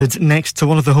next to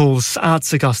one of the holes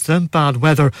at Augusta. Bad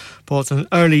weather brought an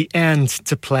early end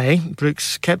to play.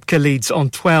 Brooks Koepka leads on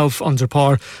 12 under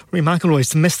par. Rory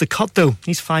McIlroy's missed the cut though.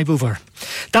 He's 5 over.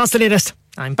 That's the latest.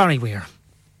 I'm Barry Weir.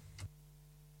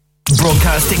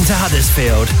 Broadcasting to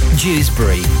Huddersfield,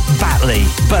 Dewsbury, Batley,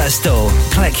 Birstall,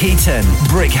 Cleckheaton,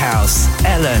 Brickhouse,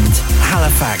 Elland,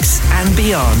 Halifax and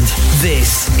beyond.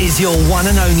 This is your one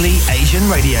and only Asian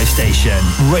radio station.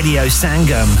 Radio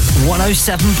Sangam,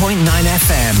 107.9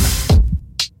 FM.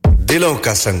 Dilon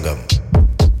ka Sangam,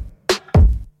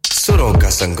 Suron ka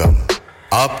Sangam,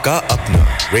 Aapka Apna,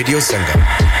 Radio Sangam.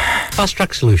 Fast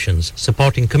Track Solutions,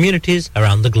 supporting communities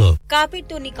around the globe. Carpet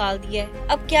तो निकाल दिया है,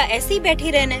 अब क्या ऐसे ही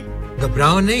बैठी रहना है?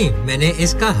 घबराओ नहीं, मैंने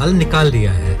इसका हल निकाल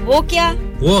दिया है। वो क्या?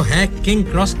 वो है King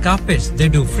Cross Carpets. They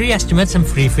do free estimates and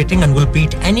free fitting and will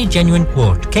beat any genuine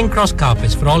quote. King Cross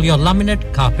Carpets for all your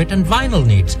laminate, carpet and vinyl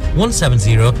needs.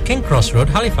 170 King Cross Road,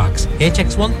 Halifax,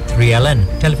 HX1 3LN.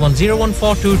 Telephone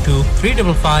 01422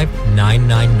 355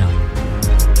 999.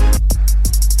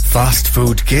 Fast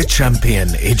food के champion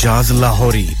Ijaz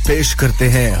Lahori पेश करते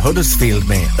हैं Huddersfield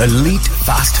में elite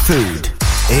fast food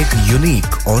एक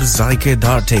unique और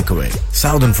जायकेदार takeaway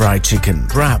southern fried chicken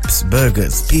raps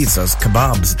burgers pizzas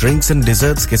kebabs drinks and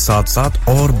desserts के साथ-साथ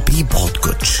और भी बहुत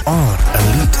कुछ और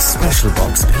एलीट स्पेशल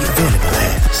बॉक्स भी अवेलेबल है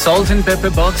salt and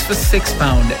pepper box for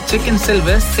 £6 chicken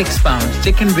silver £6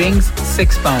 chicken wings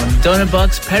 £6 doner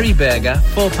box peri burger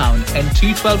 £4 and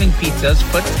 2 12-inch pizzas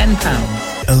for £10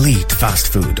 Elite Fast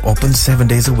Food open 7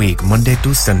 days a week Monday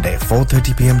to Sunday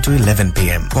 4:30 p.m. to 11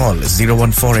 p.m. Call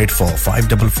 01484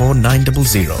 544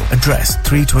 900 Address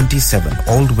 327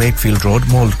 Old Wakefield Road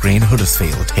Mould Green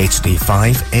Huddersfield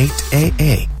HD5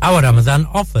 8AA Our Ramadan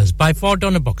offers buy 4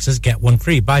 doner boxes get one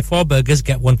free buy 4 burgers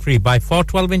get one free buy 4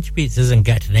 12-inch pizzas and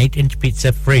get an 8-inch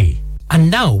pizza free And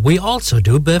now we also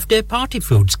do birthday party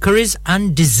foods curries and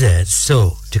desserts so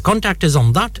to contact us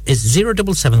on that is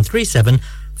 07737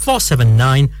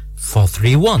 479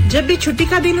 431 जब भी छुट्टी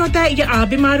का दिन होता है या आप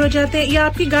बीमार हो जाते हैं या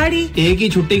आपकी गाड़ी एक ही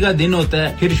छुट्टी का दिन होता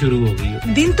है फिर शुरू हो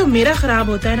गई दिन तो मेरा खराब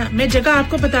होता है ना मैं जगह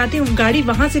आपको बताती हूँ गाड़ी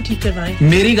वहाँ से ठीक करवाएं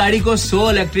मेरी गाड़ी को 100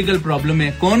 इलेक्ट्रिकल प्रॉब्लम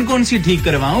है कौन-कौन सी ठीक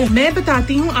करवाऊं मैं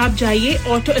बताती हूँ आप जाइए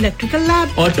ऑटो इलेक्ट्रिकल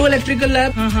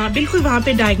लैब हाँ बिल्कुल वहाँ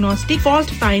पे diagnostic fault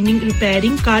finding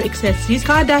repairing car accessories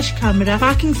car dash camera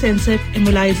parking sensor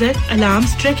इमोलाइजर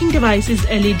alarms trekking devices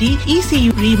LED ECU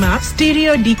remap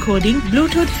stereo decoding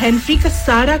Bluetooth hand free का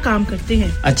सारा काम करते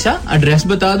हैं अच्छा एड्रेस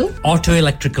बता दो Auto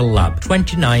Electrical Lab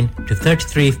 29 to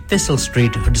 33 Thistle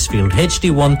Street Huddersfield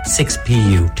HD1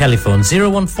 6PU telephone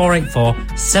 01484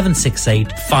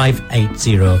 768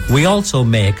 580 We also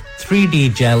make 3D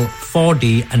gel 4D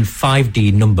and 5D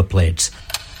number plates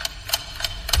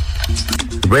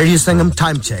Radio Sangam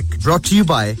time check brought to you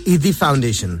by Eidi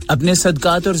Foundation अपने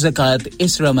सदकात और ज़कात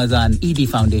इस रमजान ईदी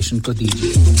foundation को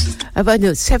दीजिए अब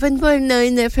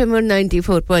 7.9 FM और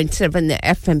 94.7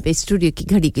 FM पे स्टूडियो की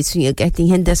घड़ी की सुइयां कहती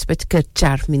हैं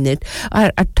 10:04 और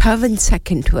 58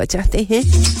 सेकंड हुआ जाते हैं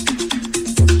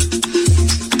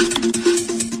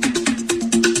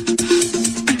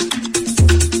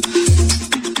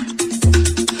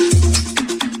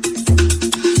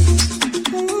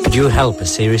Could you help a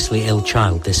seriously ill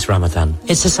child this Ramadan?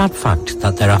 It's a sad fact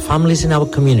that there are families in our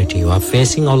community who are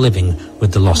facing or living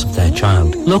with the loss of their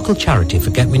child. Local charity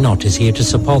Forget Me Not is here to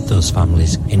support those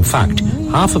families. In fact,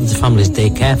 half of the families they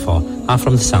care for are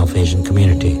from the South Asian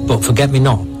community. But Forget Me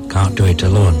Not can't do it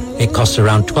alone. It costs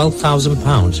around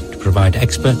 £12,000 to provide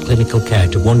expert clinical care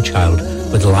to one child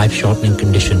with a life-shortening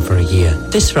condition for a year.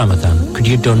 This Ramadan, could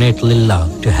you donate Lillah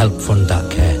to help fund that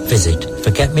care? Visit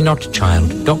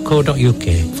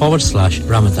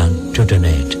forgetmenotchild.co.uk/Ramadan to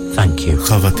donate. Thank you.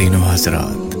 ख़वातीन व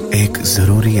हज़रात, एक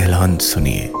ज़रूरी ऐलान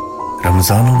सुनिए।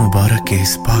 रमज़ान मुबारक के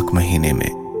इस पाक महीने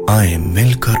में आए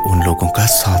मिलकर उन लोगों का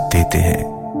साथ देते हैं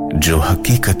जो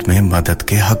हकीकत में मदद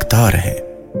के हकदार हैं।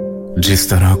 जिस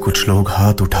तरह कुछ लोग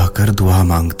हाथ उठाकर दुआ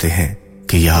मांगते हैं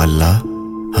कि या अल्लाह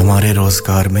हमारे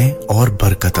रोजगार में और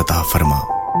बरकत अता फरमा,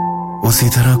 उसी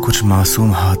तरह कुछ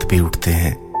मासूम हाथ भी उठते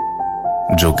हैं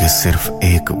जो कि सिर्फ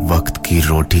एक वक्त की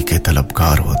रोटी के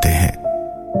तलबगार होते हैं।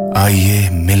 आइए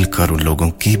मिलकर उन लोगों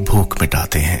की भूख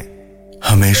मिटाते हैं।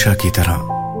 हमेशा की तरह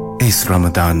इस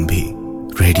रमजान भी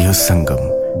रेडियो संगम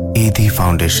ईदी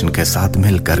फाउंडेशन के साथ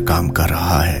मिलकर काम कर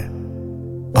रहा है।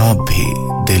 आप भी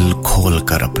दिल खोल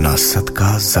कर अपना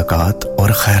सदका, ज़कात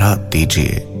और खैरात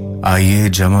दीजिए। आइए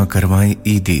जमा करवाएं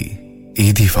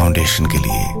ईदी फाउंडेशन के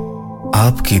लिए।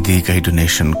 आपकी दी गई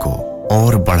डोनेशन को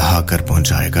और बढ़ाकर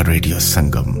पहुंचाएगा रेडियो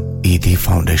संगम ईदी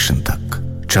फाउंडेशन तक।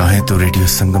 चाहे तो रेडियो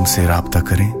संगम से राब्ता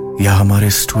करें या हमारे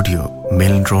स्टूडियो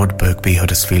मिलन रोड बर्कबी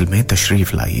हडर्सफील्ड में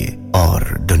तशरीफ लाइए और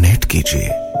डोनेट कीजिए,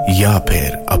 या फिर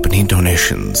अपनी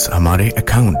डोनेशंस हमारे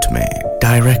अकाउंट में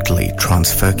डायरेक्टली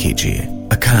ट्रांसफर कीजिए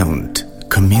account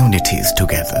Communities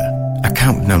Together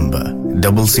account number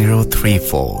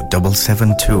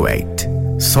 00347728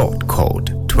 sort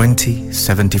code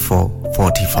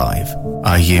 207445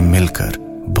 आइए मिलकर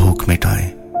भूख मिटाएं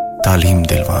तालीम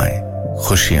दिलवाएं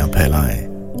खुशियां फैलाएं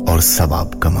और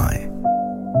सवाब कमाएं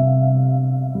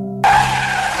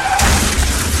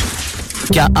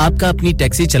क्या आपका अपनी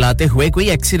टैक्सी चलाते हुए कोई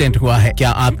एक्सीडेंट हुआ है क्या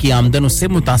आपकी आमदन उससे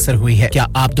मुतासर हुई है क्या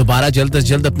आप दोबारा जल्द से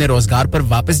जल्द अपने रोजगार पर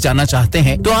वापस जाना चाहते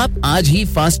हैं तो आप आज ही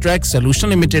फास्ट ट्रैक सॉल्यूशन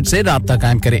लिमिटेड से राब्ता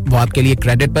कायम करें वो आपके लिए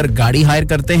क्रेडिट पर गाड़ी हायर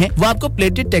करते हैं वो आपको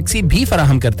प्लेटेड टैक्सी भी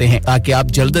फराहम करते हैं ताकि आप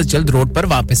जल्द से जल्द रोड पर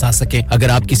वापस आ सकें अगर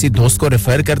आप किसी दोस्त को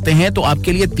रेफर करते हैं तो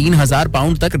आपके लिए 3000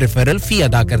 पाउंड तक रेफरल फी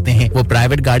अदा करते हैं वो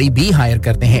प्राइवेट गाड़ी भी हायर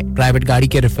करते हैं प्राइवेट गाड़ी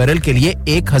के रेफरल के लिए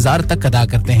 1000 तक अदा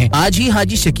करते हैं आज ही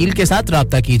हाजी शकील के साथ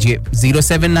राब्ता कीजिए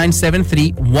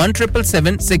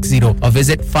 07973-17760 or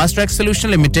visit Fast Track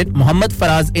Solution Limited, Muhammad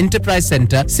Faraz Enterprise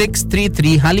Center,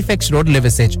 633 Halifax Road,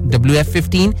 Liversedge,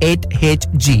 WF15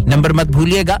 8HG. Number mat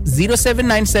bhuliega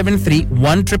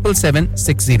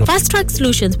 07973-17760. Fast Track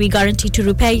Solutions, we guarantee to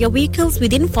repair your vehicles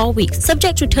within 4 weeks,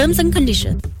 subject to terms and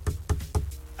conditions.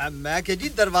 मैं के जी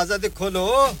दरवाजा दे खोलो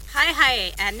हाय हाय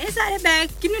एने सारे bag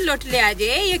किने लुट ले आजे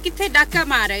ये किथे डाका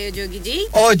मार रहे हो जोगी जी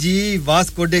ओ जी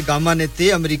वास्को डे गामा ने ते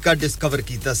अमेरिका डिस्कवर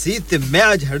कीता सी ते मैं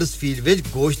आज हडर्सफील्ड विच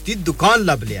गोश्त दी दुकान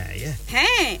लब ले आया है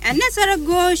एने सारा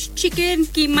गोश्त चिकन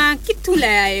कीमा किथु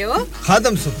ले आए हो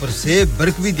खादम सुपर से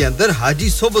बरकवी दे अंदर हाजी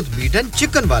सोबत मीट एंड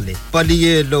चिकन वाले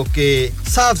पलिए लोके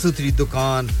साफ सुथरी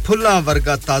दुकान फुल्ला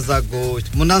वर्गा ताजा गोश्त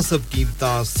मुनासिब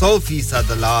कीमतां 100%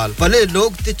 दलाल भले लोग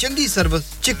ते चंगी service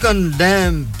chicken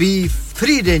lamb beef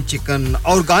free range chicken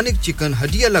organic chicken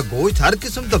हड्डी वाला गोश्त हर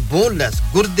किस्म दा बोनलेस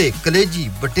गुर्दे कलेजी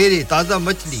बटेरे ताजा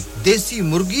मछली देसी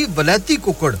मुर्गी बलाती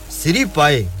कुकड़ सिरी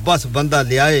पाए बस बंदा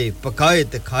ले आए पकाए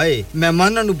ते खाए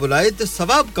मेहमानां नु बुलाए ते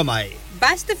सवाब कमाए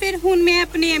बस तो फिर हुन मैं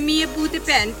अपने अम्मी अब्बू ते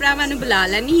भैन भरावां नु बुला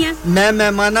लेनी है मैं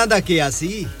मेहमानां दा किया सी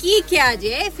की क्या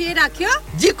जे फिर आखियो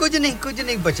जी कुछ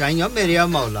नहीं बचाइयो मेरे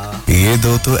मौला ये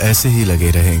दो तो ऐसे ही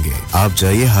लगे रहेंगे आप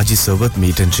जाइए हाजी सोबत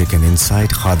meet and chicken inside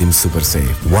Khadim super से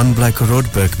 1 Black Road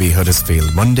Birkby Huddersfield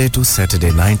Monday to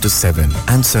Saturday 9 to 7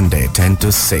 and Sunday 10 to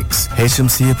 6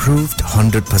 HMC approved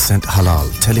 100% halal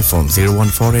telephone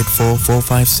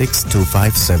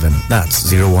 01484456257 that's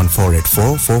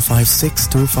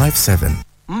 01484456257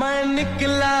 मैं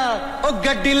निकला ओ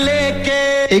गड्डी लेके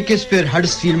एक स्पेयर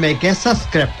हडर्सफील्ड में एक ऐसा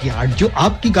स्क्रैप यार्ड जो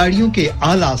आपकी गाड़ियों के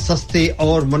आला सस्ते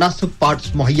और मुनासिब पार्ट्स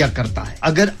मुहैया करता है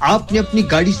अगर आपने अपनी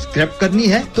गाड़ी स्क्रैप करनी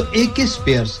है तो AK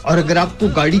स्पेयर्स और अगर आपको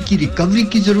गाड़ी की रिकवरी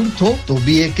की जरूरत हो तो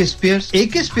भी AK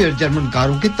स्पेयर जर्मन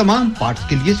कारों के तमाम पार्ट्स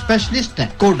के लिए स्पेशलिस्ट हैं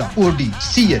कोडा OD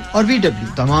CL और VW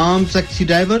तमाम टैक्सी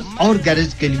ड्राइवर्स और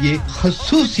गैरेज के लिए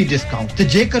खासूसी डिस्काउंट तो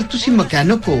जेकर तुसी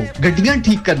मैकेनिक को गड्डियां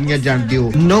ठीक करनियां जानदे हो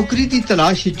नौकरी दी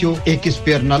तलाश विचो AK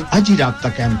स्पेयर नाल आज ही राब्ता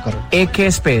कायम करो AK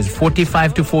Space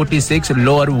 45 to 46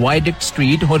 Lower Viaduct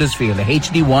Street Huddersfield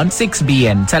HD1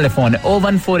 6BN telephone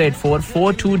 01484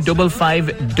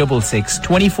 425566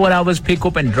 24 hours pick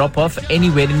up and drop off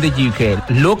anywhere in the UK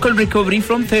local recovery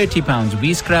from £30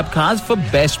 we scrap cars for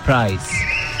best price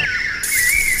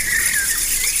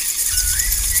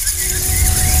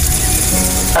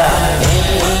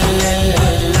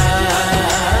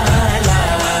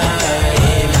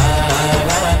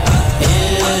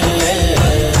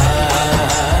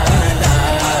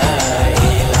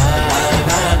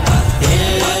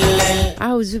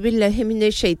बिल्लाहि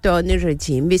मिनश शैतानिर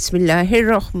रजीम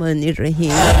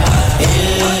बिस्मिल्लाहिर्रहमानिर्रहीम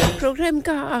programme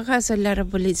का आगाज अल्लाह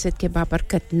रब्बुल इज्जत के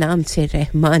बाबरकत नाम से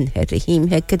रहमान है रहीम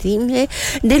है करीम है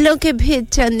दिलों के भेद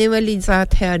जानने वाली ज़ात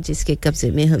है और जिसके कब्जे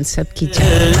में हम सब की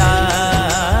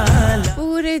जान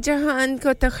पूरे जहान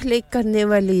को तख्लीक करने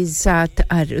वाली ज़ात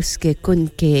और उसके कुन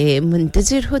के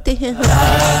मुंतज़िर होते हैं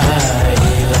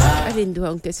इन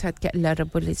दुआओं के साथ कि अल्लाह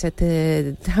रब्बुल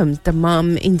इज़्ज़त हम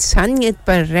तमाम इंसानियत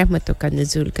पर रहमतों का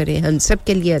नुज़ूल करे हम सब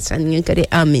के लिए आसानियां करे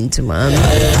आमीन सुमा आमीन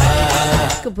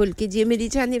कबूल कीजिए मेरी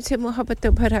जानिब से मोहब्बत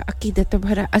भरा अकीदत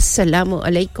भरा अस्सलामु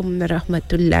अलैकुम व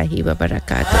रहमतुल्लाहि व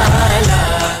बरकातहू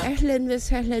अहलन व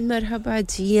सहलन मरहबा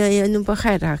जी आयानु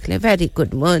बखैर आखले very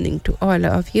good morning to all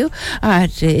of you और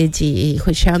जी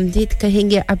खुशामदीद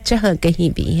कहेंगे अब जहां कहीं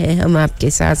भी हैं हम आपके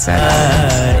साथ साथ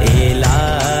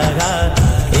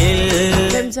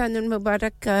रमज़ानुल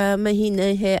मुबारक का महीना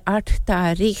है 8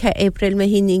 तारीख है अप्रैल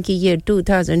महीने की ये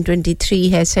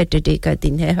 2023 है सैटरडे का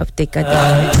दिन है हफ्ते का दिन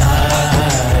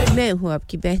है मैं हूं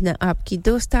आपकी बहन आपकी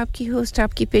दोस्त आपकी होस्ट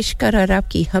आपकी पेशकर और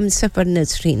आपकी हमसफर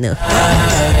नसरीन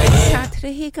साथ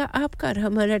रहेगा आपका और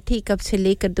हमारा ठीक अब से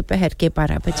लेकर दोपहर के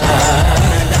 12 बजे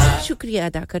शुक्रिया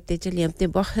अदा करते चलिए अपने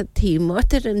बहुत ही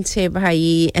मोहतरम से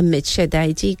भाई एमएच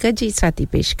शदाई जी का जी साथी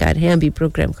पेशकार हैं अभी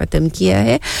प्रोग्राम खत्म किया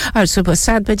है और सुबह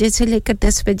 7 बजे से लेकर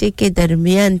 10 बजे के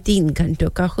दरमियान 3 घंटों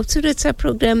का खूबसूरत सा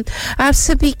प्रोग्राम आप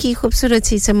सभी की खूबसूरत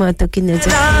सी समातों की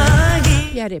नजर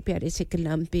प्यारे प्यारे से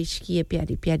कलाम पेश किए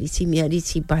प्यारी प्यारी सी म्यारी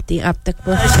सी बातें आप तक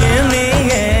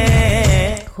पहुंचाई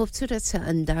खूबसूरत सा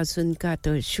अंदाज उनका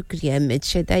तो शुक्रिया एमएच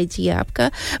शदाई जी आपका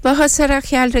बहुत सारा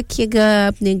ख्याल रखिएगा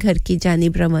अपने घर की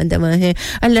जानिब रवां दवा है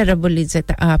अल्लाह रब्बुल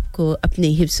इज्जत आपको अपने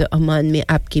हिफ्ज़ व अमान में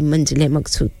आपकी मंजिल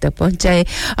मकसूद तक पहुंचाए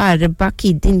और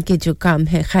बाकी दिन के जो काम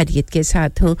है खैरियत के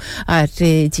साथ हो और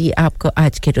जी आपको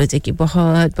आज के रोजे की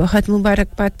बहुत बहुत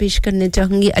मुबारकबाद पेश करने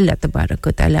चाहूंगी अल्लाह तबारक व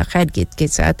तआला खैरियत के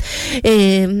साथ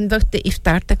वक्त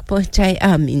इफ्तार तक पहुंचाए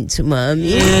आमीन सुमा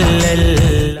आमीन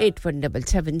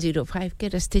 817705 के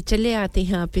रास्ते चले आते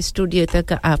हैं आप स्टूडियो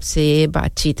तक आपसे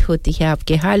बातचीत होती है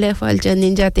आपके हाल अहवाल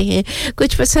जाने जाते हैं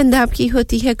कुछ पसंद आपकी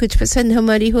होती है कुछ पसंद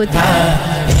हमारी होती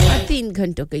है 3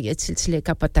 घंटों के ये सिलसिले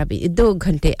का पता भी 2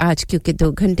 घंटे आज क्योंकि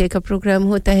 2 घंटे का प्रोग्राम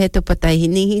होता है तो पता ही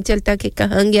नहीं चलता कि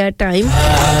कहां गया टाइम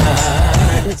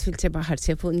फिर से बाहर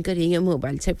से फोन करें या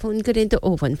मोबाइल से फोन करें तो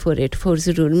 01484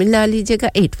 जरूर मिला लीजिएगा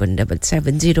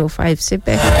 817705 से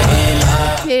पहले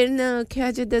फिर ना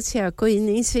क्या जो दसिया कोई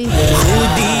नहीं सही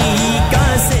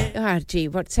हाँ जी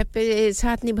व्हाट्सएप पे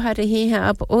साथ निभा रहे हैं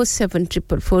आप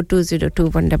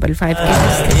 07442022155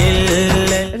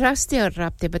 के रास्ते और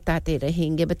रास्ते बताते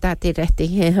रहेंगे बताते रहते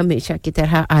हैं हमेशा की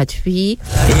तरह आज भी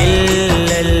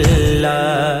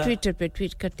ट्विटर पे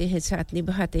ट्वीट करते हैं साथ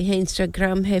निभाते हैं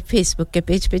इंस्टाग्राम है फेसबुक के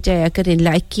पेज पे जाया करें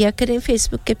लाइक किया करें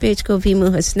फेसबुक के पेज को वीमो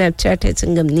है स्नैपचैट है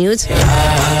संगम न्यूज़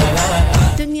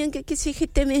दुनिया के किसी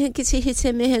खित्ते में है किसी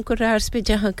हिस्से में है कुरार्स पे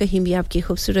जहां कहीं भी आपकी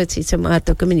खूबसूरत सी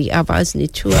समातों को मेरी आवाज ने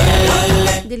छुआ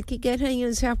दिल की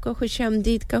गहराइयों से आपको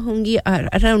खुशामदीद कहूंगी और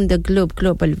around the globe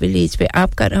global village पे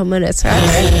आपका हमारा साथ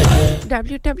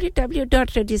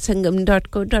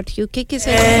www.radiosangam.co.uk के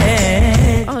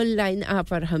जरिए ऑनलाइन आप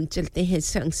और हम चलते हैं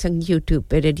संग संग YouTube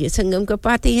पे रेडियो संगम को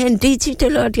पाते हैं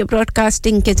डिजिटल ऑडियो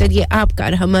ब्रॉडकास्टिंग के जरिए आपका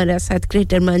और हमारा साथ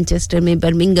ग्रेटर मैनचेस्टर में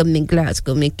बर्मिंघम में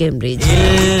ग्लासगो में कैम्ब्रिज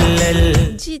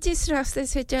जी जिस रास्ते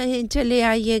से चाहें चले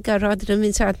आइएगा रॉदरम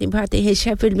में साथ निभाते हैं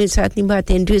शेफील्ड में साथ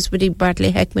निभाते हैं ड्यूसबरी बार्टले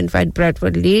हैकमैनफील्ड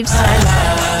ब्रैडफोर्ड लीड्स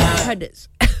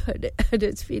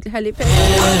हडर्सफील्ड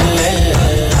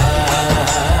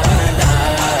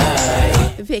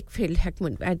वेकफील्ड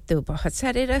हैकमैनफील्ड तो बहुत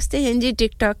सारे रास्ते हैं जी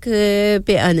टिकटॉक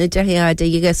पे आना चाहे आ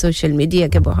जाइएगा सोशल मीडिया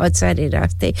के बहुत सारे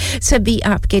रास्ते सभी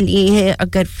आपके लिए हैं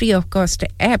अगर फ्री ऑफ कॉस्ट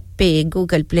ऐप पे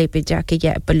गूगल प्ले पे जाके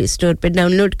या एप्पल स्टोर पे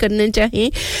डाउनलोड करना चाहें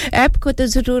ऐप को तो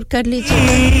जरूर कर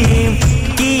लीजिए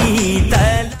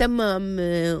तमाम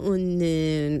उन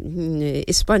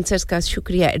स्पॉन्सर्स का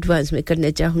शुक्रिया एडवांस में करना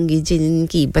चाहूंगी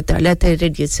जिनकी बदौलत है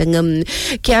रेडियो संगम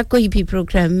क्या कोई भी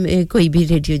प्रोग्राम कोई भी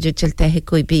रेडियो जो चलता है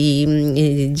कोई भी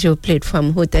जो प्लेटफॉर्म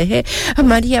होता है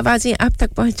हमारी आवाजें आप तक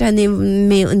पहुंचाने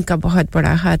में उनका बहुत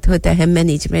बड़ा हाथ होता है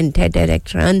मैनेजमेंट है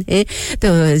डायरेक्टरान है तो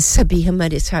सभी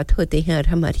हमारे साथ होते हैं और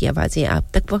हमारी आवाजें आप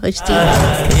तक पहुंचती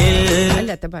हैं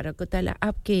अल्लाह तबारक व तआला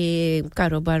आपके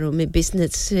कारोबारों में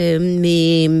बिजनेस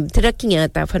में तरक्कियां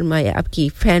अता फरमाए आपकी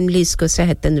फैमिलीज को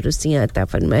सेहत तंदुरुस्तियां अता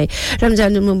फरमाए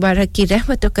रमजान मुबारक की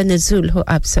रहमतों का नज़ूल हो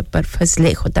आप सब पर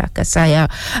फजले खुदा का साया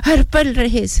हर पल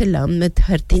रहे सलामत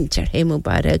हर दिन चढ़े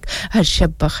मुबारक हर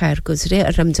शब बखैर गुजरे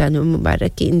और रमजान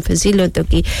मुबारक की इन फजीलतों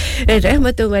की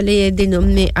रहमतों वाले दिनों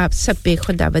में आप सब पे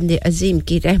खुदाबंद अजीम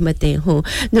की रहमतें हो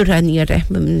नूरानी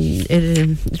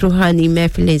रूहानी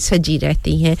महफिलें सजी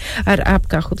रहती हैं और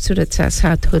आपका खूबसूरत सा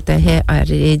साथ होता है और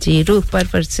जी रूह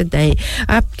परवर सदाएं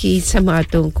आपकी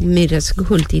समातों में रस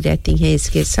घोलती रहती हैं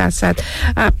इसके साथ साथ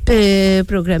आप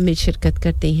प्रोग्राम में शिरकत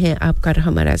करते हैं आपका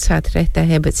हमारा साथ रहता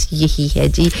है बस यही है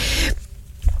जी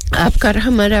आपका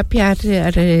हमारा प्यार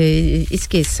और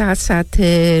इसके साथ साथ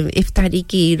इफ्तारी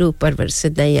की रूह परवर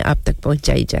सदाएं आप तक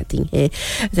पहुंचाई जाती हैं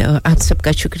तो आप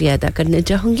सबका शुक्रिया अदा करना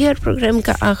चाहूंगी और प्रोग्राम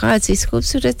का आगाज इस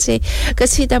खूबसूरत से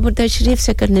कसीदा बुर्दा शरीफ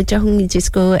से करना चाहूंगी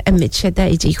जिसको एमएच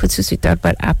शदाई जी खुसूसी तौर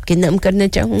पर आपके नाम करना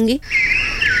चाहूंगी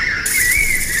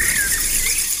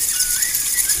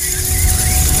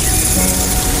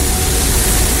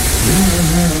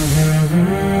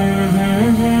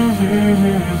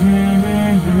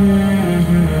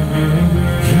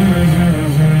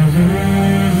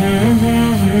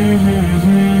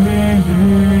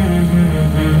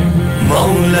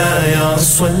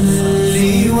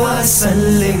صلي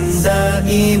وسلم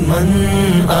دائما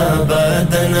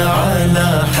أبدا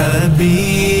على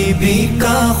حبيبك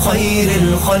خير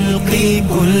الخلق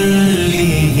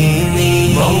كلهم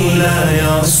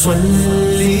مولاي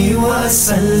صلي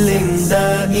وسلم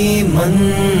دائما دائما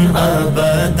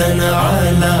أبدا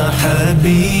على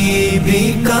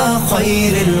حبيبك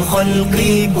خير الخلق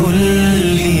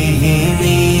كلهم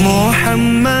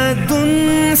محمد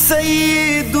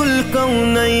سيد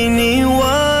الكونين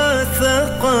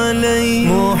وثقلين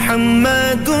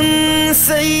محمد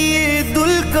سيد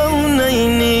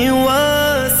الكونين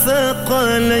وثقلين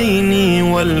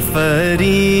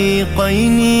والفريقين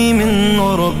من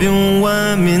عرب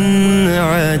ومن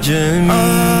عجم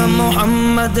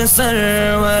محمد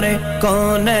سرور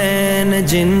کونین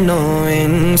جنو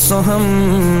انس ہم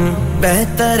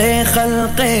بہتر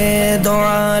خلق دو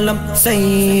عالم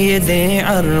سید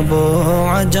عرب و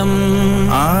عجم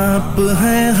آپ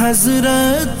ہیں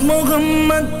حضرت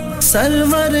محمد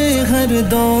سرور ہر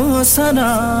دو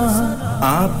سرا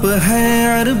آپ ہیں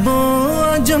عرب و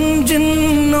عجم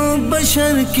جن و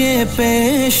بشر کے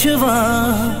پیشوا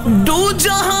دو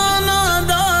جہان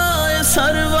دائے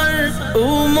سرور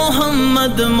او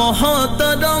محمد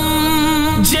محترم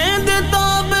جیند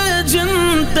تاب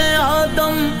جنت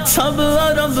آدم سب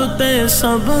عرب تے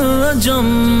سب عجم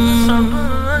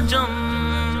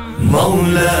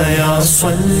مولاي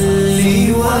صل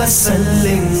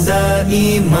وسلم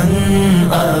دائما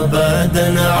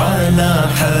أبدا على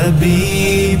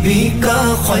حبيبك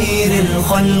خير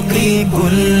الخلق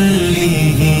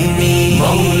كلهم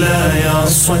مولاي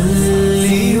صل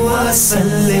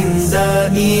وسلم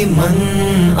دائما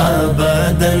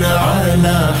أبدا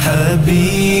على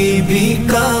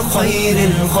حبيبك خير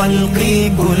الخلق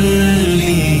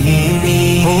كلهم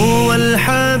هو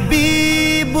الحبيب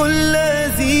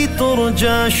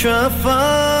ترجى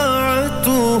شفاعته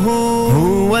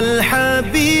هو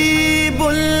الحبيب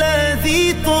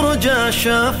الذي ترجى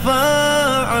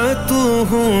شفاعته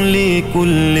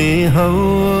لكل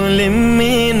هول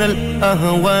من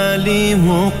الأهوال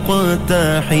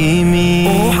مقتحم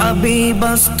او حبيب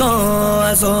استو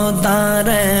ازو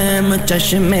دارم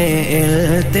چشم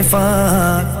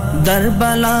التفات در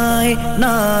بلائے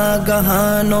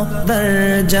ناگہانو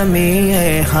در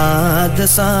جمیع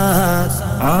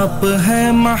حادثات آپ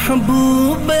ہیں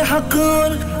محبوب حق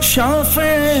اور شافع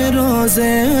روز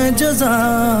جزا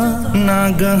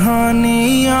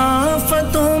ناگہانی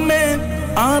آفتوں میں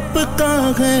آپ کا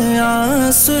ہے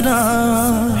آسرا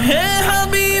ہے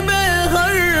حبیب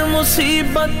ہر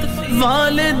مصیبت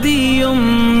والدی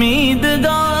امید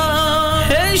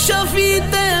دار ہے شفیع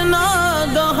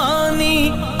ناگہانی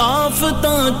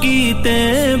آفتاں کی تے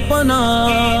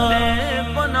پناہ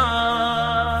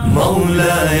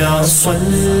مولاي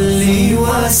صل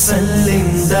وسلم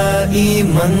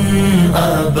دائما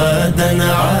أبدا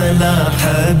على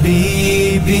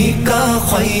حبيبك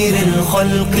خير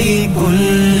الخلق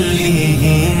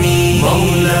كلهم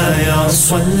مولاي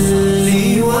صل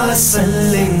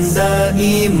وسلم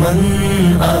دائما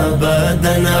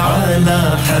أبدا على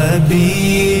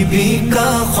حبيبك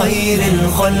خير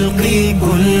الخلق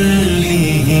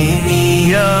كلهم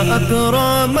يا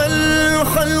أكرم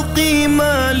الخلق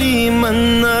ما لي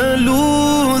من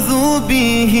ألوذ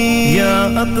به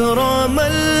يا أكرم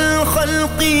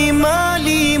الخلق ما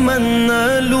لي من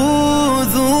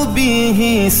ألوذ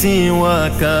به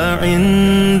سواك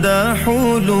عند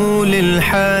حلول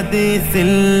الحادث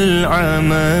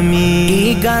العممي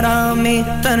گرامی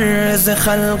طرز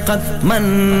خلقت من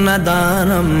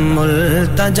ندارم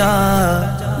ملتجا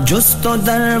جست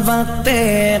در وقت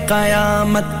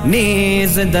قیامت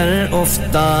نیز در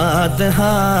افتاد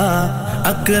ہا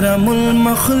اکرم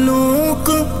المخلوق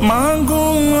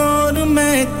مانگوں اور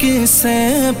میں کسے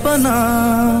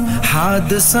پناہ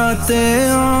حادثات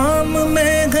عام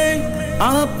میں گئے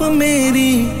آپ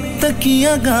میری تکیہ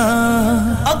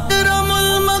گاہ اکرم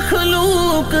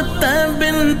المخلوق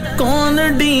تیبن کون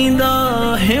ڈیندہ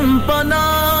ہم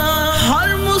پناہ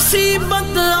ہر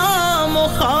مصیبت عام و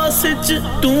خاص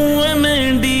تو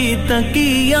میں ڈی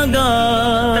تکیہ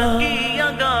گاہ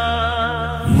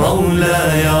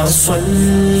مولاي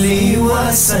صل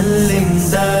وسلم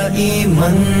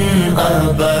دائما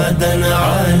أبدا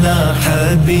على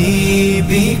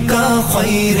حبيبك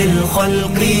خير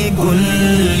الخلق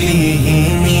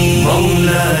كلهم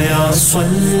مولاي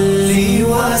صل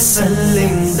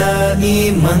وسلم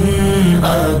دائما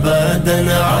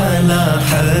أبدا على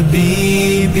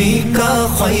حبيبك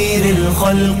خير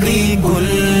الخلق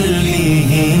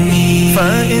كلهم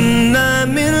فإن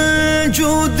من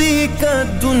جودك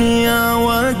الدنيا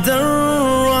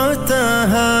ودرتها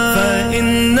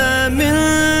فإن من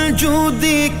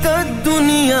جودك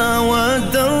الدنيا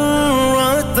ودرتها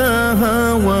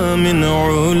ومن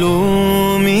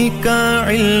علومك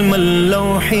علم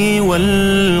اللوح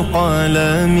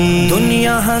والقلم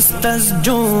دنیا ہست از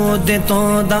جود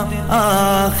تو دا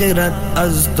آخرت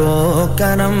از تو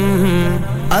کرم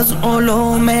از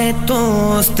علوم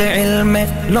توست علم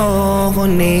لوح و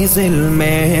نیز علم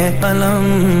قلم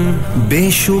بے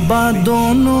شبہ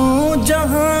دونوں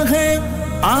جہاں ہے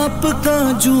آپ کا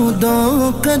جود و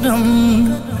کرم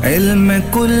علم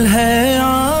کل ہے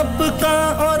آپ کا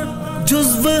اور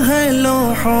جزو ہے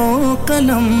لوح و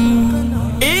قلم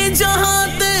اے جہاں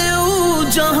تے او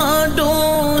جہاں ڈو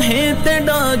ہے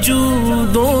تیڑا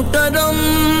جود و کرم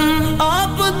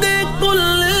آپ دے کل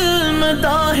علم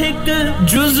داہک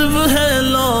جزو ہے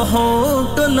لوح و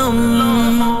قلم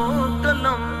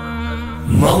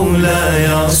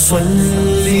مولاي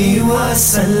صل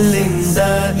وسلم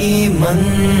دائما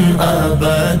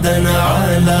أبدا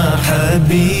على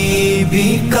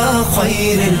حبيبك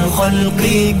خير الخلق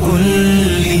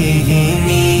كلهم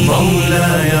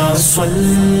مولاي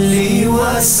صل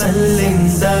وسلم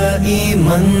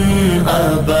دائما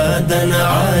أبدا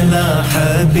على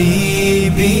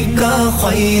حبيبك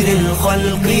خير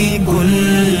الخلق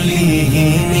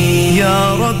كلهم يا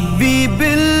ربي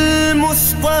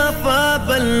بالمصطفى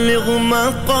بلغ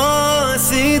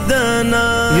مقاصدنا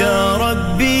يا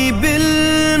ربي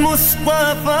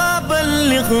بالمصطفى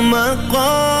بلغ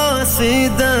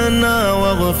مقاصدنا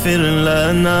واغفر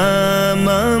لنا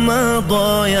ما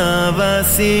مضى يا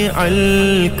واسع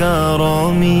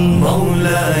الكرم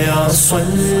مولاي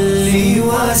صل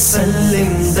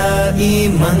وسلم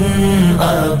دائما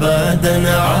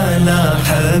أبدا على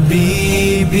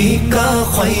حبيبك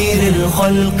خير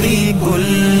الخلق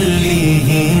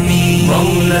كلهم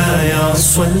مولاي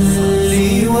صل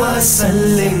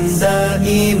وسلم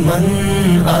دائما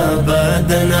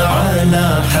أبدا على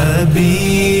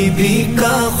حبيبك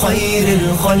خير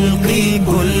الخلق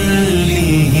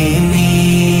كلهم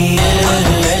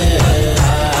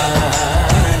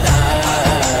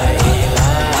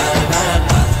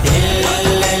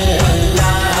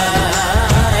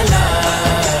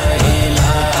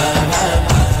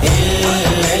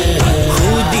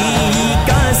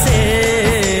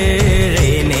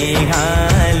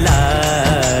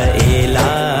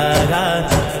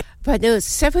तो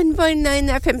 7.9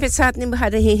 FM पे साथ निभा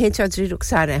रहे हैं चौधरी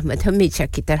रुखसार अहमद हमेशा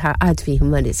की तरह आज भी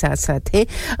हमारे साथ साथ हैं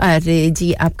और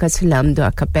जी आपका सलाम दुआ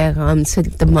का पैगाम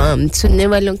तमाम सुनने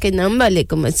वालों के नाम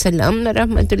वालेकुम अस्सलाम व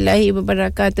रहमतुल्लाहि व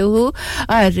बरकातहू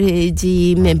और जी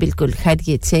मैं बिल्कुल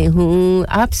खैरियत से हूं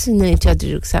आप सुनाएं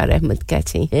चौधरी रुखसार अहमद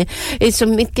कैसे हैं इस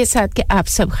उम्मीद के साथ कि आप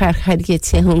सब खैरियत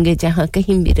से होंगे जहां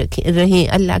कहीं भी रहें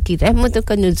अल्लाह की रहमतों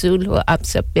का नुज़ूल हो आप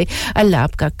सब पे अल्लाह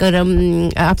आपका करम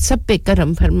आप सब पे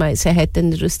करम फरमाए सेहत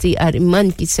तंदुरुस्ती और ईमान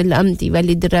की सलामती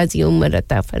वाली दराज़ी उम्र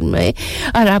अता फरमाए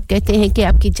और आप कहते हैं कि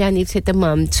आपकी जानिब से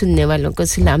तमाम सुनने वालों को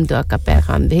सलाम दुआ का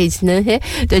पैगाम भेजना है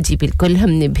तो जी बिल्कुल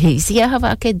हमने भेज दिया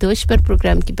हवा के दोष पर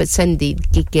प्रोग्राम की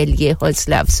पसंदीदगी के लिए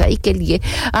हौसला अफजाई के लिए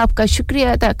आपका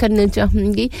शुक्रिया अदा करना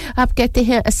चाहूंगी आप कहते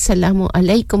हैं अस्सलामु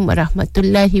अलैकुम व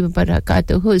रहमतुल्लाहि व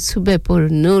बरकातहू सुबह पर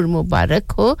नूर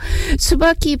मुबारक हो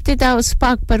सुबह की इब्तिदा उस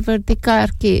पाक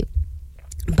परवरदिगार के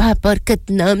बाबरकत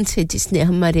नाम से जिसने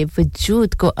हमारे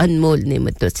वजूद को अनमोल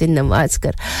नेमतों से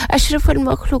नवाजकर अशरफुल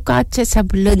मखलूकात जैसा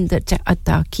बुलंद दर्जा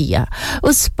अता किया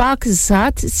उस पाक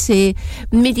ज़ात से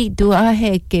मेरी दुआ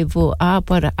है कि वो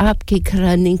आप और आपके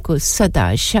घराने को सदा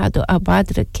शाद और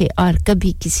आबाद रखे और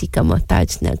कभी किसी का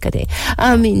मोहताज ना करे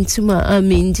आमीन सुमा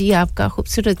आमीन जी आपका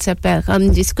खूबसूरत सा पैगाम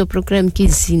जिसको प्रोग्राम की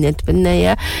ज़ीनत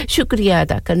बनाया शुक्रिया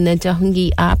अदा करना चाहूंगी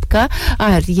आपका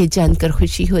और ये जानकर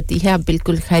खुशी होती है आप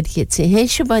बिल्कुल खैरियत से हैं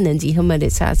शबाना जी हमारे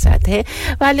साथ हैं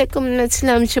वालेकुम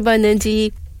अस्सलाम शबाना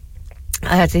जी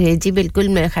अरे जी बिल्कुल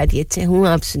मैं खैरियत से हूं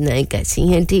आप सुनाएं कैसी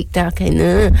हैं ठीक ठाक है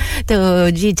ना तो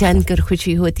जी जानकर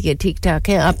खुशी होती है ठीक ठाक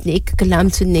है आपने एक कलाम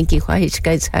सुनने की ख्वाहिश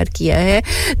का इजहार किया है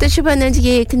तो शबाना जी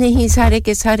ये एक नहीं सारे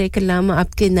के सारे कलाम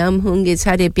आपके नाम होंगे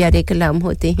सारे प्यारे कलाम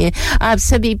होते हैं आप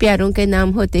सभी प्यारों के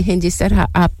नाम होते हैं जिस तरह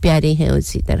आप प्यारे हैं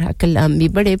उसी तरह कलाम भी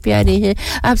बड़े प्यारे हैं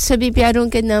आप सभी प्यारों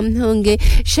के नाम होंगे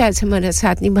शायद हमारा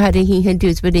साथ निभा रही हैं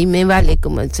ड्यूसबरी में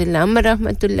वालेकुम अस्सलाम व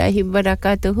रहमतुल्लाहि व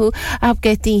बरकातहू आप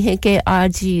कहती हैं कि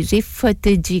आज जी रिफत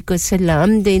जी को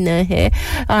सलाम देना है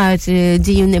और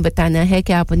जी उन्हें बताना है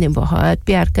कि आप उन्हें बहुत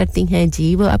प्यार करती हैं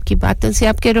जी वो आपकी बातों से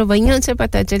आपके रवैयों से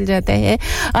पता चल जाता है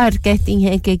और कहती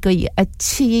हैं कि कोई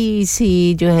अच्छी सी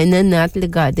जो है ना नात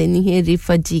लगा देनी है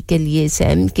रिफत जी के लिए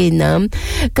सैम के नाम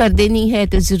कर देनी है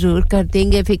तो ज़रूर कर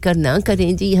देंगे फिक्र ना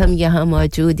करें जी हम यहाँ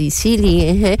मौजूद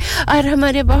इसीलिए हैं और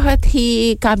हमारे बहुत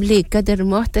ही काबिल कदर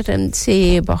मोहतरम से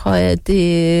बहुत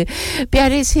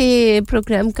प्यारे से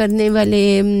प्रोग्राम करने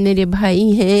वाले मेरे भाई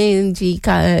हैं जी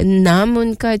का नाम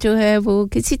उनका जो है वो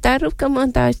किसी तारुफ का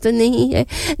मोहताज तो नहीं है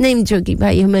नईम जोगी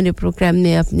भाई हमारे प्रोग्राम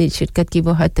में अपनी शिरकत की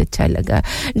बहुत अच्छा लगा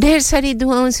ढेर सारी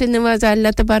दुआओं से नवाजा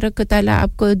अल्लाह तबारक व तआला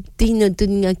आपको तीनों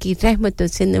दुनिया की रहमतों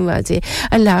से नवाजे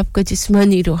अल्लाह आपको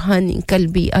जिस्मानी रूहानी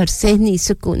कल्बी और सहनी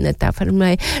सुकून अता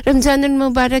फरमाए रमजान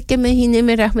मुबारक के महीने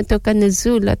में रहमतों का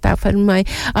नुज़ूल अता फरमाए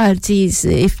और जी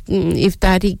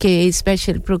इफ्तारी के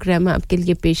स्पेशल प्रोग्राम आपके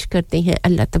लिए पेश करते हैं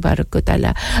अल्लाह तबारक व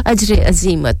तआला अजर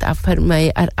अजीम अता फरमाए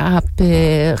और आप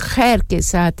खैर के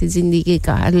साथ जिंदगी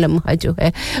का हर लम्हा जो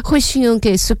है खुशियों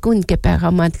के सुकून के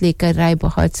पैगामात लेकर आए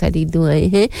बहुत सारी दुआएं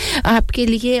हैं आपके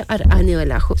लिए और आने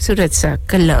वाला खूबसूरत सा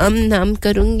कलाम नाम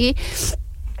करूंगी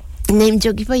नेम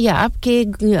जोगी भाई आपके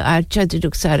आचार्य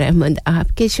रुखसार अहमद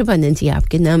आपके शबानंद जी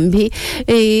आपके नाम भी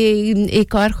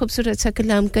एक और खूबसूरत सा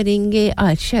कलाम करेंगे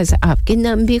आशाज आपके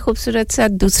नाम भी खूबसूरत सा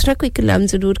दूसरा कोई कलाम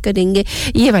जरूर करेंगे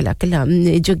ये वाला कलाम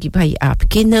जोगी भाई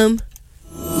आपके नाम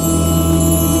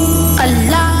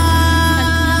अल्लाह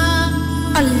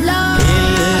अल्लाह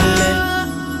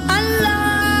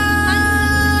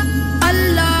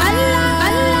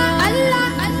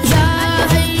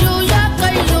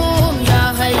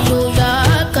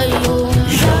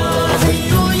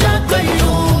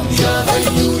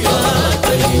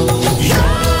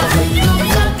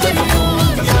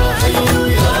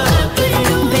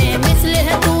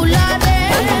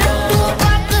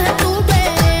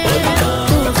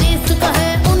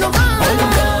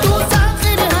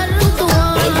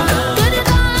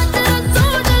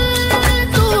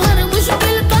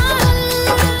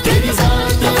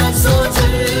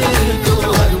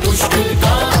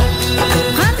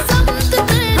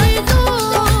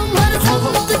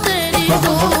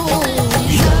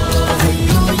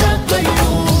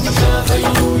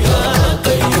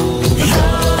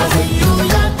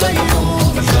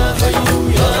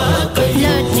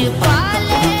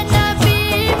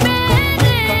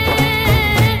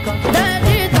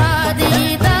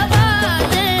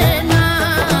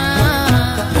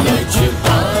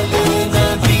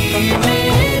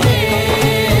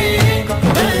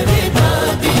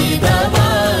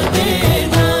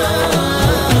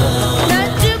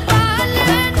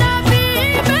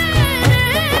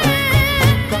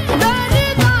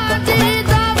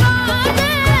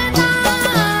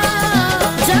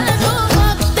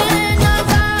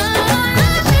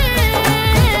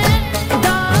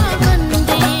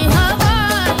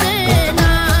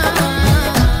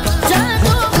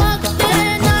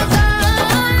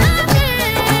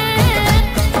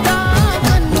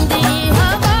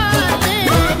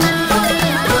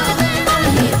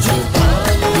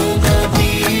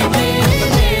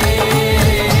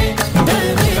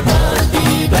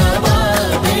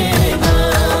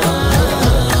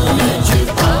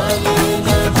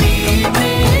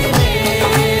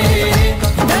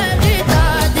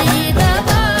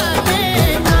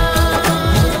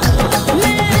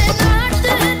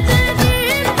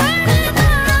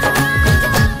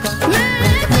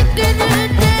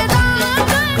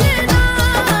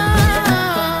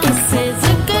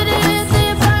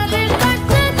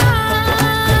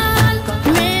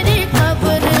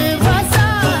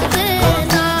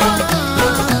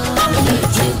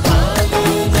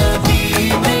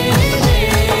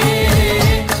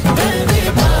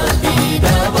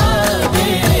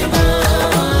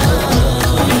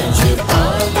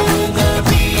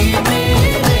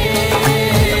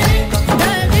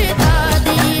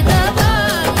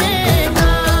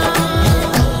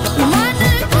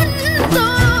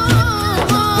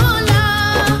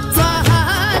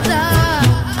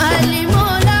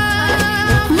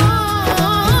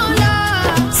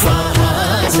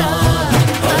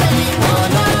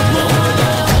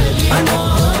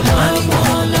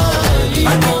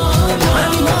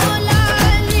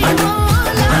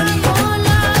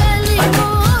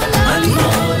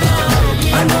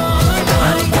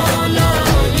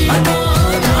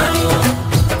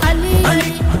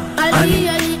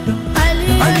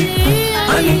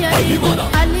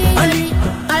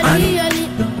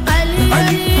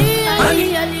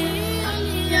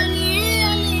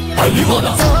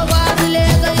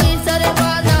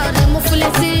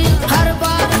हर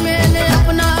बार मैंने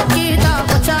अपना कीदा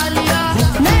बचा लिया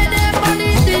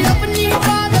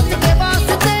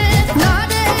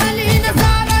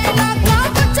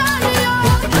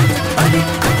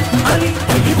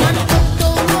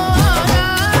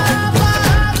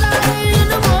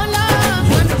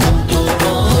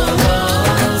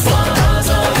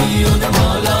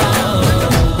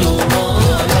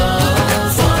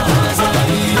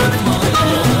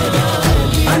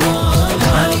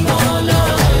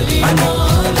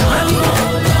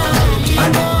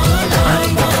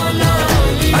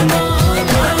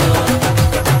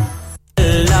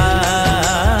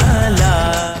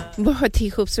बहुत ही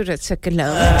खूबसूरत सा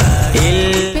कलाम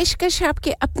पेशकश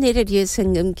आपके अपने रेडियो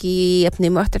संगम की अपने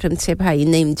मोहतरम से भाई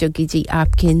नईम जोगी जी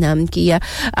आपके नाम किया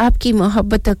आपकी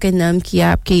मोहब्बतों के नाम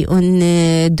किया आपकी उन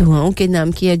दुआओं के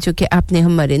नाम किया जो कि आपने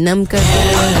हमारे नाम कर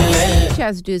दिया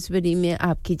शाज़ ड्यूसबरी में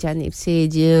आपकी जानिब से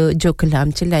जो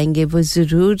कलाम चलाएंगे वो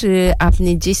ज़रूर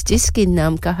आपने जिस के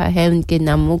नाम कहा है उनके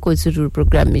नामों को ज़रूर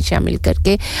प्रोग्राम में शामिल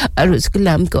करके और उस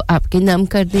कलाम को आपके नाम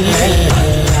कर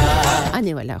देंगे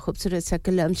आने वाला खूबसूरत सा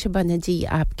कलाम शबाना जी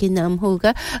आपके नाम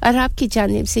होगा और आपकी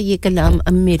जानिब से ये कलाम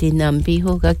मेरे नाम भी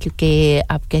होगा क्योंकि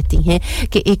आप कहती हैं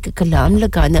कि एक कलाम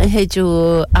लगाना है जो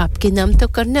आपके नाम तो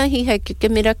करना ही है क्योंकि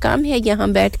मेरा काम है यहाँ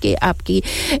बैठ के आपकी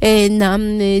नाम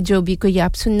जो भी कोई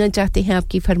आप सुनना चाहते हैं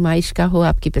आपकी फरमाइश का हो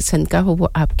आपकी पसंद का हो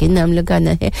वो आपके नाम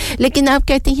लगाना है लेकिन आप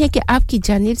कहती हैं कि आपकी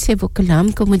जानिब से वो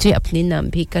कलाम को मुझे अपने नाम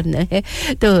भी करना है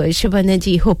तो शबाना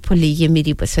जी होपफुली ये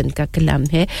मेरी पसंद का कलाम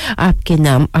है आपके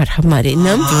नाम और हमारे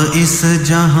नाम तो इस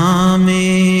जहां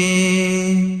में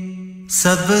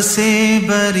सबसे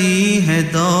बड़ी है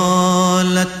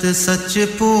दौलत सच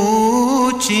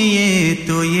पूछिए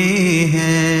तो ये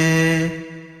है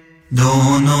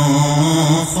दोनों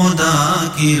खुदा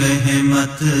की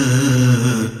रहमत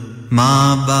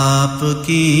माँ बाप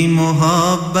की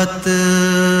मोहब्बत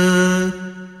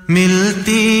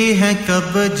मिलती है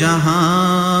कब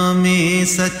जहां में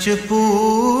सच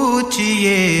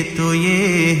पूछिए तो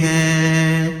ये है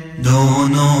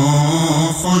दोनों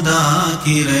खुदा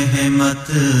की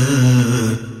रहमत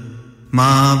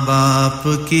माँ बाप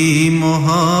की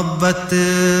मोहब्बत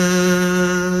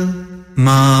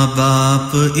माँ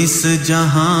बाप इस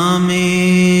जहां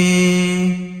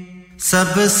में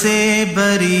सबसे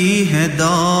बड़ी है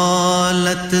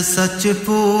दौलत सच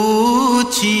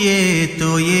पूछिए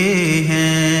तो ये है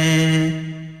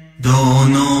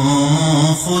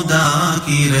दोनों खुदा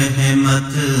की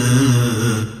रहमत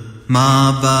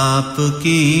माँ बाप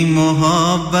की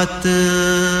मोहब्बत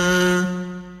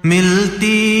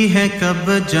मिलती है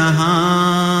कब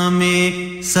जहां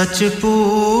में सच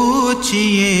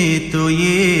पूछिए तो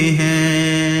ये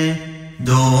है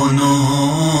दोनों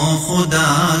खुदा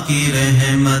की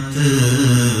रहमत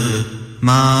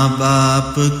माँ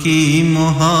बाप की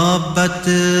मोहब्बत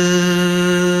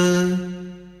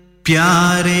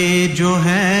प्यारे जो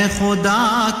है खुदा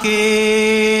के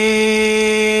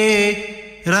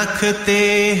रखते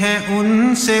हैं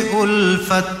उनसे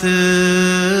उल्फत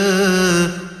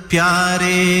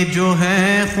प्यारे जो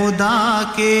है खुदा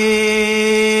के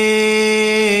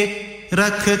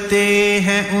रखते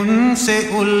हैं उनसे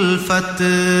उल्फत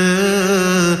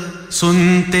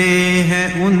सुनते हैं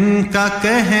उनका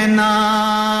कहना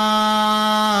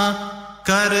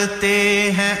करते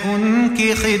हैं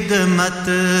उनकी खिदमत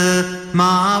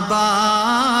माँ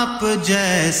बाप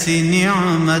जैसी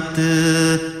नियामत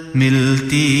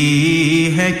मिलती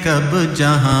है कब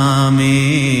जहां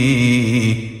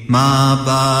में माँ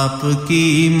बाप की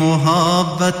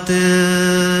मोहब्बत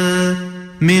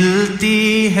मिलती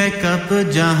है कब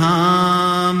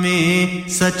जहां में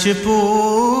सच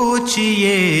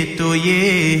पूछिए तो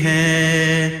ये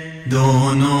है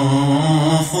दोनों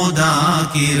खुदा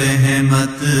की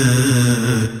रहमत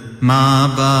माँ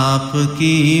बाप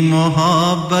की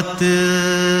मोहब्बत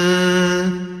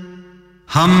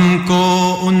हमको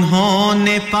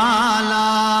उन्होंने पाला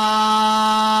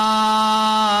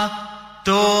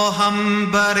तो हम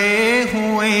बड़े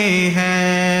हुए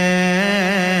हैं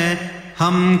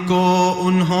हमको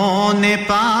उन्होंने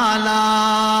पाला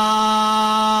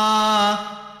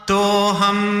तो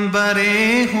हम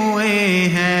बड़े हुए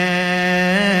हैं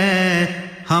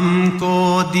हमको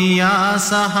दिया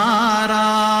सहारा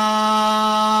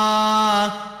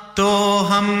तो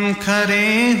हम खड़े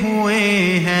हुए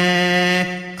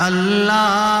हैं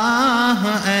अल्लाह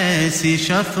ऐसी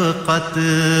शफकत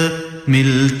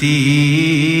मिलती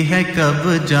है कब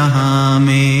जहां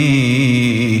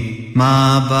में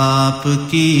माँ बाप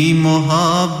की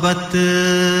मोहब्बत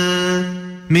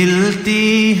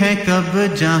मिलती है कब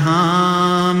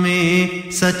जहां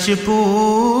में सच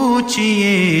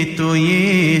पूछिए तो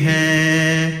ये है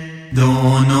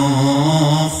दोनों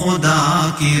खुदा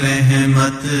की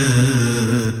रहमत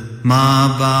माँ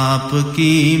बाप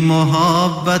की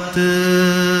मोहब्बत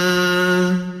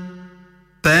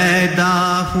पैदा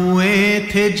हुए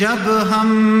थे जब हम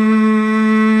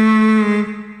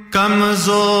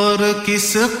कमजोर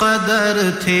किस कदर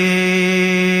थे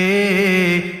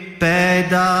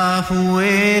पैदा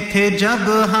हुए थे जब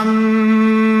हम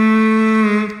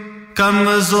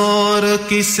कमजोर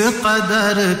किस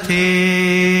कदर थे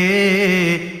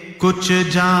कुछ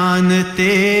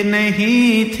जानते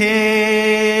नहीं थे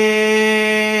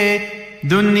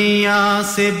دنیا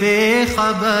سے بے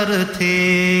خبر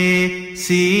تھے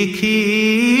سیکھی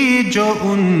جو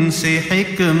ان سے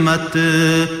حکمت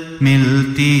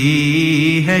ملتی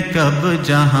ہے کب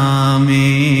جہاں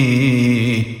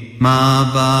میں ماں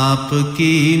باپ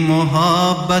کی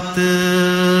محبت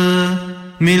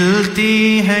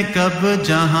ملتی ہے کب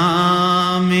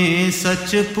جہاں میں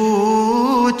سچ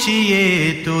پوچھئے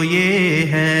تو یہ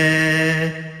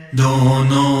ہے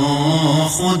دونوں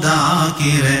خدا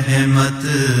کی رحمت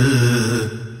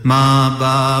ماں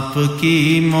باپ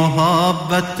کی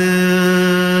محبت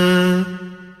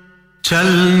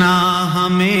چلنا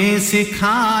ہمیں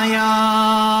سکھایا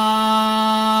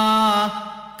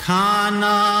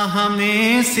کھانا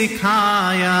ہمیں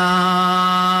سکھایا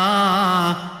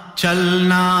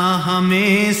چلنا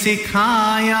ہمیں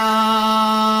سکھایا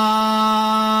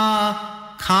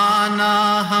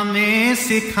کھانا ہمیں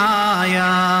سکھایا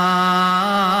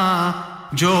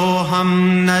جو ہم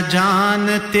نہ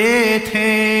جانتے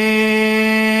تھے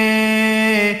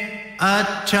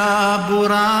اچھا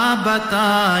برا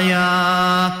بتایا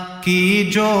کی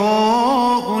جو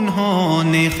انہوں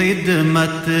نے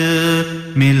خدمت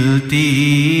ملتی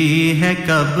ہے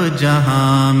کب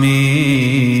جہاں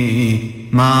میں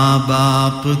ماں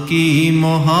باپ کی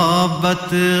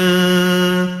محبت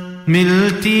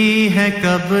ملتی ہے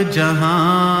کب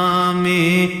جہاں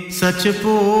میں سچ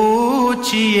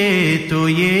پوچھئے تو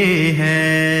یہ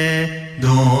ہے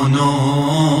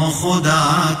دونوں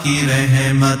خدا کی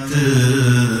رحمت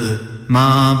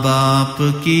ماں باپ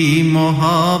کی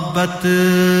محبت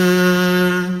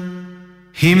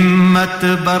ہمت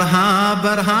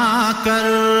بڑھا کر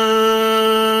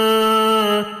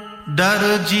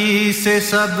ڈر جی سے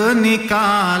سب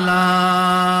نکالا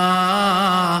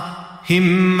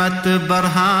ہمت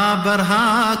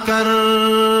بڑھا کر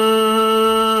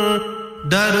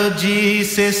ڈر جی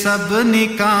سے سب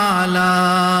نکالا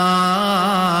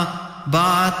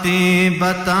باتیں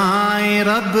بتائیں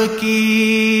رب کی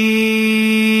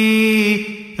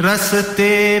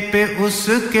رستے پہ اس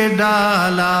کے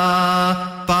ڈالا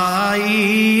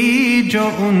پائی جو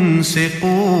ان سے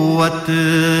قوت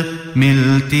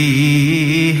ملتی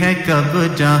ہے کب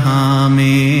جہاں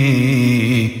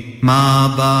میں ماں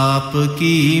باپ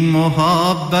کی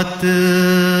محبت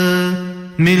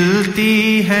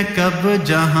ملتی ہے کب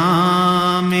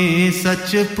جہاں میں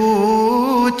سچ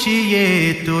پوچھئے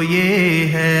تو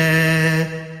یہ ہے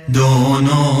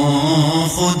دونوں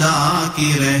خدا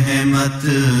کی رحمت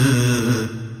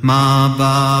ماں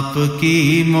باپ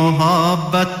کی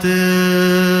محبت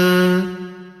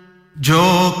جو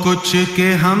کچھ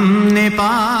کہ ہم نے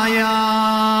پایا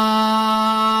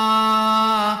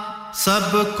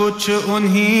سب کچھ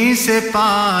انہی سے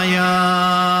پایا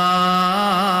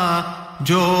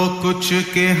جو کچھ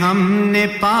کہ ہم نے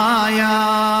پایا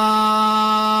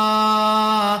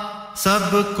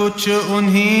سب کچھ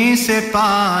انہی سے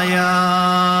پایا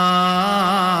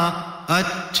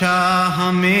اچھا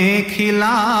ہمیں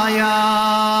کھلایا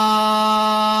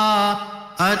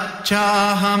اچھا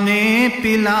ہمیں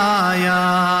پلایا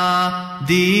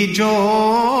دی جو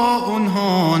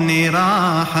انہوں نے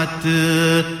راحت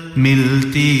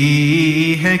ملتی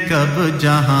ہے کب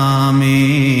جہاں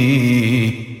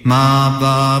میں ماں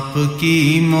باپ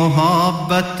کی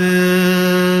محبت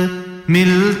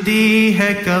ملتی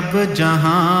ہے کب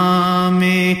جہاں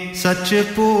میں سچ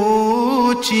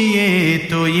پوچھئے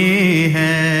تو یہ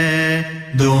ہے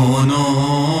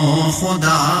دونوں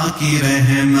خدا کی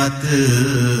رحمت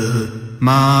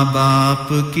ماں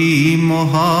باپ کی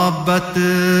محبت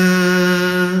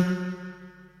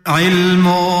علم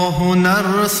و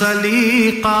ہنر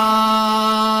سلیقہ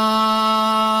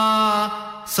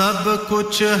سب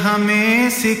کچھ ہمیں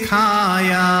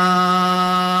سکھایا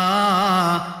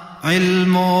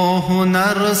علم و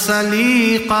ہنر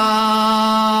سلیقہ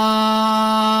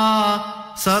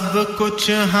سب کچھ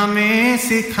ہمیں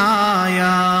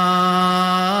سکھایا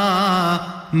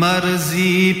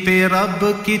مرضی پہ رب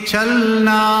کی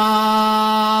چلنا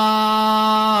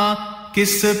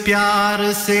کس پیار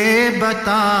سے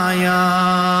بتایا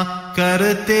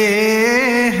کرتے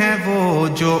ہیں وہ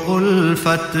جو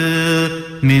الفت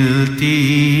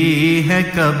ملتی ہے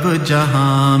کب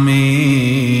جہاں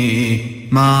میں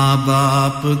ماں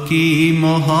باپ کی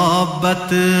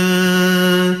محبت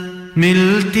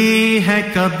ملتی ہے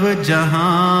کب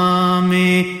جہاں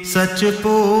میں سچ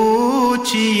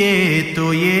پوچھئے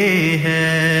تو یہ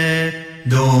ہے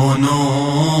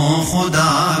دونوں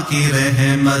خدا کی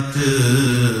رحمت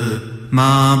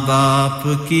ماں باپ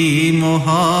کی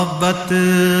محبت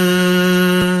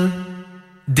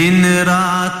دن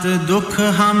رات دکھ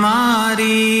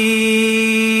ہماری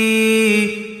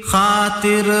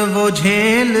خاطر وہ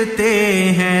جھیلتے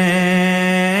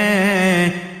ہیں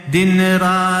दिन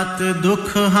रात दुख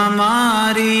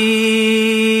हमारी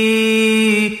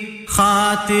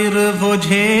खातिर वो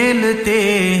झेलते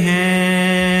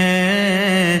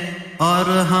हैं और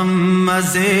हम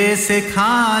मजे से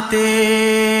खाते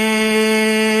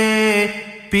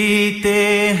पीते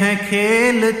हैं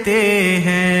खेलते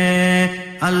हैं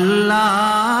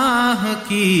अल्लाह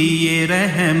की ये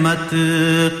रहमत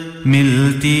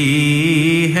मिलती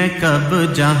है कब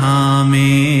जहां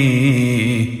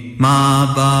में माँ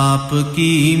बाप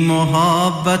की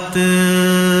मोहब्बत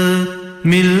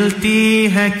मिलती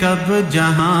है कब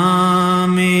जहां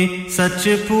में सच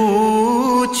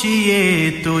पूछिए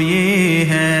तो ये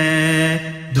है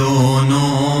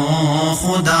दोनों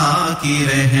खुदा की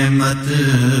रहमत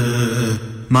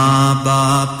माँ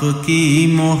बाप की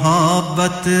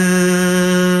मोहब्बत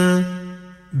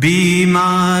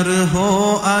बीमार हो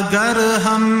अगर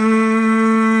हम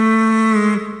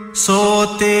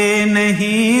सोते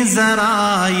नहीं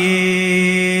जरा ये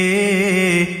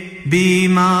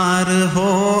बीमार हो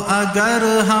अगर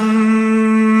हम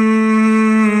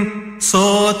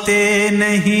सोते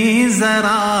नहीं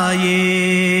जरा ये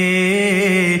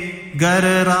गर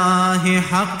राह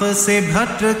हक से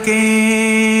भटके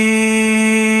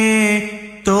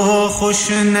तो खुश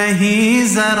नहीं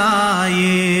जरा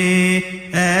ये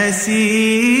ऐसी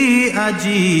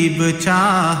अजीब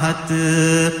चाहत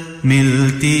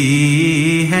मिलती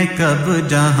है कब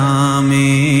जहां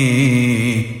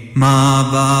में माँ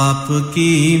बाप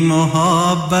की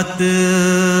मोहब्बत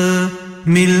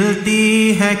मिलती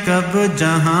है कब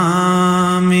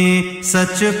जहां में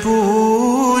सच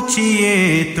पूछिए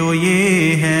तो ये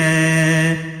है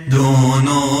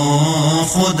दोनों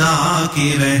खुदा की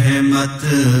रहमत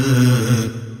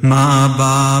माँ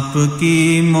बाप की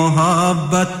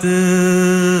मोहब्बत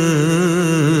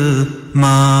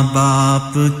माँ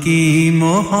बाप की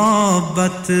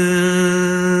मोहब्बत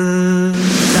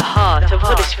The heart of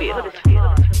Huddersfield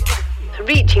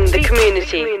reaching the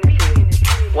community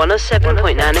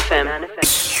 107.9 FM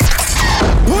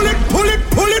Pull it pull it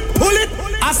pull it pull it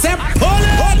I said pull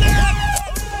it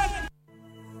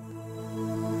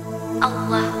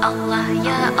Allah Allah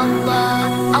ya Allah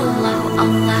Allah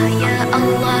Allah ya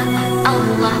Allah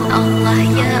Allah Allah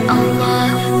ya Allah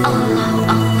Allah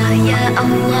Allah ya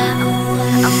Allah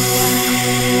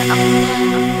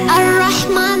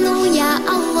Ar-Rahmanu ya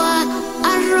Allah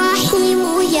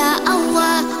Ar-Rahimu ya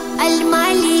Allah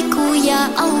Al-Maliku ya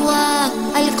Allah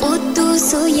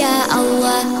Al-Quddusu ya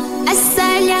Allah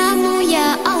As-Salamu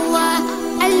ya Allah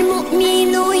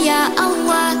Al-Mu'minu ya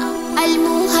Allah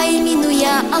Al-Muhaiminu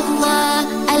ya Allah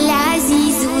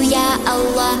Al-Azizu ya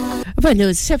Allah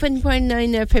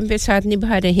 107.9 FM पे साथ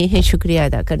निभा रहे हैं शुक्रिया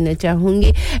अदा करना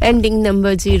चाहूंगी ending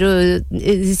number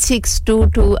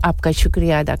 0622 आपका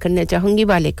शुक्रिया अदा करना चाहूंगी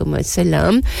वालेकुम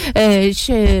अस्सलाम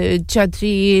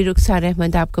चौधरी रुखसार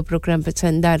अहमद आपको प्रोग्राम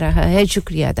पसंद आ रहा है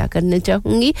शुक्रिया अदा करना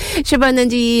चाहूंगी शबाना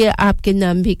जी आपके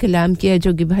नाम भी कलाम किया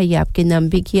जोगी भाई आपके नाम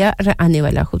भी किया और आने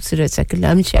वाला खूबसूरत सा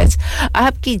कलाम शायद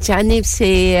आपकी जानिब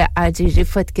से आज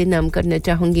रिफत के नाम करना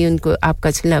चाहूंगी उनको आपका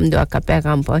सलाम दुआ का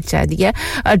पैगाम पहुंचा दिया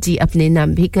और जी अपने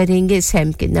नाम भी करेंगे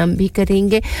सैम के नाम भी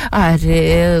करेंगे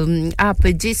और आप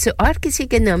जिस और किसी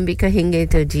के नाम भी कहेंगे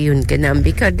तो जी उनके नाम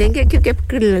भी कर देंगे क्योंकि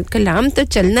कलाम तो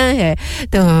चलना है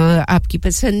तो आपकी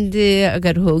पसंद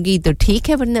अगर होगी तो ठीक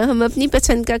है वरना हम अपनी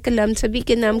पसंद का कलाम सभी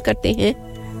के नाम करते हैं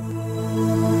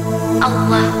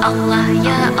Allah Allah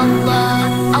ya Allah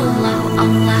Allah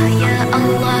Allah ya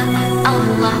Allah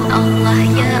Allah Allah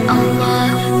ya Allah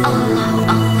Allah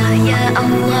Allah ya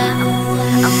Allah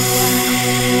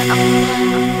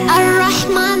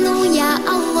Ar-Rahmanu ya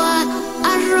Allah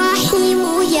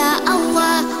Ar-Rahimu ya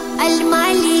Allah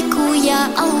Al-Maliku ya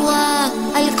Allah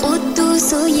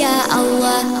Al-Quddusu ya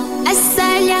Allah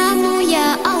As-Salamu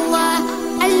ya Allah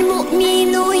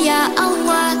Al-Mu'minu ya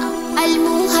Allah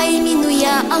Al-Muhaiminu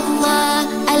ya Allah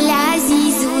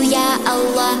Al-Azizu ya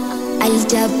Allah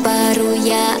Al-Jabbaru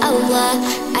ya Allah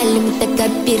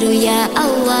Al-Mutakabbiru ya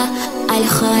Allah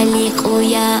Al-Khaliqu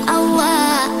ya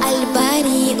Allah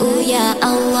Al-Bari'u ya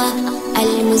Allah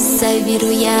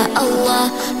Al-Musawwiru ya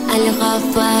Allah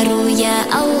Al-Ghaffaru ya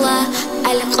Allah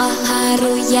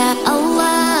Al-Qahharu ya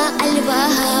Allah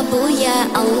Al-Wahhabu ya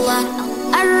Allah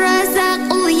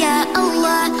Ar-Razzaqu ya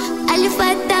Allah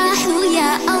Al-Fattahu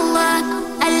ya Allah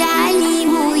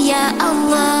Al-Alimu ya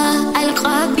Allah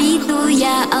Al-Qabidu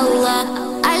ya Allah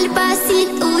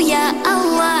Al-Basitu ya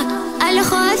Allah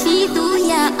Al-Khafidu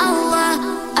ya Allah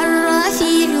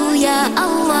Al-Rafi'u ya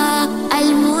Allah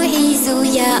Al-Mu'izu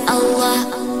ya Allah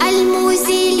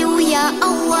Al-Muzilu ya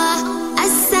Allah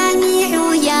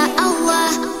As-Sami'u ya Allah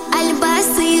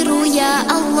Al-Basiru ya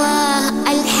Allah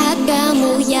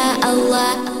Al-Hakamu ya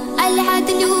Allah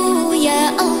Al-Adlu يا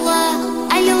الله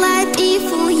اللطيف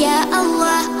يا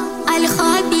الله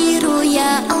الخبير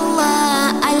يا الله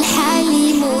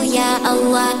الحليم يا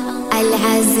الله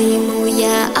العظيم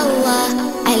يا الله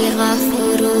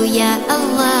الغفور يا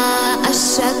الله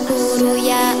الشكور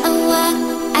يا الله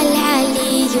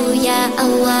العلي يا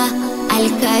الله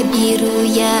الكبير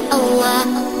يا الله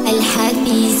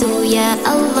الحفيظ يا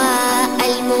الله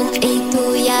المقيت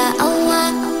يا الله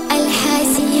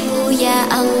الحسيب يا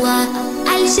الله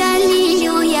الجليل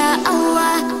يا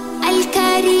الله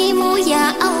الكريم يا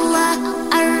الله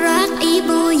الرقيب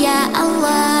يا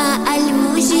الله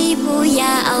المجيب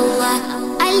يا الله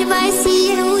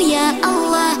البصير يا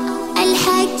الله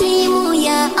الحكيم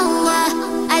يا الله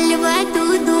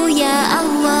الودود يا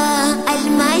الله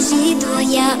المجيد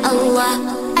يا الله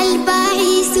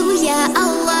البعيث يا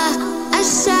الله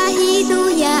الشهيد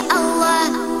يا الله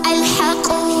الحق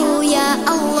يا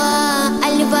الله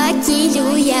الوكيل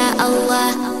يا الله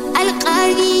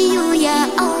القوي يا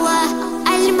الله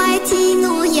المتين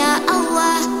يا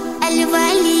الله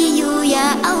الولي يا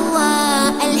الله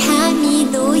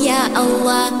الحميد يا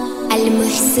الله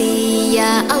المحصي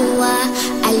يا الله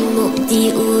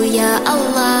المبدئ يا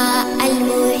الله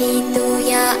المعيد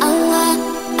يا الله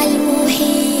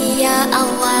المحيي يا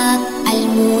الله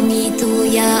المميت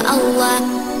يا الله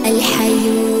الحي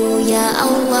يا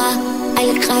الله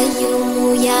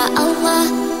القيوم يا الله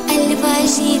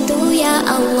الواجد يا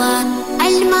الله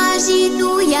الماجد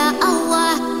يا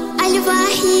الله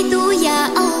الواحد يا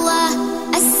الله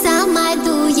الصمد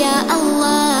يا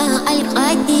الله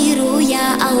القدير يا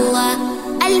الله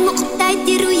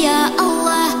المقتدر يا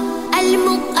الله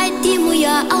المقدم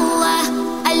يا الله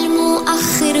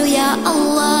المؤخر يا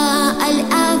الله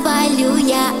الأول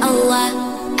يا الله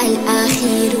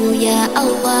الآخر يا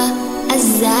الله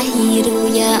الظاهر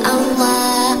يا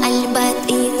الله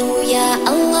الباطن يا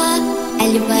الله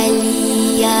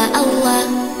الولي يا الله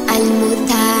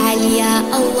المتعال يا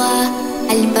الله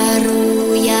البر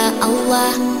يا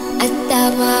الله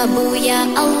التواب يا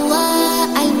الله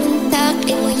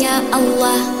المنتقم يا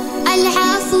الله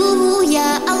العفو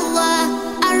يا الله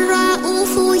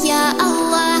الرؤوف يا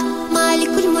الله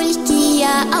مالك الملك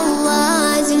يا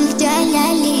الله ذو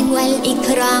الجلال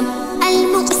والإكرام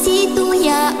المقسط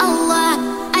يا الله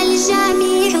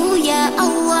الجميع يا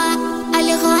الله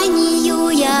الغني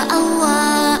يا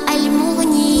الله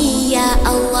المغني يا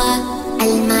الله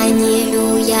المانع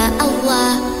يا الله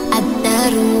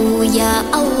الضار يا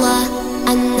الله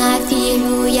النافع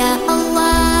يا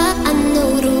الله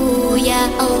النور يا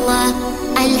الله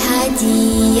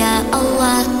الهادي يا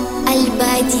الله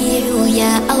البديع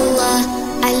يا الله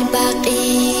الباقي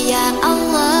يا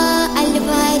الله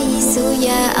الوارث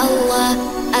يا الله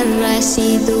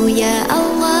الرشيد يا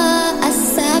الله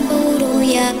الصبور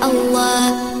يا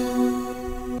الله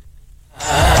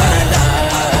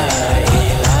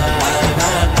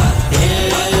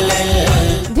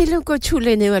दिलों को छू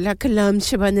लेने वाला कलाम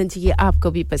शबाना जी ये आपको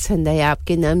भी पसंद है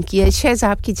आपके नाम किया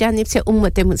शहजाब की जानिब से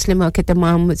उम्मत मुस्लिमा के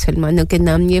तमाम मुसलमानों के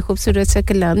नाम ये खूबसूरत सा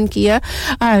कलाम किया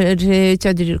और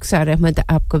चौधरी रुखसार अहमद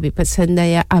आपको भी पसंद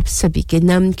आया आप सभी के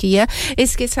नाम किया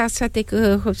इसके साथ-साथ एक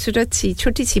खूबसूरत सी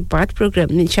छोटी सी बात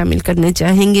प्रोग्राम में शामिल करना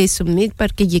चाहेंगे इस उम्मीद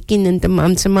पर कि यकीनन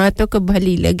तमाम समातों को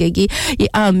भली लगेगी ये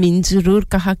आमीन जरूर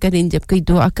कहा करें जब कोई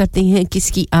दुआ करते हैं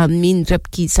किसकी आमीन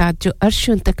रब की ज़ात जो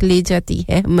अर्शों तक ले जाती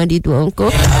है हमारी दुआओं को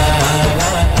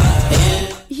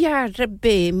या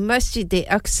रब्बे मस्जिद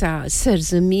अक्सा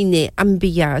सरजमीन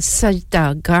अंबिया सजदा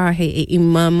गाह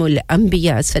इमामुल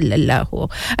अंबिया सल्लल्लाहु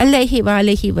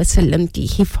अलैहि वसल्लम की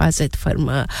हिफाजत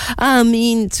फरमा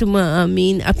आमीन सुमा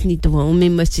आमीन अपनी दुआओं में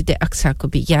मस्जिद अक्सा को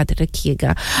भी याद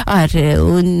रखिएगा और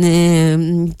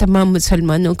उन तमाम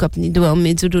मुसलमानों को अपनी दुआओं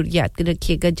में ज़रूर याद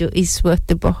रखिएगा जो इस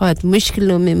वक्त बहुत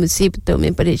मुश्किलों में मुसीबतों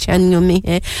में परेशानियों में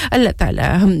हैं अल्लाह ताला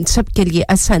हम सब के लिए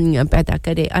आसानियां पैदा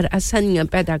करे और आसानियां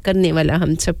पैदा करने वाला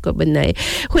हम सबको बनाए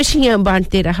खुशियां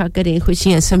बांटते रहा करें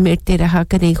खुशियां समेटते रहा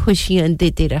करें खुशियां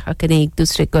देते रहा करें एक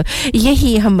दूसरे को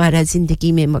यही हमारा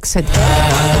जिंदगी में मकसद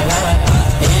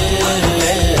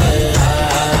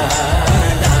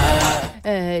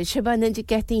है शबाना जी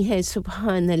कहती हैं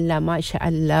सुभान अल्लाह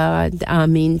माशाअल्लाह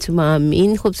आमीन सुमा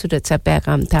आमीन खूबसूरत सा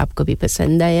पैगाम था आपको भी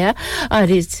पसंद आया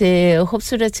और इस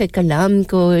खूबसूरत से कलाम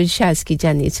को शाज़ की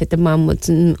जानिब से तमाम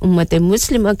उम्मत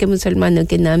मुस्लिमा के मुसलमानों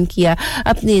के नाम किया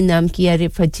अपने नाम किया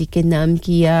रिफत जी के नाम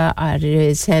किया और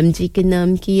सैम जी के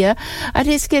नाम किया और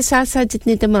इसके साथ-साथ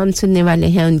जितने तमाम सुनने वाले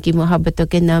हैं उनकी मोहब्बतों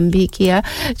के नाम भी किया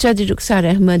चौधरी रुखसार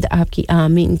अहमद आपकी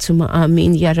आमीन सुमा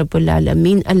आमीन या रब्बुल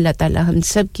आलमीन अल्लाह ताला हम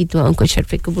सब की दुआओं को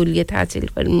शर्फ कबूलियत हासिल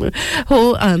हो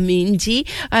आमीन जी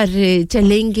और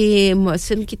चलेंगे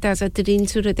मौसम की ताज़ा तरीन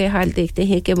सूरत हाल देखते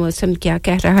हैं कि मौसम क्या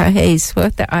कह रहा है इस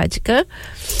वक्त आज का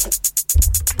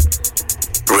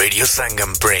Radio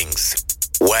Sangam brings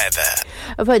weather.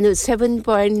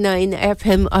 107.9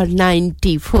 FM और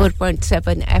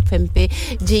 94.7 FM पे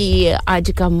जी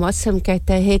आज का मौसम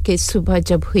कहता है कि सुबह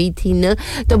जब हुई थी ना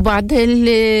तो बादल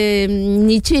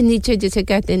नीचे नीचे जैसे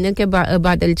कहते हैं ना कि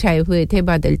बादल छाए हुए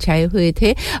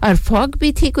थे और फॉग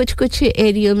भी थी कुछ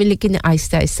एरिया में लेकिन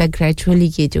आहिस्ता-आहिस्ता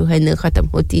ग्रेजुअली ये जो है ना खत्म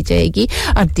होती जाएगी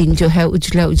और दिन जो है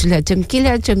उजला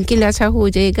चमकीला सा हो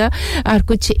जाएगा और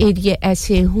कुछ एरिया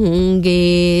ऐसे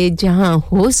होंगे जहां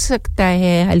हो सकता है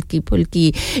हल्की फुल्की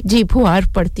जी फुहार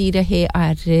पड़ती रहे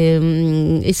और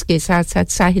इसके साथ-साथ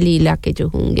साहिली इलाके जो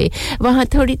होंगे वहां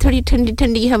थोड़ी-थोड़ी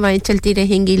ठंडी हवाएं चलती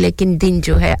रहेंगी लेकिन दिन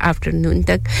जो है आफ्टरनून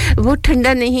तक वो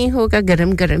ठंडा नहीं होगा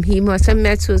गरम ही मौसम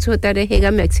महसूस होता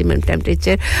रहेगा मैक्सिमम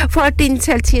टेंपरेचर 14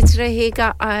 सेल्सियस रहेगा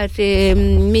और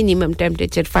मिनिमम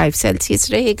टेंपरेचर 5 सेल्सियस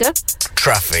रहेगा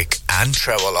Traffic and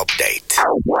travel update.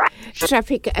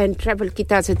 Traffic and travel की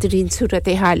ताज़ा तरीन सूरत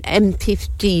हाल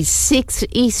M56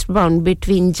 eastbound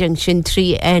between Junction 3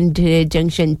 and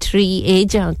Junction 3A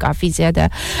जहाँ काफी ज़्यादा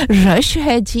रश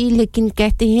है जी लेकिन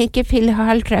कहते हैं कि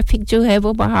फ़िलहाल ट्रैफिक जो है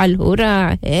वो बहाल हो रहा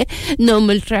है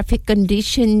नॉर्मल ट्रैफिक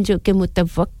कंडीशन जो कि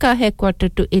मुतवक्का है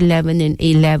 11:45 and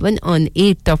 11 on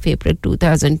 8th of April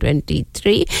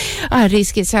 2023 और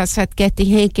इसके साथ-साथ कहते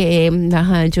हैं कि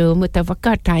यहाँ जो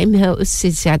मुतवक्का टाइम है उससे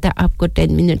ज़्यादा आपको 10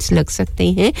 मिनट्स लग सकते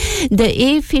हैं the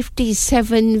A57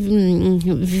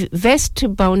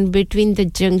 westbound between the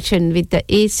junction with the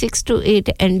A628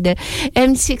 and the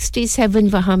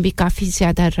M67 वहाँ भी काफी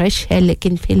ज़्यादा रश है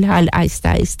लेकिन फिलहाल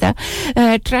आहिस्ता-आहिस्ता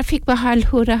ट्रैफिक बहाल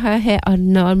हो रहा है और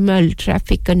नॉर्मल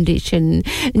ट्रैफिक कंडीशन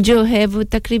जो है वो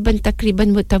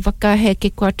तकरीबन मुतवक्का है कि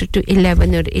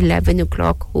 11:45 और 11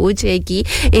 o'clock हो जाएगी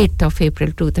 8th of April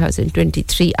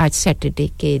 2023 आज सैटरडे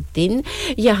के दिन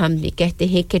या हम भी कहते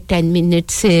हैं कि 10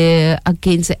 मिनट्स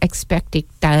अगेंस्ट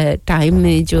एक्सपेक्टेड टाइम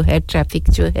में जो है ट्रैफिक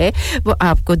जो है वो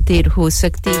आपको देर हो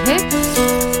सकती है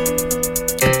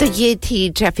तो ये थी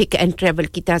ट्रैफिक एंड ट्रैवल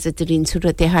की ताज़ा तरीन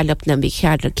सूरत हाल अपना भी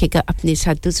ख्याल रखिएगा अपने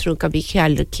साथ दूसरों का भी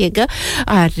ख्याल रखिएगा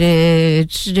और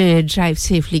ड्राइव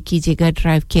सेफली कीजिएगा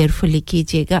ड्राइव केयरफुली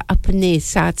कीजिएगा अपने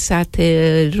साथ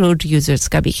रोड यूजर्स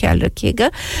का भी ख्याल रखिएगा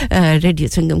रेडियो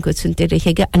संगम को सुनते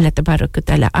रहिएगा अल्लाह तबारक व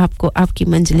तआला आपको आपकी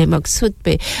मंजिल मकसूद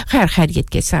पे खैरियत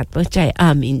के साथ पहुंचाए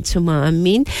आमीन सुमा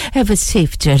आमीन have a safe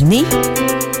journey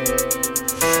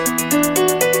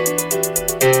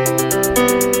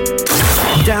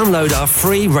Download our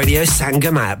free Radio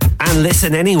Sangam app and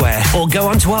listen anywhere or go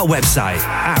onto our website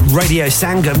at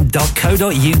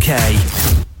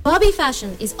radiosangam.co.uk. Bobby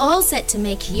Fashion is all set to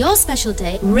make your special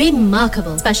day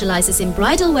remarkable. Specializes in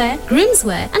bridal wear, groom's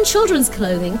wear and children's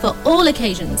clothing for all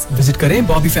occasions. Visit करें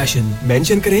Bobby Fashion,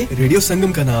 mention करें Radio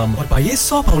Sangam का नाम और पाइए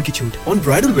 100 pound की छूट on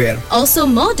bridal wear. Also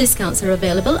more discounts are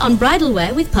available on bridal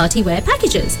wear with party wear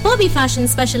packages. Bobby Fashion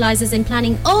specializes in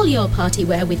planning all your party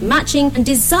wear with matching and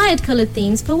desired colored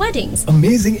themes for weddings.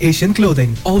 Amazing Asian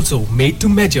clothing, also made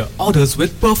to measure, orders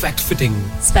with perfect fitting.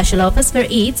 Special offers for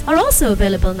Eids are also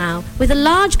available now with a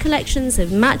large collections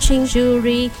of matching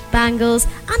jewellery, bangles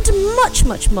and much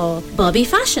more. Bobby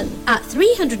Fashion at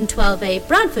 312A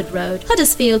Bradford Road,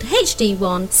 Huddersfield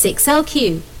HD1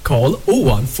 6LQ. Call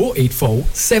 01484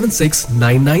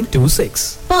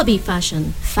 769926. Bobby Fashion,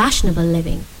 fashionable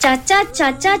living. चाचा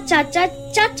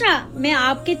मैं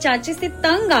आपके चाचे से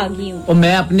तंग आ गई हूँ और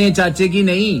मैं अपने चाचे की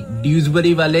नहीं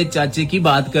ड्यूसबरी वाले चाचे की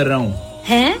बात कर रहा हूँ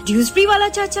हैं ड्यूसबरी वाला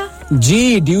चाचा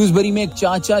जी ड्यूसबरी में एक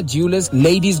चाचा ज्वेलर्स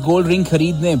लेडीज गोल्ड रिंग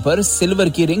खरीदने पर सिल्वर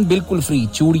की रिंग बिल्कुल फ्री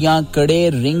चूड़ियां कड़े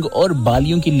रिंग और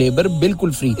बालियों की लेबर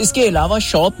बिल्कुल फ्री इसके अलावा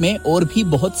शॉप में और भी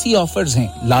बहुत सी ऑफर्स हैं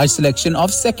large selection of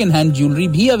second hand jewellery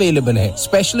भी अवेलेबल है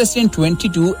specialist in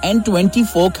 22 and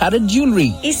 24 carat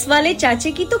jewellery इस वाले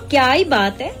चाचे की तो क्या ही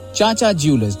बात है Chacha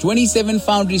Jewelers, 27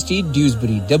 Foundry Street,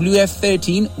 Dewsbury,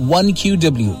 WF13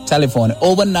 1QW. Telephone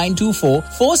 01924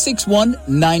 461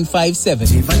 957.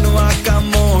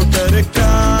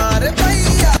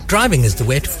 Driving is the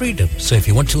way to freedom, so if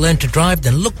you want to learn to drive,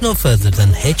 then look no further than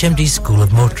HMD School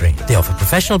of Motoring. They offer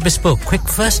professional, bespoke, quick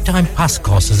first-time pass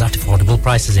courses at affordable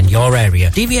prices in your area.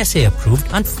 DVSA approved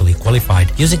and fully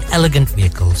qualified, using elegant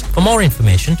vehicles. For more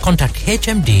information, contact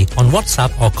HMD on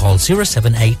WhatsApp or call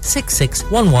 078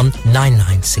 6611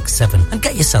 9967 and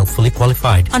get yourself fully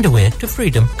qualified and away to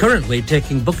freedom. Currently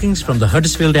taking bookings from the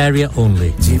Huddersfield area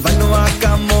only.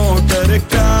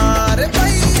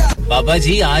 बाबा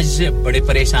जी आज बड़े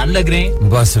परेशान लग रहे हैं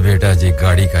बस बेटा जी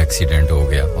गाड़ी का एक्सीडेंट हो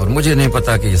गया और मुझे नहीं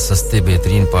पता कि ये सस्ते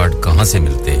बेहतरीन पार्ट कहां से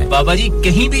मिलते हैं बाबा जी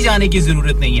कहीं भी जाने की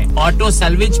जरूरत नहीं है ऑटो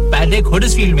सैल्वेज पैडेक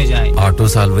हडर्सफील्ड में जाएं ऑटो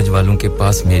सैल्वेज वालों के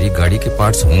पास मेरी गाड़ी के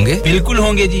पार्ट्स होंगे बिल्कुल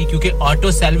होंगे जी क्योंकि ऑटो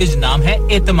सैल्वेज नाम है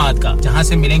एतमाद का जहां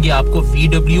से मिलेंगे आपको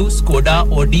VW स्कोडा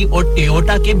ऑडी और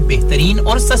टोयोटा के बेहतरीन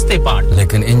और सस्ते पार्ट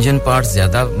लेकिन इंजन पार्ट्स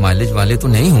ज्यादा माइलेज वाले तो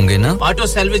नहीं होंगे ना ऑटो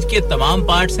सैल्वेज के तमाम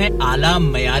पार्ट्स हैं आला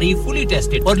मयारी फुली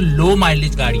टेस्टेड और लो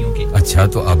माइलेज गाड़ियों के अच्छा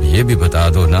तो अब ये भी बता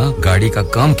दो ना गाड़ी का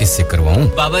काम किससे करवाऊं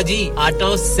Baba ji auto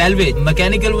salvage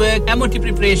mechanical work MOT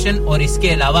preparation और इसके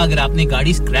अलावा अगर आपने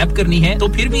गाड़ी स्क्रैप करनी है तो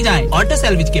फिर भी जाएं ऑटो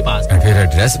सैल्वेज के पास फिर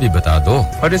एड्रेस भी बता दो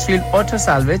Huddersfield auto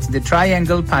salvage the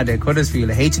triangle Paddock Huddersfield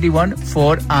HD1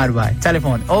 4RY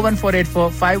telephone 01484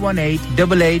 518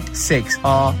 886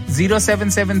 और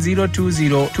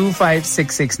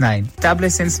 07702025669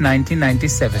 established since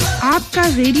 1997 आपका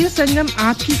रेडियो संगम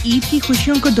आपकी ईद की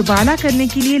खुशियों को दुबारा करने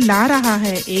के लिए ला रहा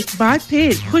है एक बार फिर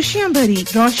खुशियां भरी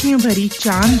रोशनियों भरी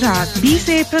चांद रात 20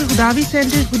 अप्रैल गुदावी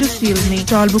सेंटर हडर्सफील्ड में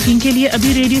टॉल बुकिंग के लिए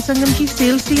अभी रेडियो संगम की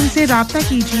सेल्स टीम से राब्ता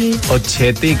कीजिए और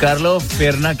छेती कर लो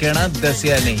फिर ना कहना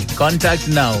दसिया नहीं कांटेक्ट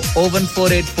नाउ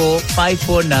 01484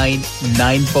 549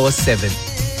 947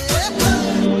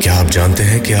 क्या आप जानते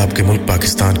हैं कि आपके मुल्क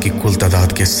पाकिस्तान की कुल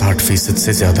तादाद के 60%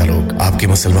 से ज्यादा लोग आपके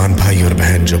मुसलमान भाई और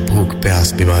बहन जो भूख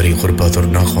प्यास बीमारी गुर्बत और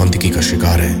नाखवानदगी का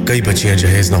शिकार हैं कई बच्चियां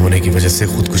जहेज न होने की वजह से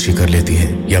खुदकुशी कर लेती हैं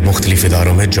या मुख्तलिफ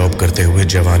इदारों में जॉब करते हुए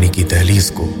जवानी की दहलीज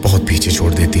को बहुत पीछे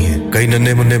छोड़ देती हैं कई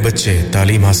नन्हे मुन्ने बच्चे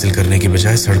तालीम हासिल करने की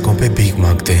बजाय सड़कों पे भीख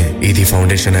मांगते हैं ईदी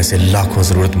फाउंडेशन ऐसे लाखों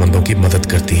जरूरतमंदों की मदद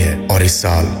करती है और इस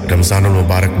साल रमजानुल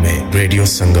मुबारक में रेडियो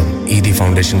संगम ईदी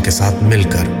फाउंडेशन के साथ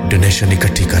मिलकर डोनेशन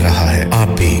इकट्ठी कर रहा है आप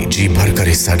भी जी भरकर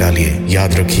हिस्सा डालिए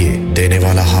याद रखिए देने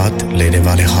वाला हाथ लेने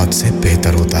वाले हाथ से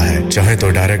बेहतर होता है चाहे तो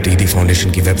डायरेक्ट ईदी फाउंडेशन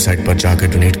की वेबसाइट पर जाकर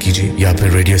डोनेट कीजिए या फिर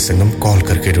रेडियो संगम कॉल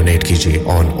करके डोनेट कीजिए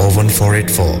ऑन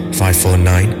 01484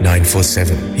 549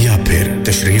 947 या फिर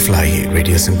तशरीफ लाइए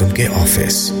रेडियो संगम के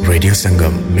office radio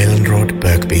Sangam Milan road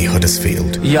Birkby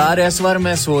Huddersfield यार इस बार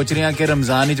मैं सोच रहा कि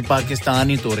रमजान विच पाकिस्तान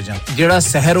ही तुर जा जेड़ा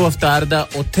सहर व अफ्तार दा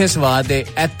उत्थे स्वाद है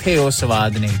ਇੱਥੇ ਉਹ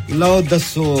स्वाद नहीं लो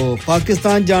दसो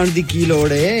पाकिस्तान जान दी की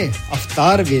लोड़ है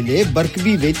अफ्तार वेले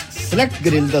बरकबी विच सेलेक्ट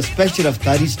ग्रिल दा स्पेशल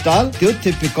अफ्तारी स्टॉल ते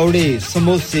उत्थे पकौड़े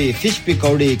समोसे फिश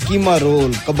पकौड़े कीमा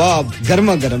रोल कबाब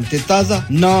गरमा गरम ते ताजा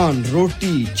नान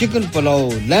रोटी चिकन पुलाव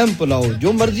लैम पुलाव जो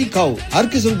मर्जी खाओ हर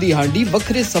किस्म दी हांडी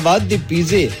बखरे स्वाद दे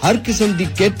पिज़्ज़े हर किस्म दी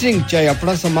कैटरिंग चाहे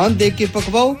अपना सामान दे के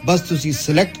पकवाओ बस तुसी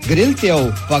सेलेक्ट ग्रिल ते आओ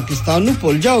पाकिस्तान नु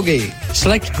भूल जाओगे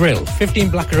Select Grill 15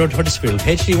 Black Road Huddersfield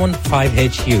HD1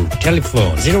 5HU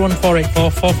Telephone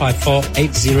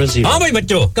 01484454800 हाँ भाई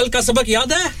बच्चों कल का सबक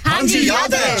याद है हाँ जी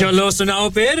याद है चलो सुनाओ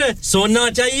फिर सोना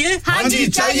चाहिए हाँ जी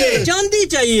चाहिए चांदी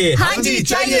चाहिए हाँ जी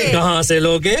चाहिए कहाँ से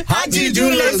लोगे हाजी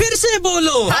जूलर्स फिर से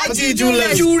बोलो हाजी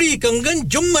जूलर्स चूड़ी कंगन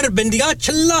झुमर बिंदिया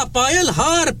छल्ला पायल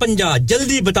हार पंजा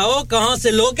जल्दी बताओ कहाँ से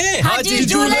लोगे हाजी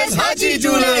जूलर्स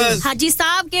हाजी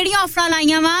साहब केड़ी ऑफर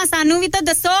लाईयां वा सानू भी तो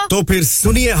दसो तो फिर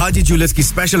सुनिए हाजी जूलर्स की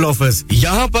स्पेशल ऑफर्स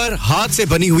यहाँ पर हाथ से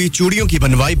बनी हुई चूड़ियों की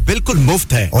बनवाई बिल्कुल मुफ्त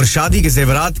है और शादी के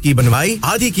जेवरात की बनवाई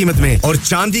आधी कीमत में और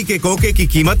चांदी के कोके की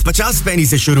कीमत 50 पैसे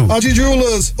से शुरू Haji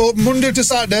Jewellers open Monday to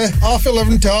Saturday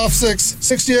 11:30 to 6:30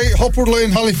 68 Hopwood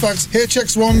Lane Halifax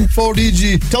HX1 4DG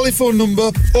telephone number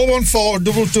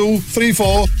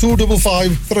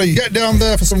 01422342553 get down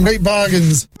there for some great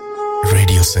bargains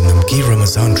radio Sangam की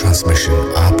रमजान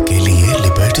ट्रांसमिशन आपके लिए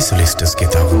लिबर्टी सोलिसिटर्स के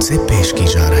ताउन से पेश की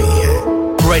जा रही है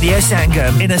Radio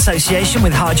Sangam in association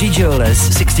with Haji Jewellers,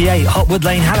 68 Hopwood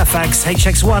Lane, Halifax,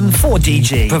 HX1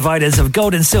 4DG. Providers of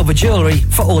gold and silver jewellery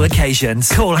for all occasions.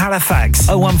 Call Halifax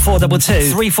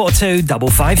 01422 342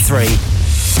 553.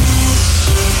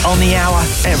 On the hour,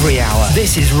 every hour.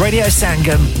 This is Radio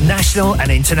Sangam, national and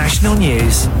international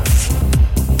news.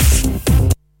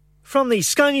 From the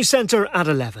Sky News Centre at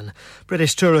 11,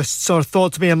 British tourists are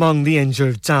thought to be among the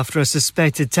injured after a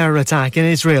suspected terror attack in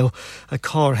Israel. A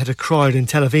car hit a crowd in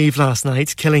Tel Aviv last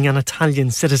night, killing an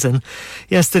Italian citizen.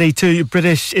 Yesterday, 2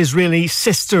 British-Israeli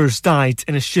sisters died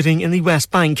in a shooting in the West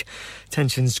Bank.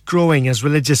 Tensions growing as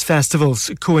religious festivals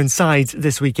coincide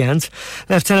this weekend.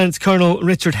 Lieutenant Colonel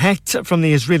Richard Hecht from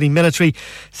the Israeli military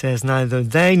says neither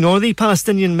they nor the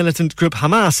Palestinian militant group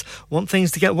Hamas want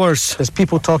things to get worse. There's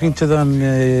people talking to them,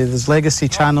 there's legacy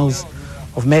channels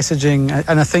of messaging,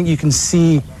 and I think you can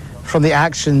see from the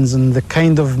actions and the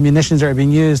kind of munitions that are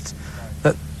being used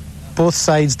that both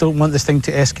sides don't want this thing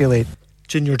to escalate.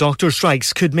 Junior doctor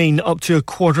strikes could mean up to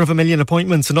 250,000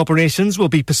 appointments and operations will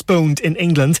be postponed in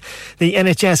England. The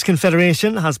NHS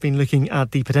Confederation has been looking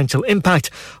at the potential impact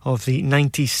of the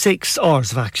 96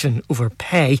 hours of action over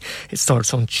pay. It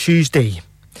starts on Tuesday.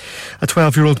 A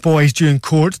 12-year-old boy is due in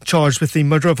court charged with the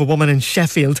murder of a woman in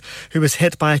Sheffield who was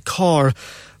hit by a car.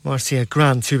 Marcia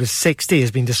Grant, who was 60,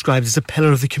 has been described as a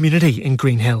pillar of the community in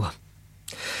Greenhill.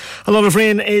 A lot of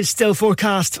rain is still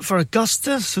forecast for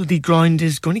Augusta, so the ground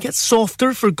is going to get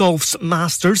softer for golf's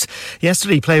Masters.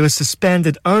 Yesterday, play was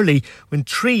suspended early when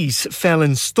trees fell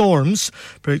in storms.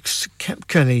 Brooks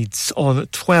Koepka leads on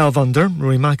 12 under.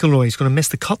 Rory McIlroy is going to miss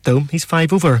the cut, though. He's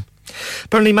 5 over.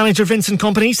 Burnley manager Vincent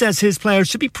Kompany says his players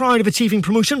should be proud of achieving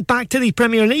promotion back to the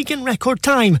Premier League in record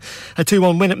time. A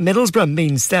 2-1 win at Middlesbrough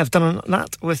means they've done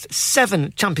that with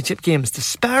 7 championship games to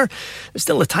spare. There's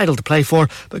still a title to play for,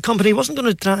 but Kompany wasn't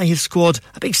going to deny his squad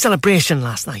a big celebration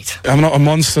last night. I'm not a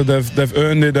monster. They've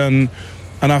earned it, and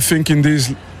I think in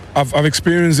these I've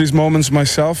experienced these moments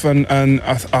myself, and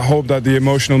I hope that the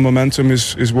emotional momentum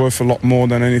is worth a lot more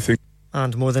than anything.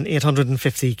 And more than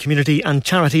 850 community and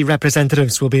charity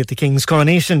representatives will be at the King's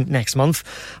coronation next month.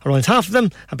 Around half of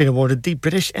them have been awarded the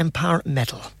British Empire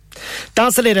Medal.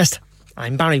 That's the latest.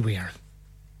 I'm Barry Weir.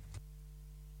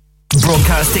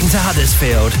 Broadcasting to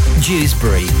Huddersfield,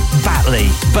 Dewsbury, Batley,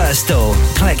 Birstall,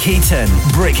 Cleckheaton,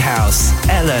 Brickhouse,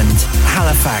 Elland,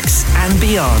 Halifax and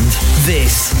beyond.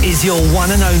 This is your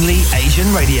one and only Asian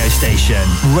radio station.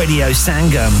 Radio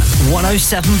Sangam,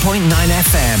 107.9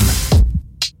 FM.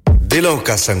 दिलों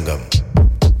का संगम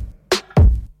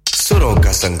सुरों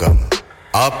का संगम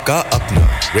आपका अपना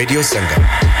radio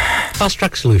Sangam Fast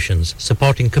Track Solutions,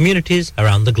 supporting communities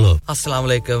around the globe. Assalamu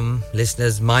alaikum,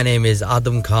 listeners. My name is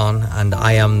Adam Khan and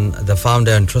I am the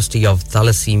founder and trustee of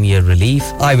Thalassemia Relief.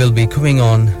 I will be coming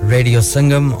on Radio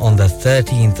Sangam on the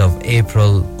 13th of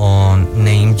April on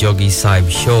Naeem Jogi Sahib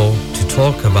Show to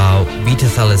talk about beta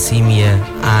thalassemia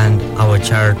and our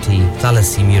charity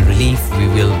Thalassemia Relief. We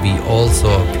will be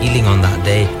also appealing on that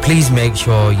day. Please make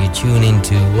sure you tune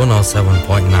into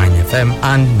 107.9 FM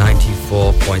and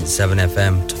 94.7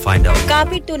 FM to find out.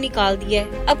 Copy तो निकाल दिया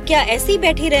है अब क्या ऐसे ही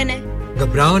बैठी रहना है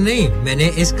घबराओ नहीं मैंने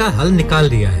इसका हल निकाल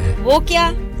दिया है वो क्या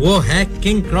वो है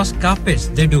King Cross Carpets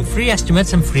they do free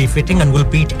estimates and free fitting and will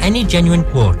beat any genuine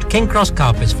quote King Cross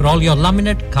Carpets for all your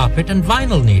laminate carpet and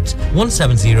vinyl needs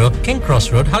 170 King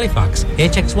Cross Road Halifax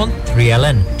HX1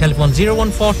 3LN telephone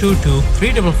 01422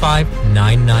 355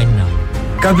 999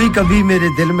 कभी-कभी मेरे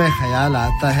दिल में ख्याल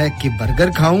आता है कि burger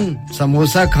खाऊं,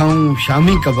 समोसा खाऊं,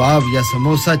 शामी कबाब या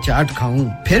समोसा चाट खाऊं।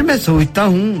 फिर मैं सोचता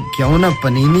हूं क्यों ना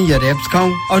पनीनी या रैप्स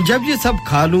खाऊं और जब ये सब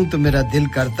खा लूं तो मेरा दिल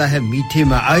करता है मीठे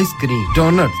में आइसक्रीम,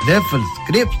 डोनट्स, वेफल्स,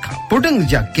 क्रेप्स खाऊं,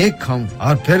 पुडिंग या केक खाऊं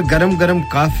और फिर गरम-गरम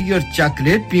कॉफी और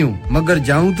चॉकलेट पीऊं। मगर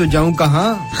जाऊं तो जाऊं कहां?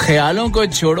 ख्यालों को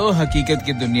छोड़ो हकीकत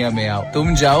की दुनिया में आओ।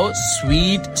 तुम जाओ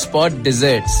sweet spot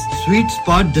desserts. Sweet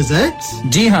spot desserts?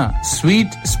 जी हां,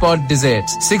 sweet spot desserts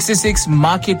 66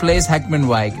 Market Place, Hackman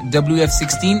Wyke,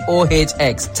 WF16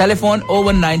 OHX. Telephone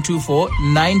 01924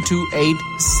 928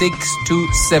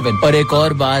 627. और एक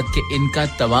और बात कि इनका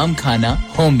तमाम खाना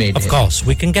homemade है. Of course,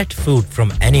 we can get food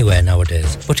from anywhere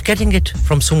nowadays, but getting it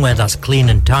from somewhere that's clean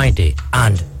and tidy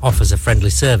and offers a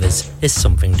friendly service is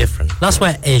something different. That's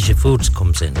where Asia Foods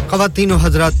comes in. ख़वातीन और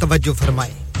हज़रात तवज्जो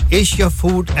फरमाएं. Asia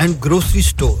Food and Grocery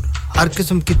Store. हर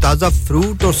किस्म की ताजा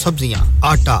fruit और सब्जियां,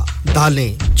 आटा,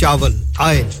 दालें, चावल,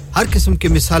 ऑयल, हर किस्म के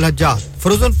मसाला जात,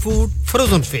 फ्रोजन फूड,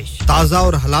 फ्रोजन फिश, ताजा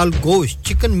और हलाल गोश्त,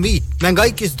 चिकन मीट,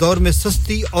 महंगाई के इस दौर में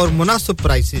सस्ती और मुनासिब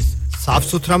प्राइसेस, साफ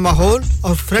सुथरा माहौल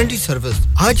और फ्रेंडली सर्विस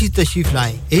आज ही तशरीफ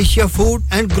लाएं Asia food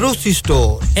and grocery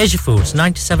store Asia Foods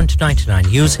 97 to 99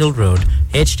 Hughes Hill Road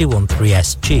HD1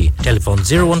 3SG telephone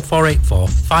 01484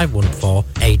 514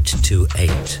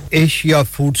 828 Asia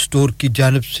food store की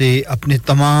जानिब से अपने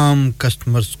तमाम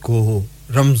कस्टमर्स को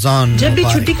रमजान जब भी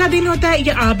छुट्टी का दिन होता है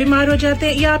या आप बीमार हो जाते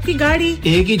हैं या आपकी गाड़ी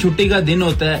एक ही छुट्टी का दिन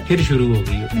होता है फिर शुरू हो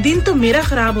गई दिन तो मेरा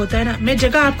खराब होता है ना मैं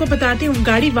जगह आपको बताती हूँ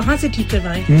गाड़ी वहाँ से ठीक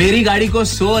करवाएं मेरी गाड़ी को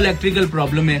 100 इलेक्ट्रिकल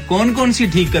प्रॉब्लम है कौन-कौन सी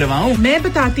ठीक करवाऊं मैं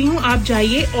बताती हूँ आप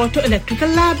जाइए ऑटो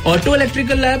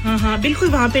इलेक्ट्रिकल लैब हाँ बिल्कुल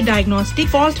वहाँ पे diagnostic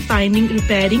fault finding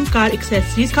repairing car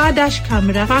accessories car dash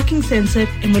camera parking sensor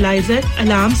इमोलाइजर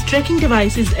alarms trekking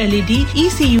devices LED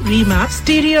ECU remap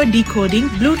stereo decoding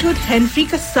Bluetooth hand free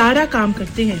का सारा काम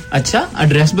करते हैं अच्छा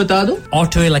एड्रेस बता दो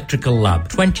Auto Electrical Lab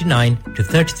 29 to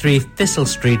 33 Thistle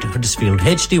Street Huddersfield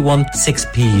HD1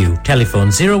 6PU telephone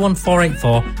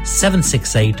 01484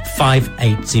 768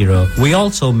 580 We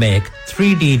also make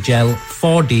 3D gel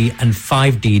 4D and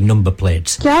 5D number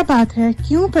plates क्या बात है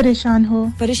क्यों परेशान हो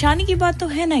परेशानी की बात तो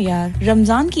है ना यार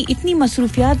रमजान की इतनी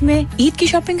मसरूफियात में ईद की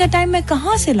शॉपिंग का टाइम मैं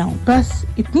कहां से लाऊं बस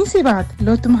इतनी सी बात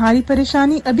लो तुम्हारी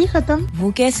परेशानी अभी खत्म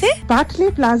वो कैसे बाटले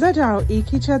प्लाजा जाओ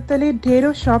एक ही छत तले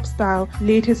ढेरों शॉप्स पाओ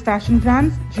latest fashion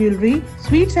brands jewellery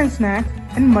sweets and snacks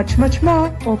and much more.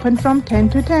 Open from 10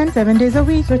 to 10, 7 days a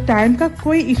week. So time का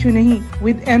कोई issue नहीं.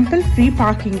 With ample free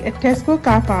parking at Tesco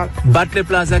car park. बाटले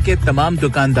प्लाजा के तमाम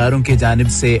दुकानदारों की जानिब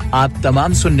से आप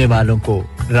तमाम सुनने वालों को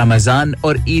रमजान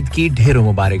और ईद की ढेरों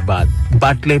मुबारकबाद.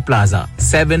 बाटले plaza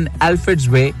 7 Alfred's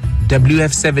Way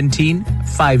WF17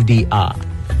 5DR.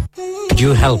 Could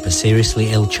you help a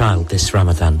seriously ill child this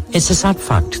Ramadan? It's a sad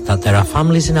fact that there are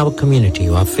families in our community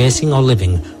who are facing or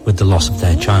living with the loss of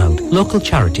their child. Local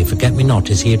charity Forget Me Not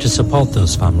is here to support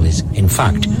those families. In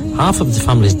fact, half of the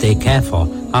families they care for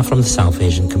are from the South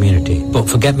Asian community. But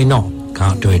Forget Me Not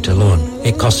can't do it alone.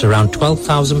 It costs around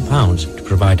 £12,000 to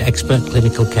provide expert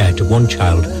clinical care to one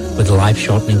child with a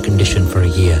life-shortening condition for a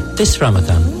year. This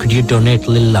Ramadan, could you donate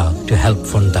Lillah to help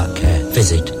fund that care?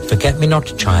 Visit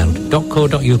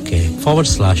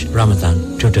forgetmenotchild.co.uk/Ramadan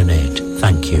to donate.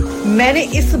 Thank you. मैंने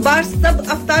इस बार सब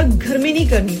अफ्तार घर में नहीं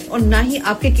करनी और ना ही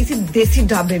आपके किसी देसी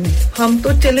ढाबे में. हम तो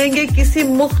चलेंगे किसी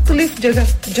मुख्तलिफ जगह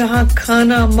जहां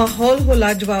खाना माहौल हो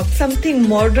लाजवाब. Something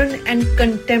modern and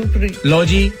contemporary. लो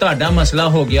जी, ਤੁਹਾਡਾ मसला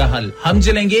हो गया हल. हम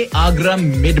चलेंगे Agra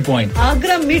mid point.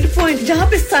 Agra mid point जहां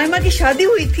पे साइमा की शादी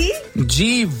हुई थी.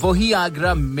 जी, वही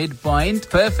Agra mid point.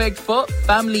 Perfect for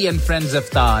family and friends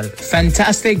iftar.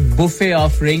 Fantastic buffet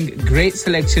offering, great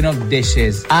selection of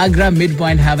dishes. Agra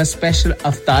Midpoint have a special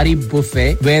Aftari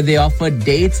buffet where they offer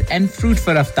dates and fruit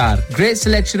for Aftar. Great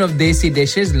selection of desi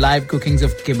dishes, live cookings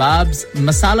of kebabs,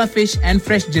 masala fish and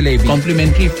fresh jalebi.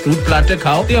 Complimentary fruit platter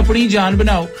khao te apni jaan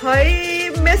banao. हाय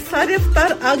मैं सारे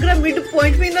अफ्तार Agra mid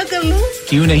point में ना कर लूं.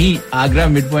 क्यों नहीं, Agra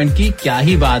mid point की क्या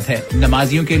ही बात है.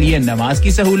 नमाजियों के लिए नमाज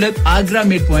की सहूलत. Agra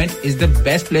mid point is the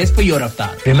best place for your Aftar.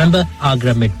 Remember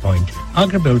Agra Midpoint,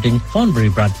 Agra Building,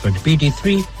 Thornbury, Bradford, BD3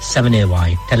 7AY.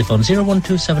 Telephone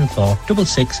 01274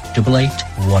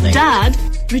 668818. Dad,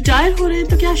 retire हो रहे हैं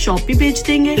तो क्या शॉप भी बेच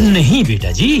देंगे? नहीं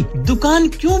बेटा जी, दुकान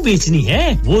क्यों बेचनी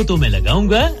है? वो तो मैं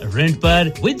लगाऊंगा रेंट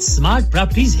पर with smart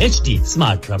properties HD.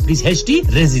 Smart properties HD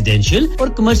residential और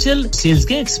कमर्शियल सेल्स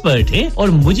के एक्सपर्ट हैं और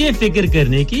मुझे फिक्र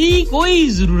करने की कोई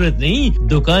जरूरत नहीं.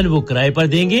 दुकान वो किराए पर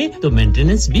देंगे तो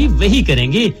मेंटेनेंस भी वही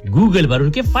करेंगे. गूगल पर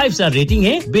उनके 5 स्टार रेटिंग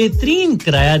है. बेहतरीन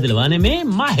किराया दिलवाने में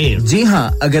माहिर. जी हां,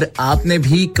 अगर आपने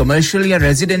भी कमर्शियल या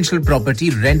रेजिडेंशियल प्रॉपर्टी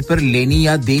रेंट पर लेनी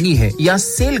या देनी है या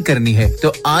सेल करनी है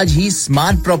तो आज ही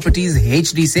स्मार्ट प्रॉपर्टीज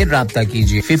एचडी से राब्ता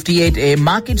कीजिए. 58A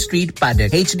market street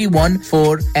paddock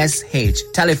HD14SH.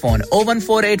 Telephone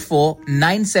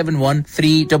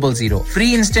 01484971300.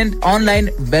 Free instant online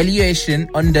valuation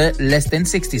under less than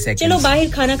 60 seconds. चलो बाहर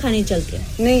खाना खाने चलते हैं.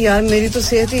 नहीं यार, मेरी तो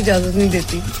सेहत ही इजाजत नहीं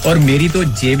देती. और मेरी तो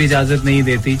जेब इजाजत नहीं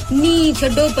देती. नहीं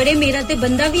छोड़ो परे, मेरा ते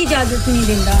बंदा भी इजाजत नहीं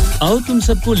देता. आओ तुम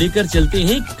सबको लेकर चलते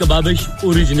हैं कबाबिश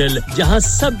ओरिजिनल, जहां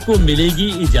सबको मिलेगी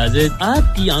इजाजत.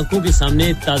 आपकी आंखों के सामने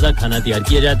ताजा खाना तैयार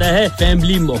किया जाता है.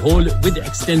 फैमिली माहौल with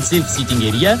extensive seating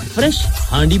area. Fresh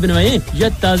handi बनवाएं या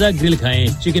ताजा ग्रिल खाएं.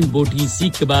 Chicken boti,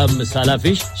 seekh kebab, masala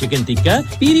fish, chicken tikka,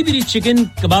 peri peri chicken.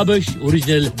 Kababish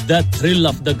original, the thrill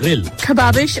of the grill.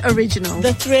 Kababish Original,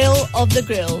 the thrill of the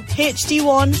grill.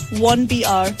 HD1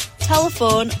 1BR.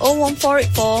 Telephone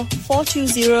 01484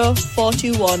 420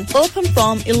 421. Open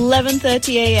from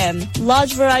 11:30 a.m.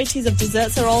 Large varieties of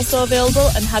desserts are also available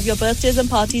and have your birthdays and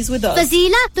parties with us.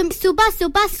 Fazila, तुम सुबह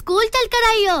school चल कर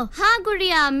आई हो? हाँ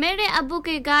गुड़िया, मेरे अब्बू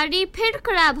की गाड़ी फिर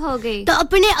खराब हो गई. तो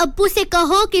अपने अब्बू से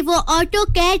कहो कि वो ऑटो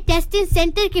केयर टेस्टिंग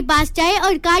सेंटर के पास जाए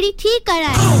और गाड़ी ठीक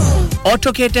कराए.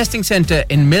 Auto Care Testing Center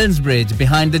in Millsbridge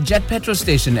behind the Jet Petrol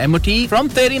Station. MOT from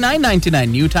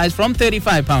 $39.99. New tyres from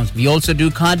 £35. We also do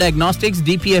car diagnostics,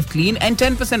 DPF clean and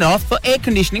 10% off for air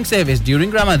conditioning service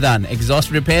during Ramadan.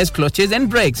 Exhaust repairs, clutches and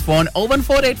brakes. Phone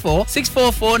 01484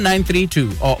 644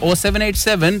 932 or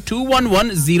 0787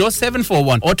 211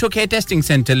 0741. Auto Care Testing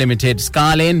Center Limited,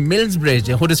 Scar Lane,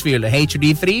 Millsbridge, Huddersfield,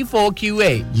 HD3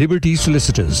 4QA. Liberty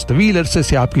Solicitors, तवील अरसे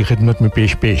से आपकी खिदमत में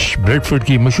पेश Bradford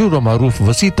की मशहूर और मारूफ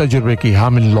वसी तजुर्बे की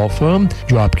हामिल लॉ फर्म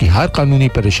जो आपकी हर कानूनी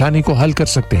परेशानी को हल कर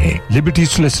सकते हैं. Liberty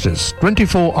solicitors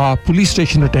 24 police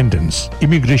station attendance,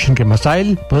 immigration के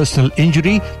मसाइल, पर्सनल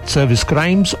इंजरी, सर्विस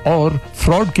क्राइम्स और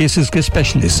फ्रॉड केसेस के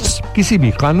स्पेशलिस्ट्स. किसी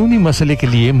भी कानूनी मसले के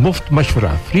लिए मुफ्त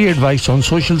मशवरा, free advice on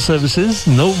social services,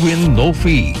 no win no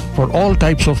fee for all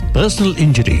types of personal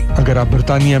injury. अगर आप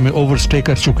बर्तानिया में ओवरस्टे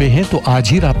कर चुके हैं तो आज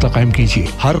ही राब्ता कायम कीजिए.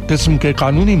 हर किस्म के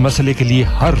कानूनी मसले के लिए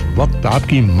हर वक्त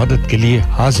आपकी मदद के लिए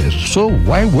हाजिर. So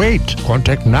why wait?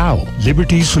 Contact now.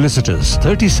 Liberty Solicitors,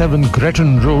 37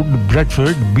 Gretton Road,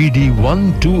 Bradford,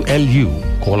 BD12LU.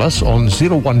 Call us on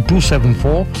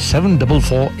 01274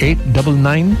 744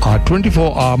 899. Our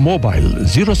 24-hour mobile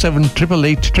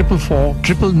 07888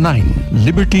 444 999.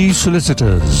 Liberty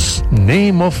Solicitors,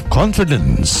 name of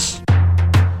confidence.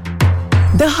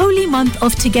 The holy month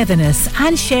of togetherness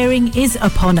and sharing is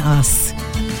upon us.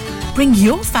 Bring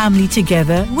your family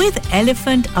together with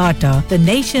Elephant Atta, the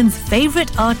nation's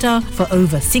favorite atta for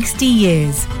over 60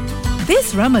 years.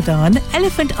 This Ramadan,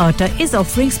 Elephant Atta is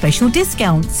offering special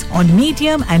discounts on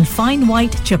medium and fine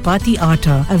white chapati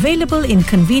atta, available in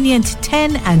convenient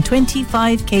 10 and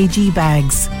 25 kg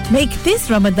bags. Make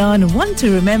this Ramadan one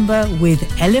to remember with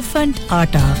Elephant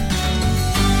Atta.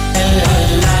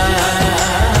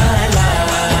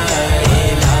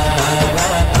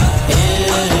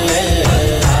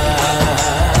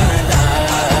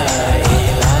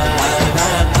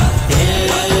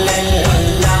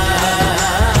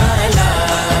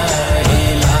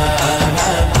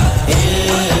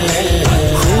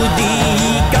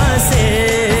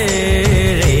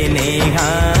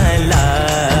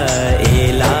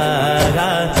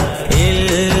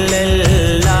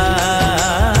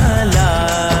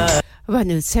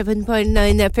 One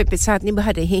 7.9 FM पे साथ निभा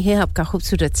रहे हैं आपका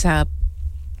खूबसूरत सा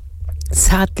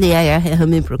साथ ले आया है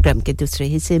हमें प्रोग्राम के दूसरे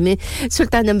हिस्से में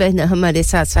सुल्ताना बहना हमारे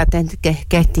साथ साथ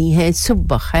कहती हैं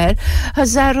सुबह खैर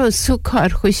हजारों सुख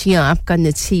और खुशियां आपका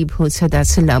नसीब हो सदा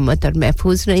सलामत और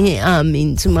महफूज रहें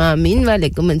आमीन सुमा आमीन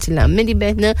वालेकुम अस्सलाम मेरी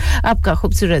बहना आपका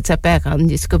खूबसूरत सा पैगाम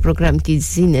जिसको प्रोग्राम की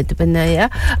जीनत बनाया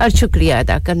और शुक्रिया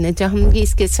अदा करना चाहूंगी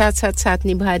इसके साथ साथ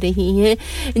निभा रही हैं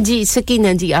जी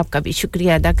सकीना जी आपका भी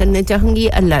शुक्रिया अदा करना चाहूंगी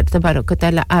अल्लाह तबारक व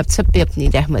तआला आप सब पे अपनी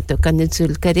रहमतों का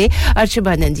नुज़ुल करे और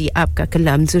शबाना जी आपका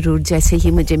कलाम जरूर जैसे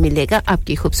ही मुझे मिलेगा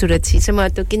आपकी खूबसूरत सी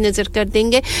समातों की नजर कर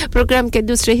देंगे प्रोग्राम के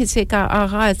दूसरे हिस्से का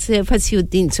आगाज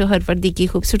फसीउद्दीन सोहरवर्दी की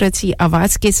खूबसूरत सी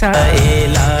आवाज के साथ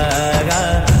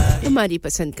हमारी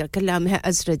पसंद का कलाम है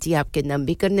अजरत जी आपके नाम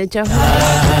भी करना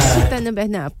चाहूंगी सुल्ताना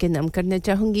बहना आपके नाम करना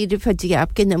चाहूंगी रिफत जी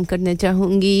आपके नाम करना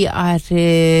चाहूंगी और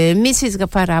मिसेस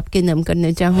गफार आपके नाम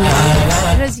करना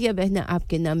चाहूंगी रजिया बहना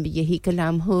आपके नाम भी यही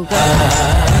कलाम होगा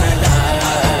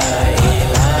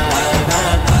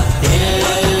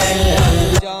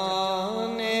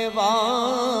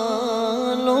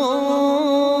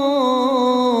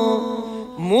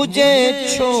मुझे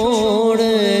छोड़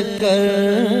कर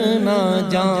ना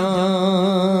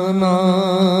जाना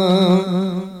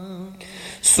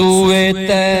सूए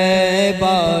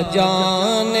तैबा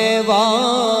जाने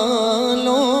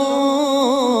वालों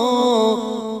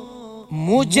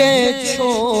मुझे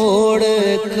छोड़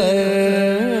कर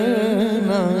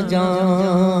ना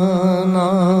जाना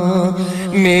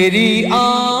मेरी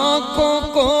आंखों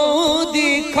को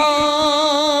दिखा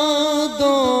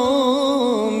दो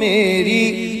मेरी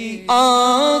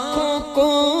आंखों को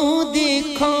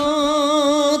दिखा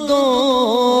दो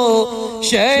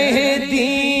शहीदी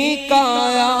का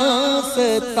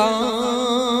आस्ताना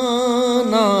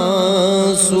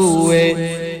सूए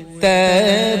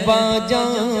तैबा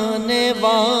जाने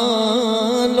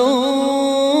वालों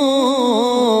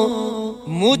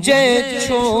मुझे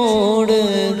छोड़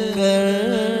कर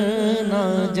ना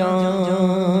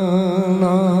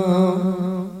जाना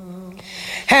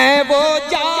है वो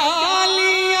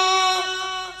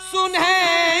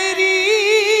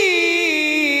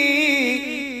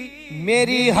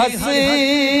मेरी हसरतों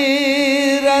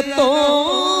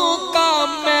का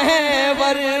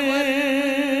महवर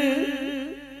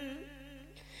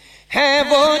है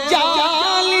वो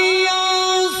जालियां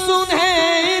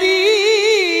सुनहरी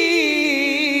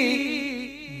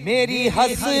मेरी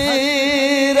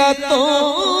हसरतों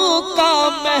का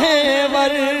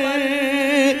महवर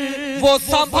वो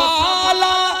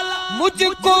संभाला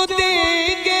मुझको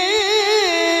देंगे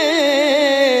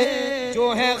जो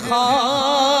है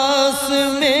खास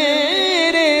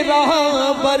मेरे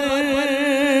राहबर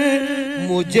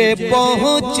मुझे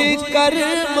पहुंच कर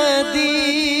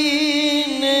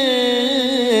मदीने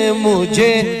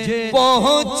मुझे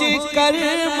पहुंच कर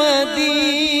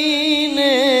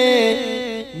मदीने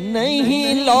नहीं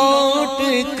लौट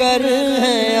कर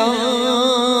है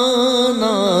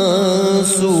आना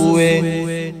सूए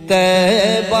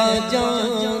तैबा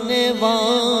जाने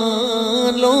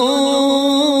वालों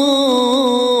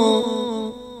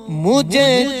मुझे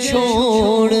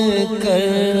छोड़ कर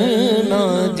ना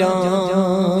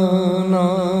जाना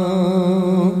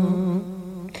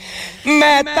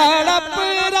मैं तड़प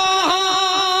रहा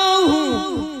हूँ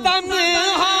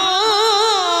तन्हा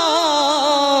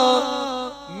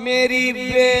मेरी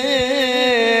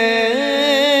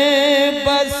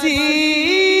बेबसी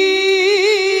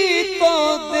तो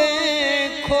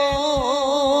देखो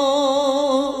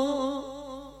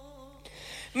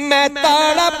मैं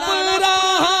तड़प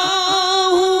रहा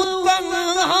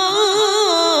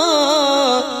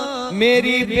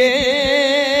मेरी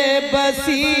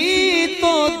बेबसी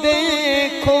तो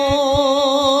देखो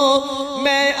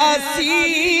मैं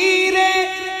असीरे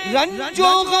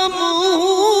रंजो गम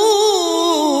हूँ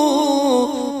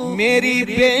मेरी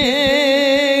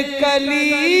बेकसी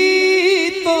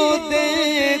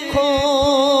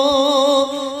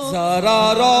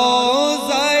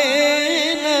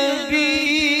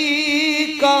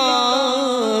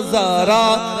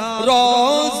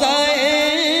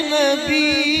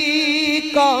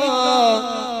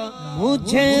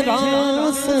मुझे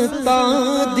रास्ता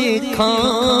दिखाना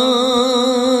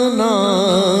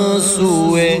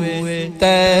सूए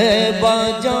तैबा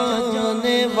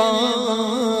जाने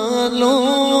वालों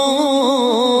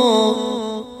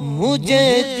मुझे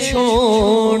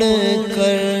छोड़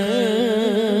कर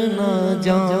ना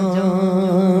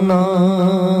जाना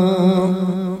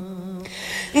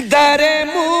दरे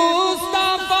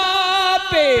मुस्तफा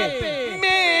पे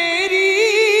मेरी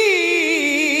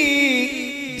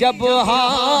जब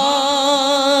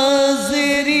हाज़िरी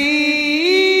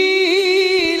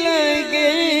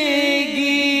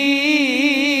लगेगी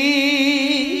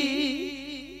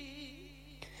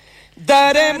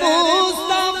दरे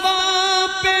मुस्तफा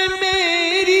पे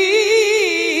मेरी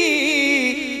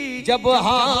जब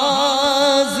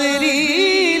हाज़िरी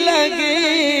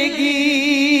लगेगी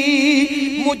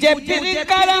मुझे फिर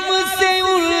करम से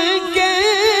उनके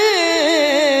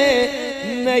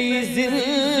नई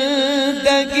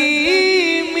जिंदगी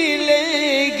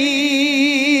मिलेगी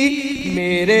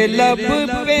मेरे लब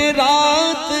पे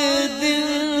रात दिन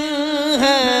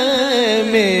है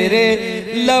मेरे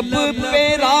लब पे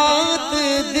रात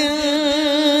दिन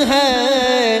है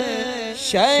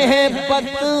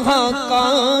शहबतहा का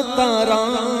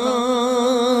तराना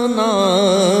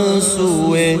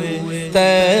सूए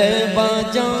तैबा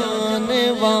जाने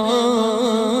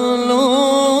वालों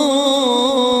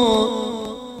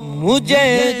मुझे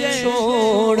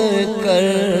छोड़ कर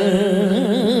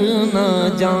ना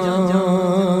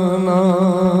जाना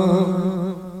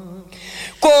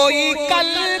कोई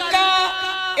कल का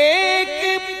एक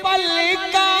पल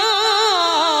का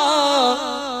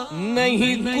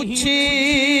नहीं कुछ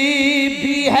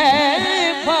भी है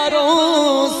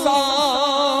भरोसा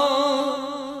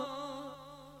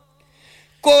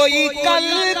कोई कल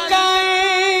का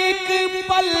एक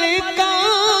पल का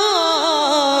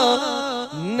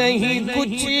नहीं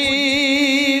कुछ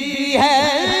भी है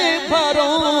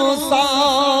भरोसा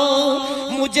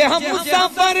मुझे हम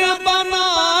सफर बना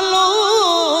लो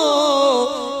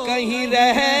कहीं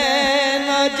रह न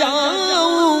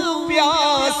जाऊं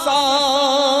प्यासा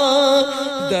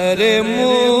दर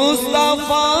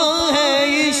मुस्तफा है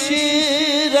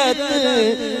इशरत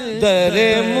दर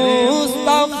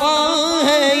मुस्तफा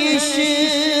है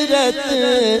इशरत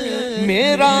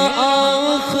मेरा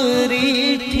आखिरी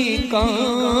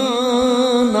ठिकाना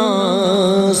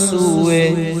सूए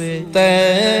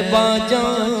तैबा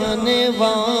जाने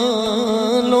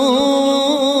वालों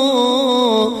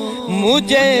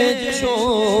मुझे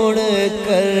छोड़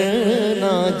कर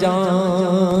ना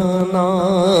जाना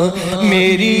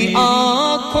मेरी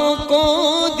आँखों को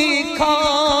दिखा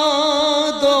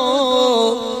दो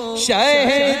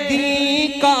शहदी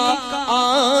का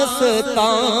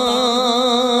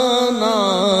आस्ताना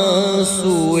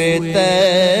सूए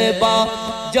तैबा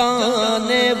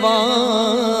जाने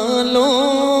वालों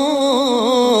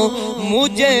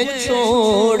मुझे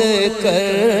छोड़ कर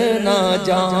ना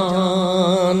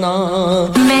जाना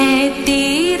मैं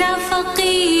तेरा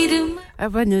फकीर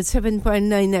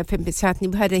 107.9 FM पे साथ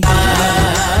निभा रहे हैं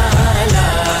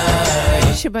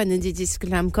शबाना जी जिस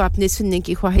कलाम को आपने सुनने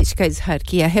की ख्वाहिश का इजहार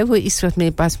किया है वो इस वक्त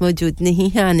मेरे पास मौजूद नहीं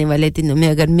है आने वाले दिनों में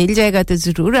अगर मिल जाएगा तो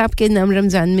जरूर आपके नाम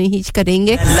रमजान में ही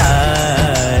करेंगे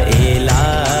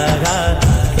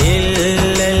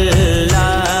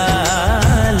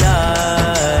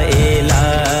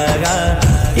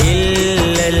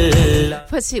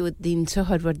फसीउद्दीन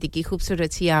सोहरवर्दी की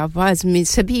खूबसूरत सी आवाज में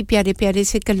सभी प्यारे प्यारे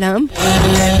से कलाम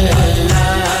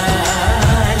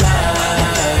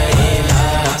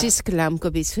जिस कलाम को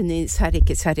भी सुने सारे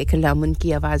के सारे कलाम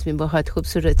उनकी आवाज में बहुत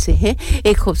खूबसूरत से हैं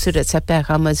एक खूबसूरत सा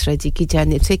पैगाम अज़रा जी की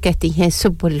जानिब से कहती हैं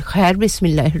सुबुल खैर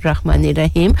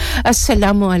बिस्मिल्लाहिर्रहमानिर्रहीम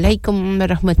अस्सलामु अलैकुम व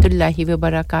रहमतुल्लाहि व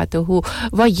बरकातहू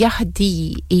व यहदी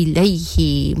इलैहि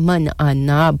मन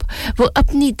अनाब वो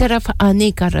अपनी तरफ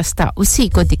आने का रास्ता उसी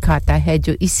को दिखाता है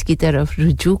जो इसकी तरफ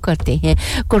रुजू करते हैं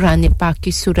कुरान पाक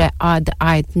की सूरह आद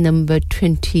आयत नंबर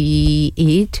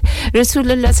 28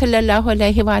 रसूलुल्लाह सल्लल्लाहु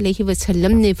अलैहि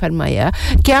वसल्लम ने फरमाया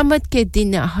क़यामत के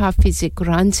दिन हाफिज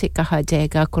कुरान से कहा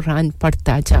जाएगा कुरान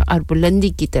पढ़ता जा और बुलंदी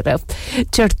की तरफ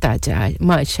चढ़ता जा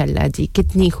माशाल्लाह जी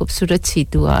कितनी खूबसूरत सी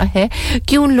दुआ है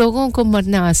कि उन लोगों को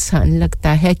मरना आसान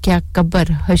लगता है क्या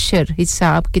कब्र हशर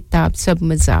हिसाब किताब सब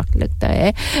मजाक लगता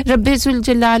है रब्बे जुल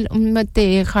जलाल उम्मत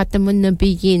खातमुन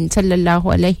नबीयीन सल्लल्लाहु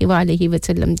अलैहि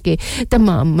वसल्लम के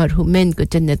तमाम मरहुमैन को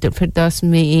जन्नतुल फिरदौस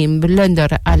में बुलंद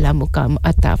और आला मुकाम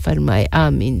अता फरमाए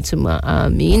आमीन सुमा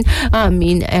आमीन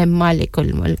आमीन ए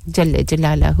मालिकुल मुल्क जल्ले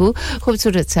जलालहू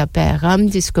खूबसूरत सा पैगाम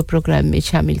जिसको प्रोग्राम में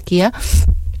शामिल किया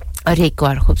और एक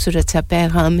और खूबसूरत सा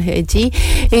पैगाम है जी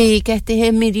ये कहते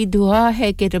हैं मेरी दुआ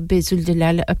है कि रब्बे जुल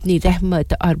जलाल अपनी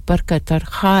रहमत और बरकत और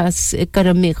खास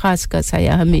करम में खास का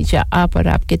साया हमेशा आप और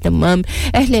आपके तमाम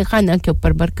अहले खाना के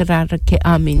ऊपर बरकरार रखे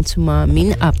आमीन सुमा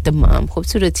आमीन आप तमाम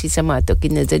खूबसूरत सी समातों की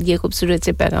नजर ये खूबसूरत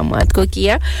से पैगामात को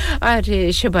किया और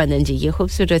शबाना जी ये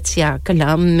खूबसूरत सा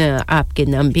कलाम आपके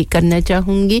नाम भी करना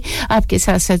चाहूंगी आपके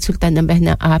साथ-साथ सुल्ताना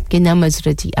बहना आपके नाम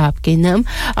अजरा जी आपके नाम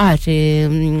और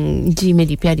जी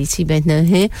मेरी प्यारी सी बहना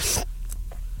है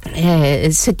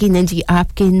सकीना जी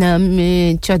आपके नाम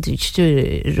चौधरी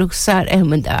रुखसार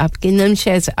अहमद आपके नाम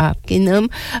शहज आपके नाम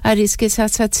और इसके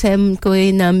साथ-साथ सैम को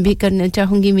नाम भी करना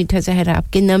चाहूंगी मीठा जहर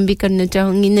आपके नाम भी करना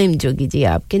चाहूंगी नईम जोगी जी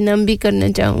आपके नाम भी करना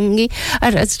चाहूंगी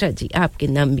और असरा जी आपके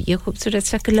नाम भी ये खूबसूरत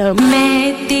सा कलाम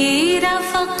मैं तेरा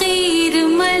फकीर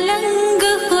मलंग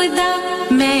खुदा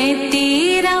मैं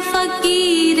तेरा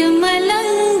फकीर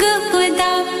मलंग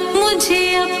खुदा मुझे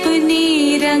अपने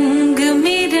रंग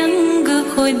में रंग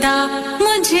खुदा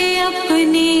मुझे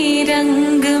अपने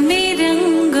रंग में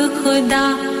रंग खुदा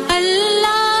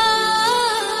अल्लाह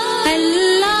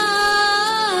अल्लाह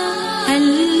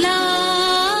अल्लाह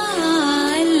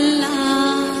अल्लाह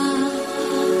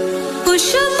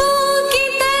खुशबू की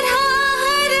तरह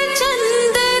हर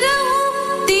चंद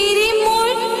रहूं तेरी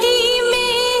मुट्ठी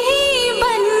में ही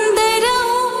बंद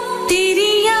रहूं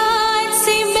तेरी याद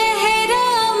से बहरा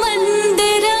मंद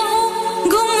रहूं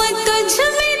गुम तुझ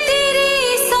में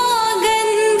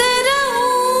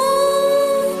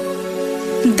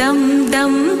दम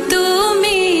दम तू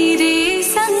मेरे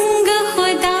संग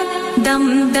खुदा दम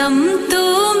दम तू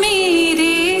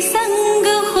मेरे संग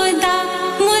खुदा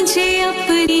मुझे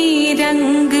अपने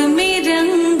रंग में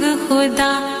रंग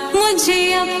खुदा मुझे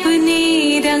अपने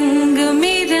रंग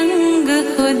में रंग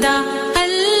खुदा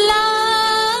अल्लाह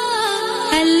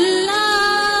अल्लाह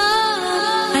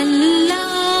अल्लाह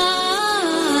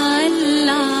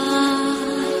अल्लाह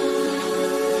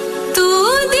तू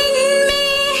दिन में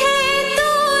है तू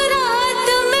रात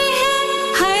में है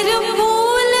हर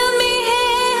फूल में है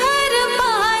हर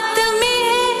बात में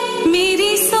है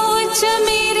मेरी सोच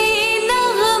मेरे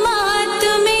नगमात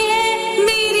में है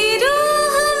मेरी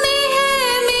रूह में है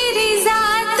मेरी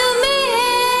जात में है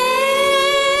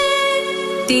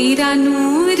तेरा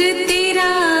नूर तेरा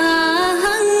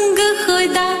हंग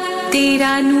खुदा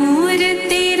तेरा नूर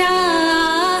तेरा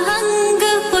हंग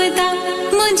खुदा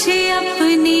मुझे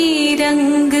अपने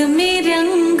रंग में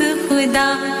रंग खुदा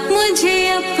मुझे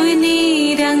अपने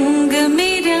रंग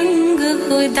में रंग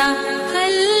खुदा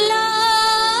अल्लाह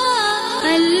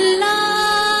अल्लाह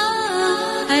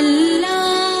अल्लाह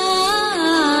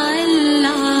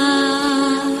अल्लाह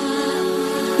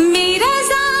मेरा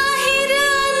जाहिर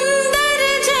अंदर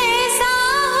जैसा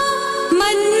हो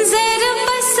मंजर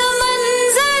पस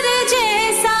मंजर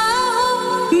जैसा हो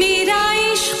मेरा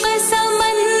इश्क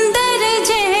समंदर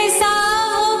जैसा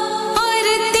हो और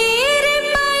तेरे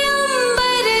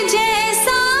पैगंबर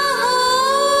जैसा हो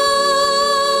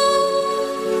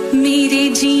मेरे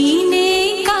जीने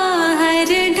का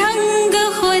हर ढंग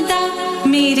खुदा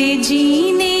मेरे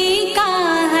जीने का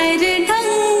हर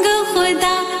ढंग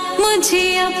खुदा मुझे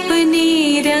अपने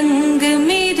रंग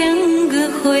में रंग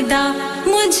खुदा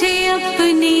मुझे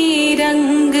अपने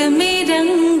रंग में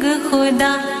रंग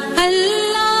खुदा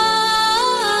अल्लाह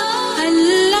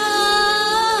अल्लाह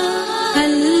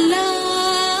अल्लाह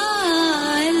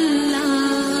अल्लाह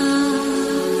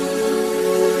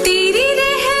तेरी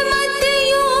रहमत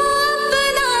यूं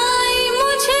अपनाए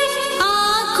मुझे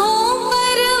आँखों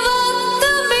पर वक्त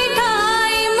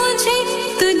बिठाए मुझे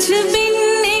तुझ बिन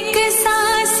एक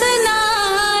सांस ना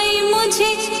आए मुझे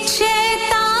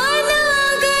शैतान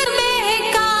अगर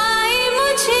बहकाए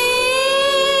मुझे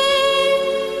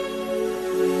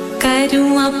करूं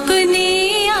अपने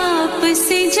आप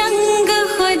से जंग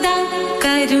खुदा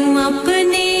करूं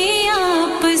अपने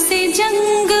आप से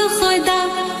जंग खुदा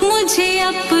मुझे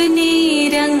अपने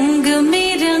रंग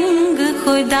में रंग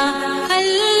खुदा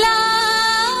अल्लाह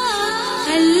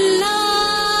अल्लाह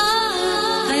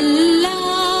अल्लाह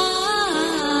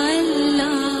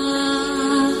अल्लाह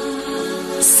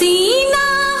सीना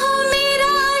हो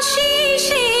मेरा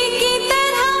शीशे की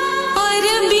तरह और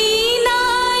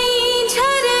बीनाई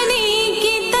झरने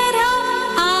की तरह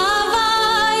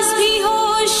आवाज भी हो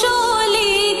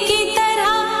शोले की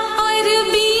तरह और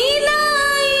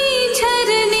बीनाई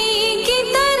झरने की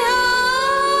तरह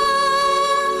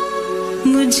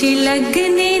मुझे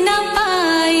लगने न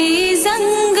पाए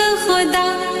जंग खुदा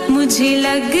मुझे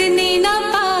लगने न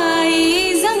पाए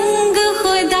जंग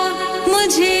खुदा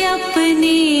मुझे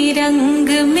अपने रंग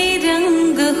में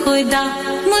रंग खुदा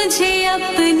मुझे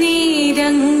अपने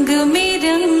रंग में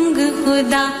रंग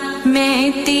खुदा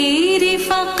मैं तेरी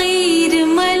फकीर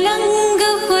मलंग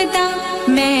खुदा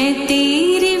मैं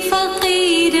तेरी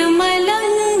फकीर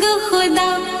मलंग खुदा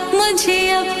मुझे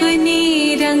अपने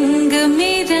रंग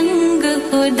में रंग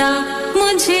खुदा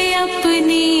मुझे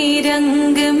अपने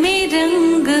रंग में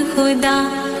रंग खुदा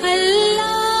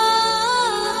अल्लाह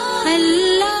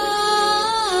अल्लाह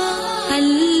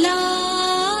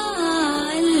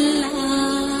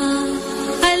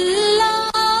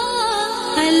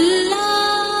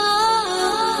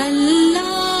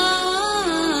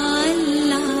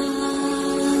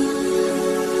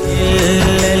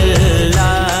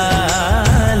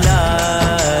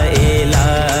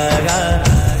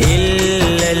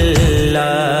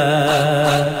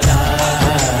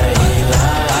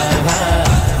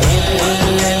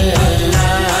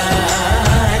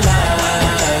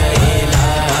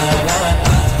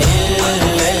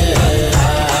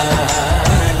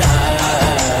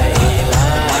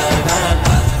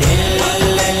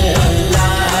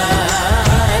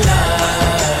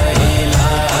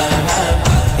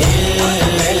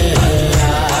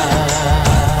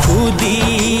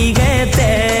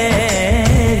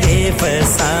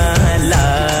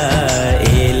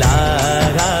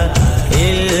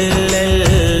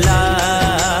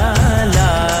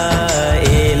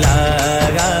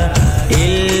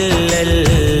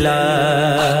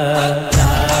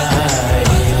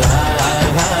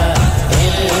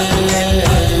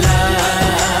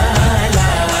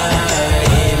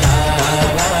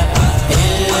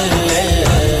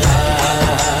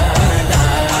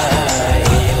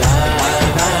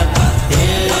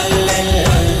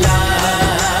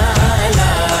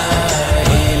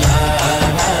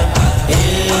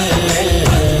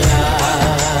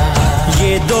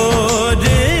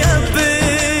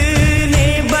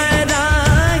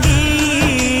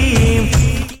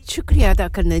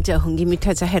करना चाहूंगी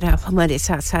मीठा ज़ाहिर आप हमारे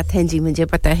साथ साथ हैं जी मुझे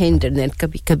पता है इंटरनेट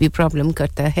कभी-कभी प्रॉब्लम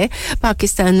करता है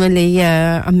पाकिस्तान वाले या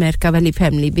अमेरिका वाली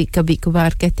फैमिली भी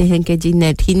कभी-कभार कहते हैं कि जी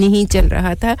नेट ही नहीं चल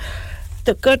रहा था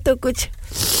तो कर तो कुछ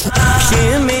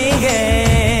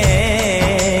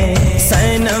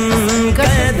सनम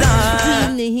कदा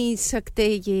नहीं सकते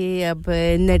ये अब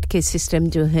नेट के सिस्टम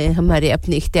जो है हमारे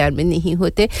अपने इख्तियार में नहीं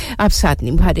होते आप साथ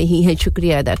निभा रही हैं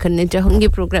शुक्रिया अदा करना चाहूंगी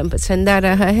प्रोग्राम पसंद आ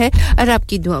रहा है और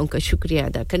आपकी दुआओं का शुक्रिया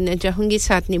अदा करना चाहूंगी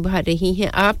साथ निभा रही हैं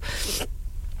आप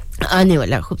आने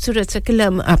वाला खूबसूरत सा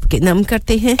कलाम आपके नाम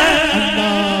करते हैं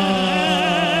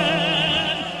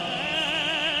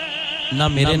ना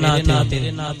मेरे नाते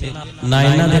ना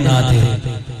इना दे नाते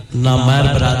ना मैर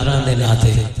बरादरां दे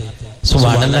नाते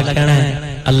सुभान अल्लाह कहना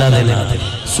है अल्लाह दे नाते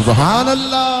सुभान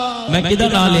अल्लाह मैं किदा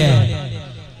नाम लिया है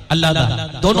अल्लाह दा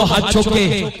दोनों हाथ चुक के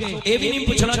ए भी नहीं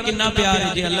पूछना कितना प्यार है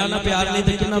जे अल्लाह ना प्यार नहीं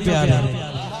तो कितना प्यार है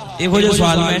एहो जो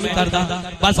सवाल मैं नहीं करता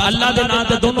बस अल्लाह दे नाम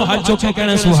ते दोनों हाथ चुक के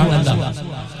कहना सुभान अल्लाह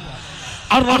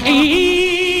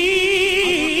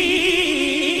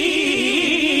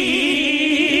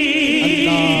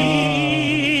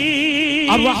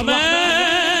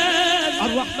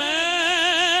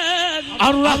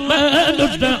الرحمن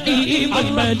الرحيم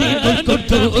الملك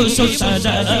القدوس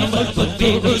السلام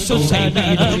القدوس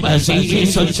السميع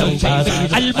العزيز الجبار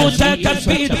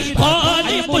المتكبر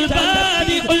خالق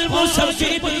البارئ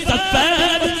المصور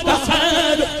غفار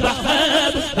وهاب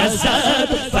رحمن رزاق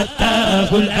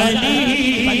فتاح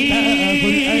العليم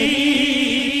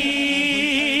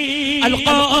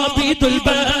القابض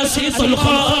الباسط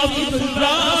الخافض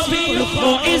الرافع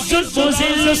المعز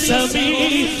المذل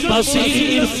السميع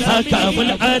بصير حكم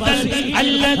العدل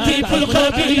اللطيف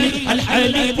الخبير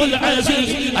الحليم العزيز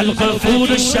الغفور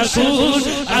الشكور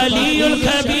علي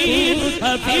الكبير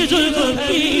حفيظ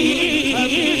المقيم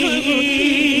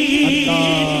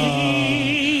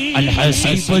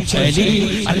الحسيب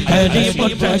الجليل الكريم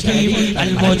الرحيم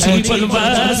المجيب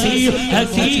الواسع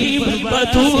حكيم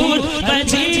البتول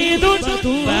مجيد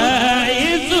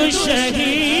باعث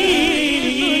الشهيد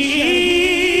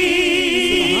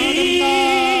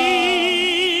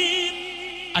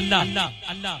اللہ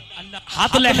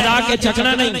ہاتھ لہرا کے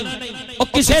چکنا نہیں اور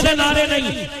کسی دے نعرے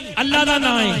نہیں اللہ دا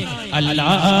نام ہے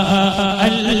اللہ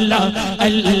اللہ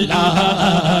اللہ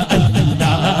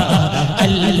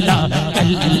اللہ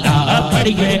اللہ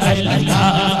پڑھئے اللہ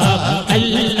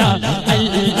اللہ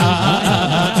اللہ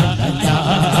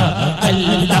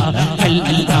اللہ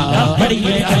اللہ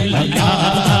پڑھئے اللہ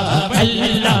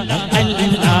اللہ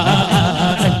اللہ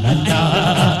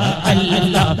اللہ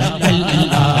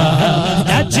اللہ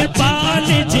لجپال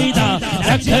جیدا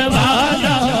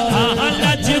رکھوالا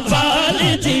لجپال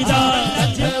جیدا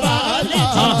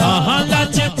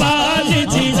لجپال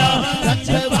جیدا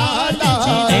رکھوالا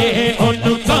اے ان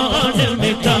کان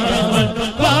میں کان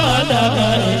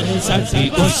والا साथी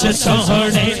उस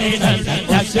सोहने लग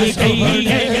गई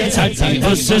है साथी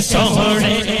उस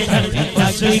सोहने लग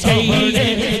गई है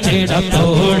जेड़ा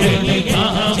तोड़ लिया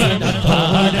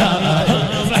भाड़ा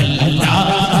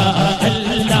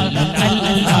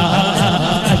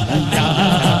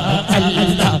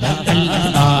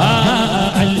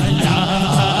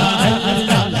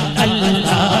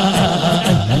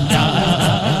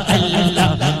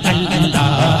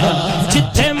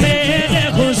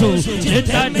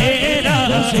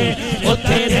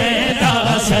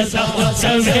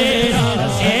सवेरा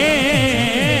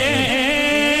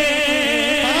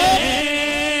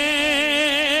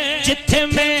जिथे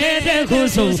मेरे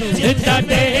हुजूर दा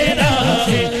डेरा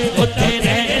है उथे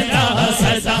रहना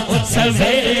सदा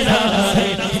सवेरा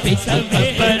पिता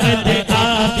कबर दे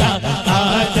आका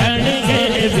आगणगे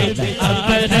विच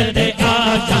कबर दे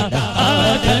आका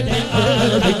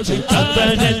आगणगे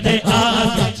कबर दे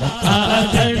आका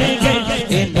आगणगे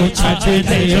इनु छट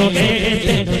दियो ए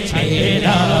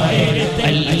तेरा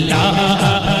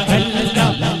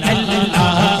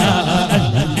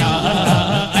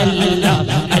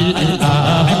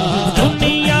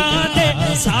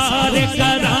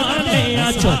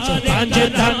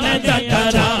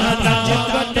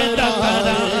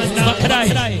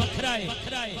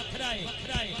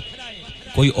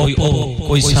कोई ओप्पो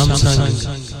कोई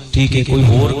सैमसंग ठीक है कोई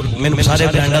और मैंने सारे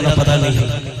ब्रांडा का पता नहीं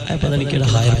है पता नहीं केड़ा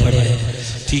हायर पड़े है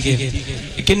ठीक है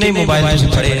किन्ने मोबाइल तुम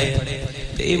पड़े है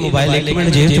ते ये मोबाइल एक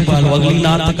मिनट जेब च पा लो अगली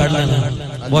नात कट लेना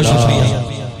बहुत शुक्रिया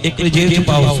एक मिनट जेब च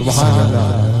पाओ सुभान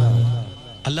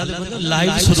अल्लाह अल्लाह दे बंदे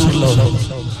लाइव सुरूर लो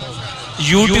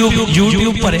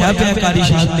YouTube भरया पे कारी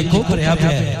शाद लिखो भरया पे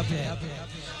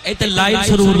ए ते लाइव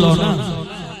सुरूर लो ना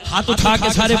हाथ उठा के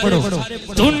सारे पढ़ो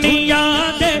दुनिया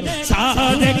दे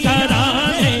सारे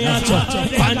कराने आचो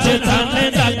पंज तन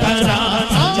दा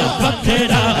कराना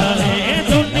बखरा है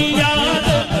दुनिया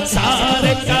दे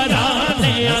सारे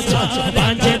कराने आचो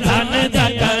पंज तन दा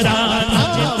कराना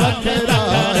बखरा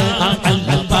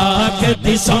अल्लाह पाक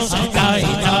दी सौ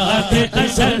कायनात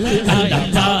असल अल्लाह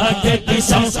पाक दी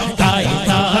सौ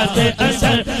कायनात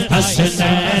असल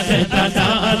हसनैन दा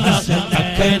नाना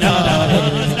बखरा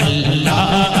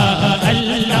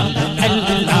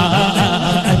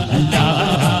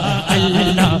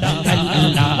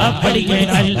अल्लाह पढ़िए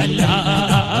अल्लाह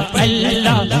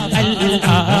अल्लाह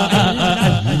अल्लाह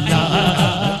अल्लाह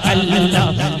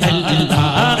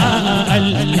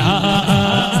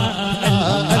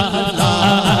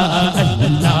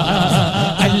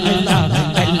अल्लाह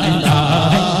अल्लाह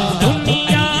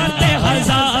दुनिया ते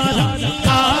हजार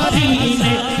कारी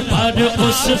ने पर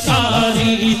उस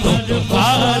कारी तो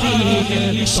कारी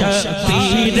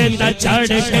शबीर न चढ़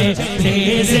के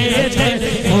नेज़े थे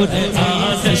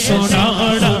कुरान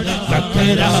सुनाना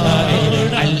बकरा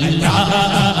अल्लाह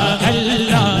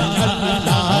अल्लाह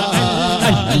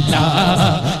अल्लाह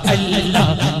अल्लाह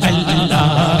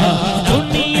अल्लाह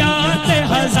दुनिया ते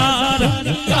हजार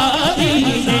कारी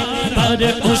ने पर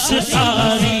उस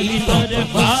कारी पर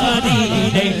बारी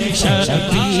ने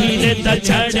शबीर न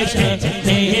चढ़ के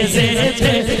नेज़े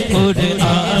थे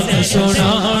कुरान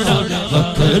सुनाना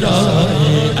बकरा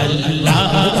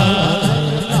अल्लाह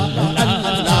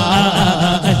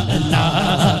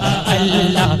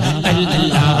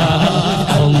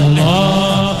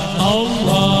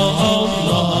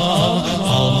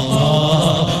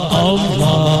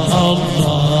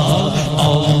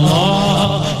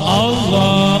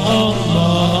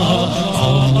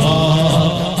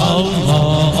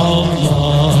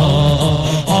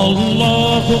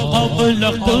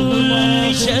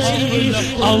كل شيء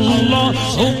الله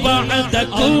بعد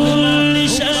كل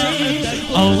شيء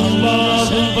الله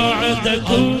بعد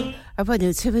كل अब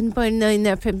 7.9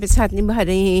 एफएम पे साथ निभा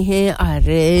रहे हैं और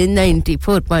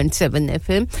 94.7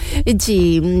 एफएम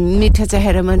जी मीठा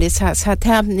चेहरा हमारे साथ साथ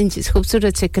है आपने जिस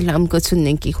खूबसूरत से कलाम को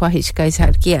सुनने की ख्वाहिश का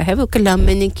इजहार किया है वो कलाम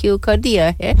मैंने क्यों कर दिया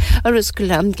है और उस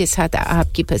कलाम के साथ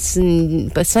आपकी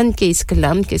पसंद के इस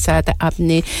कलाम के साथ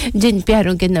आपने जिन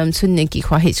प्यारों के नाम सुनने की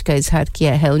ख्वाहिश का इजहार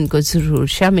किया है उनको ज़रूर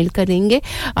शामिल करेंगे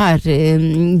और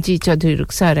जी चौधरी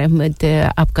रुखसार अहमद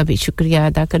आपका भी शुक्रिया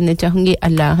अदा करना चाहूँगी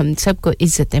अल्लाह हम सबको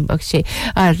इज़्ज़तें बख्शे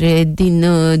और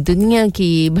दुनिया की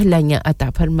भलाइयां अता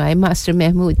फरमाए मास्टर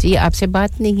महमूद जी आपसे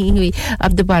बात नहीं हुई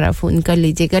अब दोबारा फोन कर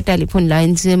लीजिएगा टेलीफोन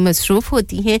लाइंस मसरूफ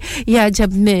होती हैं या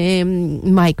जब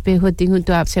मैं माइक पे होती हूं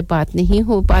तो आपसे बात नहीं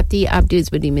हो पाती आप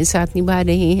ड्यूसबरी में साथ निभा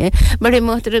रहे हैं बड़े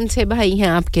मोहतरम से भाई हैं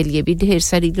आपके लिए भी ढेर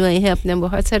सारी दुआएं हैं अपना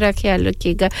बहुत सारा ख्याल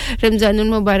रखिएगा रमजानुल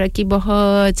मुबारक की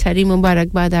बहुत सारी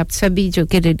मुबारकबाद आप सभी जो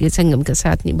कि रेडियो संगम का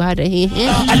साथ निभा रहे हैं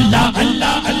अल्लाह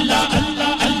अल्लाह अल्लाह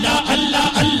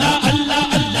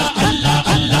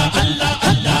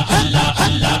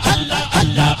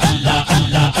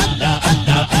Allah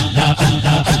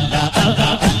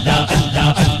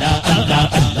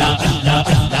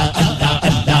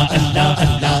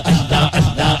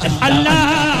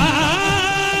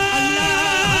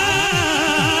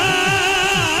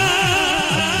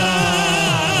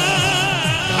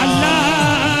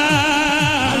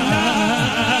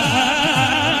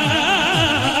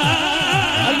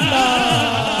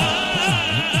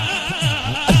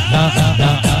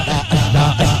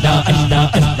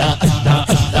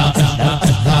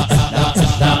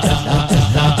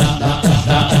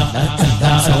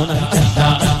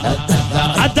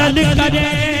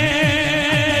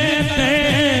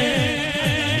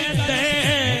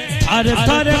थर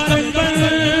थर कंबन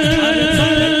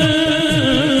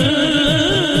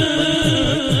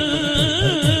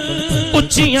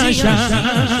उच्चियां शान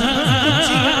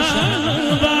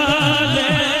वाले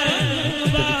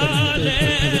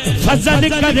फजल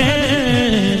करे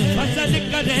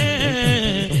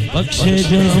बख्शे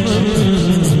जाम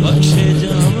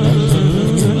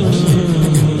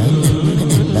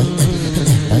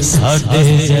साडे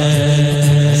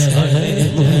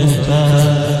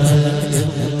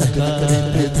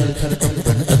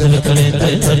अदल करे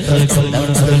अदल करे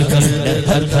अदल करे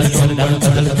हर हर कंबन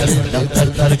अदल करे हर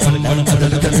हर कंबन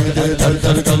अदल करे हर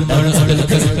हर कंबन अदल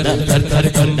करे हर हर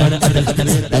कंबन अदल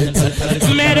करे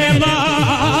मेरे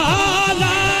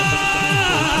वाला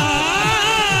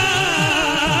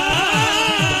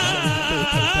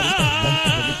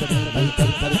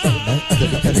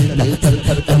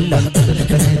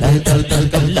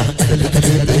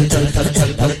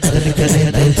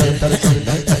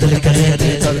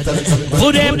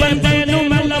बुरे बंदे नु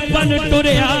मैं लपन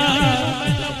टुरिया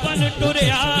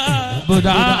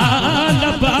बुरा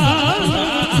लबा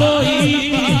कोई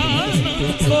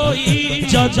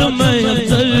जद मैं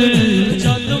अंदर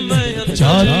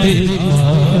जाते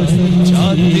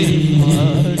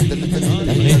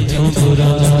मिठू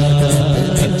बुरा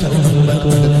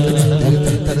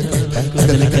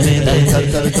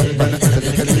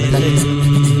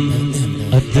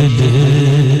अदल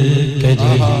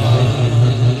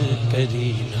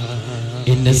करीना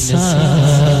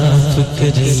इंसाफ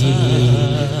करी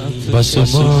बस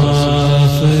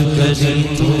माफ करी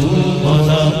तू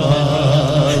मौला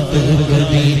माफ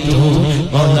करी तू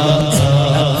मौला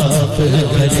माफ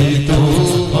करी तू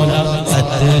मौला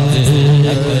अदल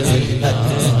करी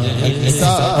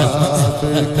इंसाफ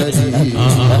करी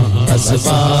बस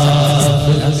माफ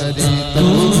करी तू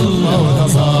मौला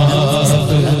माफ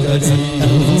करी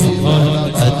तू मौला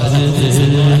अदल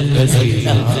करी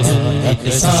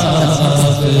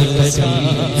इंसाफ करी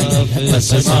बस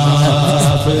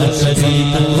माफ करी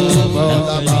तू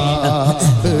मौला माफ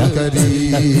करी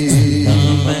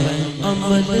मैं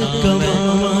अमल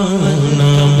कमाना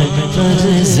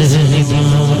फर्ज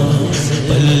निभाना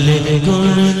पल्ले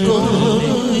गुण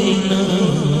कोई ना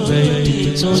बैठी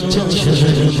सोचा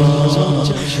शर्मा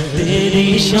तेरी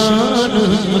शान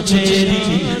मुझेरी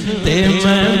ते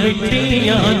मैं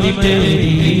मिट्टियां दी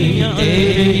तेरी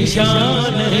तेरी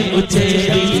शान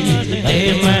मुझेरी ते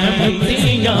मैं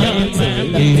मिट्टियां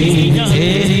तेरी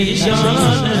तेरी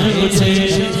शान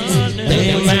मुझेरी ते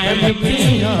मैं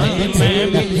मिट्टियां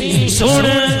सुन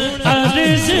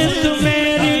अर्ज़ तू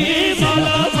मेरी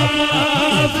मौला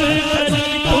माफ करी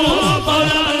तू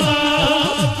मौला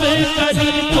माफ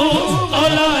करी तू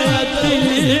मौला अदल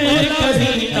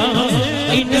करी ना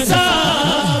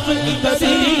इंसाफ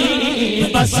करी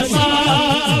बस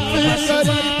माफ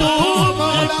करी तू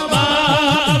मौला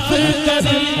माफ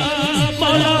करी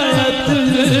मौला अदल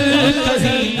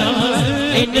करी ना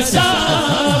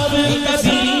इंसाफ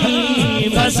करी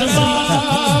बस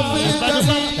माफ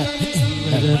करी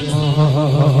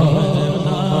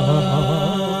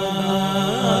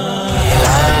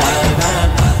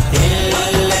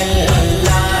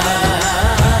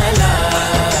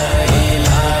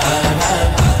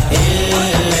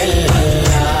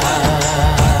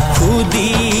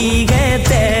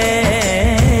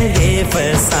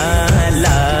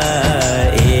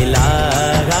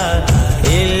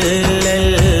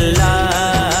La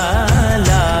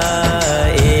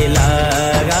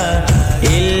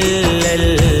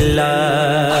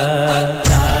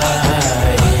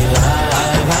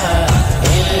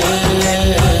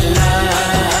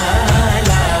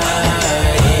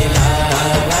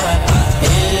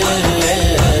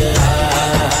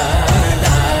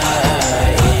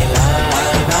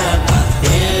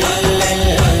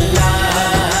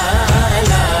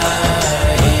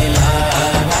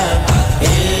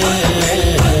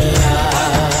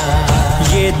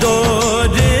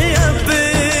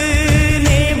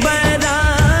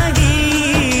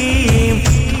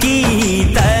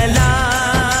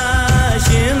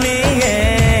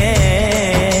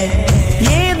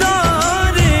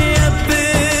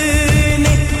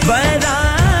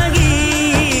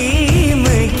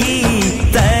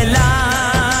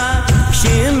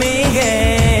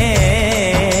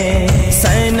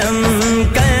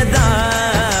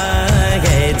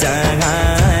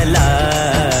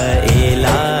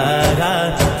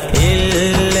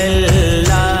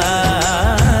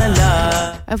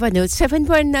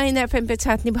 107.9 एफएम पे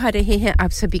साथ निभा रहे हैं आप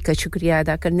सभी का शुक्रिया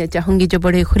अदा करना चाहूंगी जो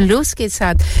बड़े खुलूस के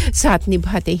साथ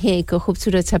निभाते हैं एक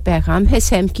खूबसूरत सा पैगाम है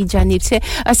सैम की जानिब से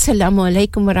अस्सलामु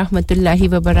अलैकुम व रहमतुल्लाहि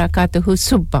व बरकातहू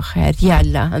सुबह खैर या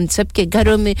अल्लाह हम सब के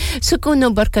घरों में सुकून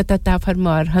और बरकत अता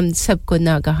फरमा और हम सबको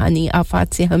नागहानी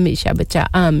आफत से हमेशा बचा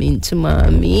आमीन सुमा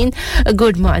आमीन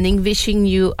good morning wishing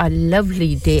you a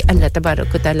lovely day अल्लाह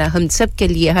तबारक व तआला हम सब के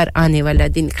लिए हर आने वाला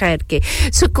दिन खैर के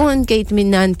सुकून के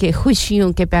इत्मीनान के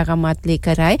खुशियों के पैगामात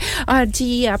लेकर आए और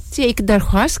जी आपसे एक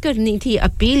दरख्वास्त करनी थी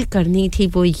अपील करनी थी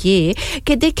वो ये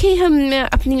कि देखें हम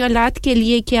अपनी औलाद के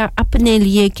लिए क्या अपने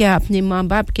लिए क्या अपने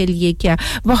माँ-बाप के लिए क्या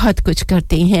बहुत कुछ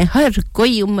करते हैं हर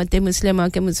कोई उम्मत मुस्लिमा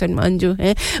के मुसलमान जो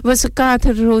हैं वो ज़कात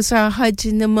रोज़ा हज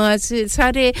नमाज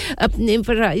सारे अपने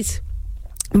फराइज़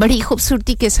बड़ी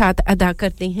खूबसूरती के साथ अदा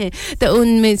करते हैं तो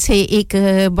उनमें से एक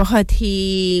बहुत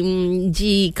ही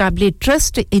जी काबिल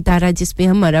ट्रस्ट इदारा जिस पे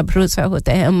हमारा भरोसा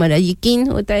होता है हमारा यकीन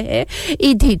होता है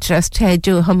ईदी ट्रस्ट है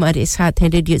जो हमारे साथ है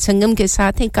रेडियो संगम के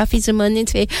साथ है काफ़ी ज़माने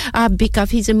से आप भी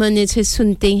काफ़ी ज़माने से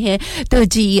सुनते हैं तो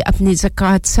जी अपनी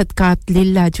ज़कात सदकात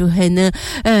लिल्लाह जो है ना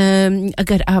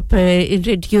अगर आप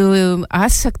रेडियो आ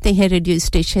सकते हैं रेडियो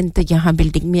स्टेशन तो यहाँ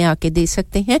बिल्डिंग में आके दे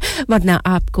सकते हैं वरना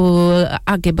आपको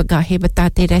आगे बगाहे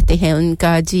बताते रहते हैं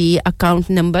उनका जी अकाउंट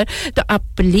नंबर तो आप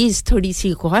प्लीज थोड़ी सी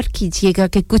गौर कीजिएगा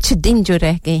कि कुछ दिन जो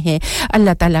रह गए हैं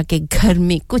अल्लाह ताला के घर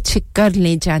में कुछ कर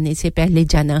ले जाने से पहले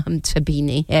जाना हम सभी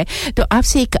ने है तो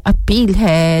आपसे एक अपील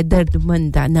है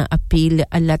दर्दमंदाना अपील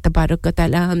अल्लाह तबारक व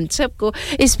तआला हम सबको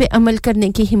इस पे अमल करने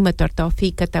की हिम्मत और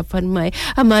तौफीक अता फरमाए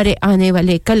हमारे आने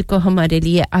वाले कल को हमारे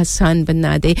लिए आसान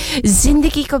बना दे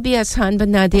जिंदगी को भी आसान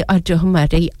बना दे और जो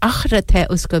हमारी आखिरत है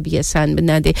उसको भी आसान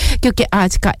बना दे क्योंकि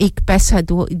आज का एक पैसा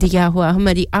दिया हुआ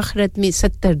हमारी आखिरत में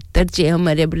 70 दर्जे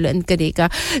हमारे बुलंद करेगा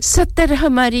 70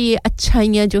 हमारी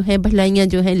अच्छाइयां जो हैं भलाइयां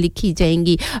जो हैं लिखी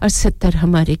जाएंगी और 70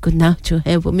 हमारे गुनाह जो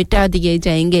हैं वो मिटा दिए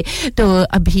जाएंगे तो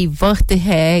अभी वक्त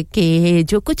है कि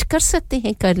जो कुछ कर सकते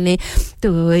हैं कर लें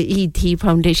तो ईदी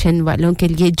फाउंडेशन वालों के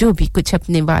लिए जो भी कुछ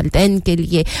अपने वालिदैन के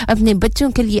लिए अपने बच्चों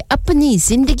के लिए अपनी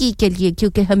जिंदगी के लिए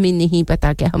क्योंकि हमें नहीं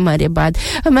पता कि हमारे बाद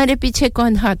हमारे पीछे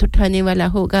कौन हाथ उठाने वाला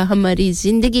होगा हमारी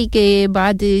जिंदगी के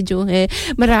बाद जो है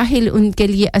मराहिल उनके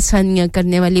लिए आसानियां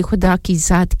करने वाली खुदा की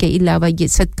ज़ात के अलावा ये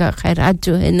सदका खैरात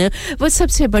जो है ना वो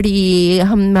सबसे बड़ी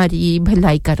हमारी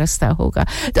भलाई का रास्ता होगा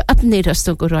तो अपने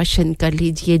रास्तों को रोशन कर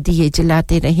लीजिए दिए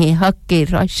जलाते रहें हक के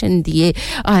रोशन दिए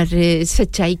और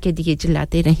सच्चाई के दिए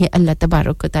जलाते रहें अल्लाह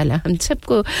तबारक व तआला हम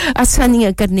सबको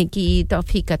आसानियां करने की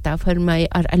तौफीक अता फरमाए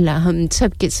और अल्लाह हम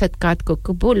सब के सदकात को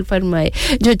कबूल फरमाए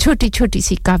जो छोटी-छोटी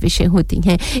सी काविशें होती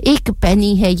हैं एक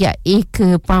पेनी है या एक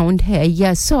पाउंड है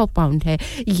या 100 पाउंड है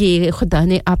ये खुदा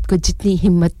ने आपको जितनी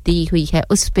हिम्मत दी हुई है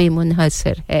उस पे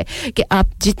मुनहसर है कि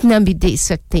आप जितना भी दे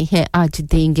सकते हैं आज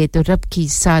देंगे तो रब की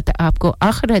ज़ात आपको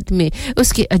आखिरत में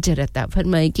उसकी अजर अता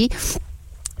फरमाएगी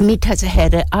मीठा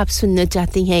ज़हर आप सुनना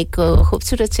चाहती हैं एक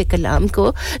खूबसूरत से कलाम को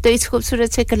तो इस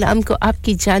खूबसूरत से कलाम को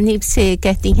आपकी जानिब से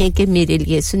कहती हैं कि मेरे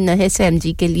लिए सुनना है सैम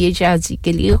जी के लिए शाह जी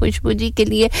के लिए खुशबू जी के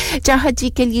लिए चाहत जी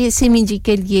के लिए सिमी जी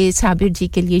के लिए साबिर जी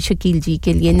के लिए शकील जी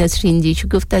के लिए नसरीन जी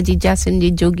शुगुफ्ता जी जासिम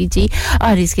जी जोगी जी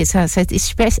और इसके साथ-साथ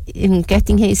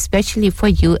कहती हैं specially for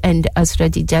you and Asra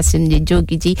ji Jasim ji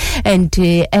Jogi ji and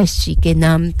एश जी के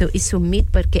नाम तो इस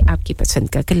उम्मीद पर कि आपकी पसंद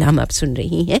का कलाम आप सुन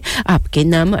रही हैं आपके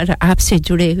नाम और आपसे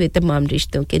जुड़े हुए तमाम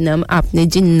रिश्तों के नाम आपने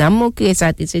जिन नामों के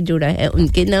साथ इसे जुड़ा है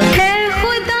उनके नाम है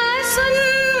खुदा सुन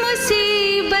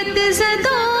मुसीबत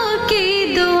ज़दों की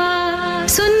दुआ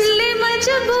सुन ले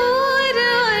मजबूर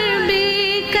और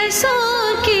बेकसों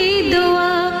की दुआ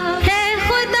है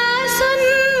खुदा सुन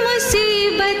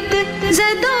मुसीबत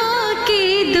ज़दों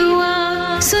की दुआ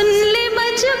सुन ले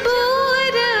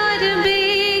मजबूर और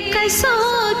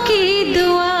बेकसों की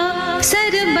दुआ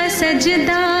सर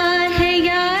बसजदा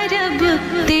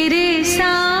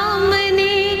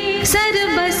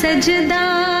सजदा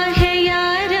है या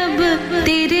रब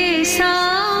तेरे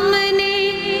सामने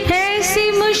ऐसी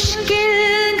मुश्किल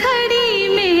घड़ी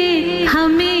में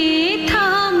हमें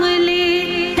थाम ले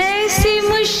ऐसी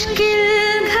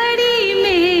मुश्किल घड़ी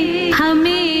में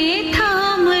हमें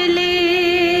थाम ले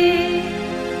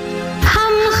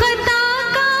हम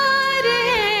खताकार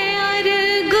हैं और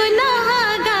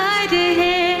गुनाहगार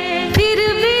हैं फिर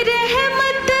भी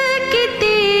रहमत की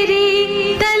तेरी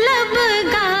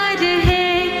तलबगार है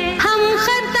हम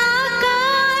खता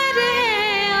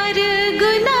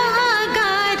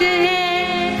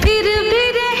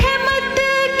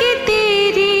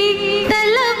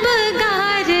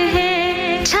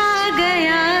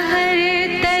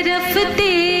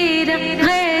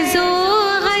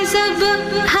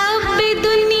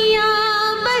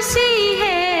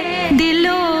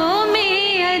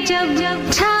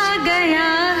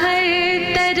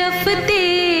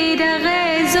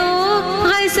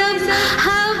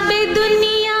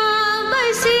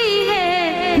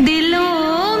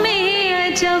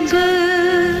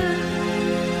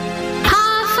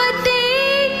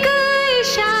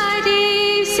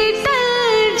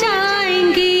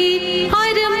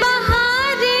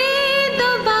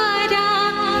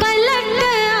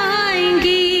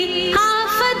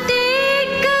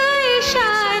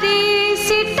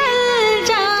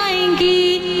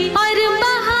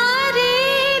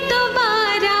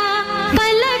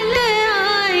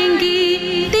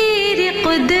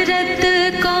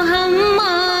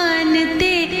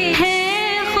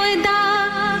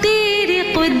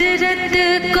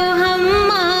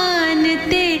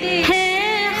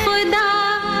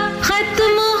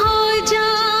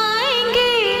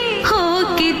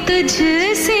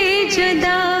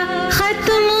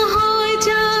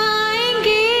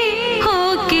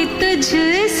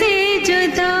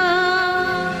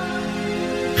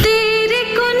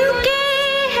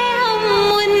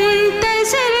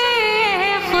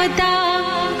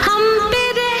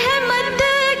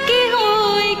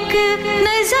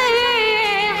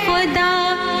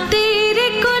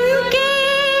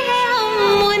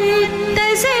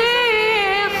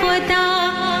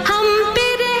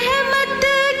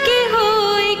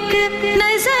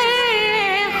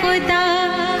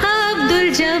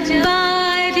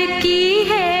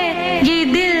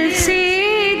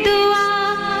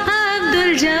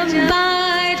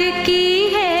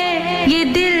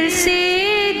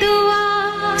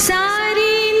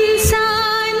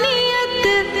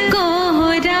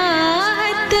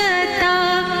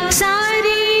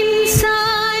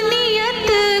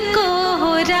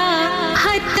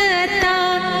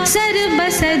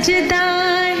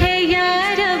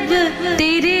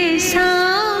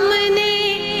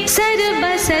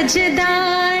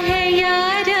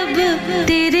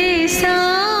तेरे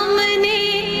सामने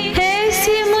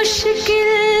ऐसी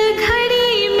मुश्किल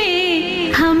घड़ी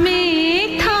में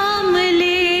हमें थाम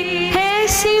ले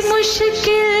ऐसी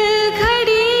मुश्किल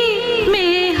घड़ी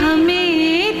में हमें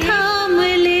थाम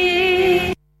ले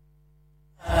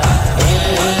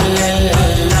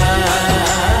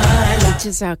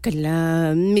जज़ाकल्ला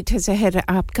मीठा ज़हर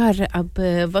आपका अब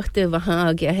वक्त वहाँ आ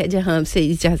गया है जहाँ आपसे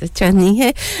इजाज़त चाहनी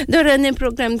है दौरान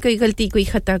प्रोग्राम कोई गलती कोई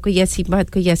खता कोई ऐसी बात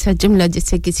कोई ऐसा जुमला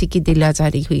जिससे किसी की दिल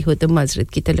आज़ारी हुई हो तो माज़रत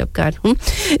की तलबकार हूँ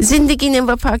ज़िंदगी ने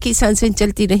वफ़ा की सांसें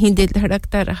चलती रहीं दिल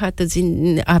धड़कता रहा तो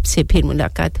आपसे फिर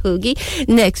मुलाकात होगी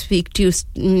नेक्स्ट वीक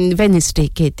वेडनेसडे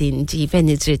के दिन जी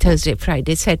वेडनेसडे थर्सडे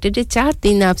फ्राइडे सैटरडे 4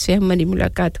 दिन आपसे हमारी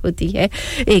मुलाकात होती है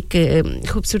एक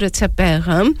खूबसूरत सा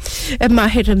पैगाम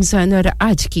माह रमज़ान और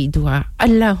आज की दुआ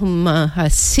अल्लाहुम्मा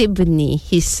हसिबनी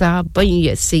हिसाबन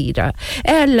यसीरा ऐ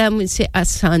अल्लाह मुझसे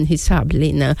आसान हिसाब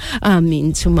लेना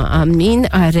आमीन सुमा आमीन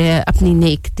और अपनी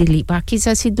नेक दिली बाकी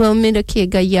सी दुआ में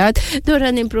रखिएगा याद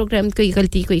दौरान प्रोग्राम कोई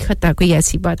गलती कोई खता कोई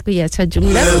ऐसी बात कोई ऐसा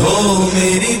जुमला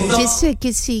जिससे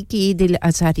किसी की दिल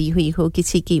आज़ारी हुई हो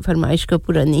किसी की फरमाइश को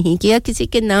पूरा नहीं किया किसी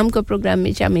के नाम को प्रोग्राम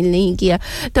में शामिल नहीं किया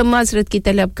तो माज़रत की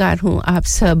तलबकार हूं आप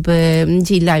सब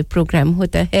जी लाइव प्रोग्राम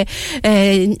होता है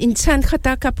इंसान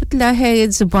खता का पुतला है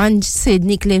ज़ुबान से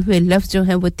निकले हुए लफ्ज़ जो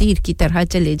हैं वो तीर की तरह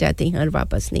चले जाते हैं और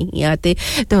वापस नहीं आते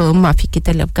तो माफ़ी की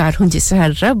तलबकार हूं जिस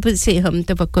रब से हम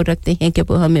तवक्को रखते हैं कि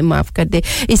वो हमें माफ़ कर दे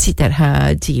इसी तरह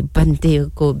जी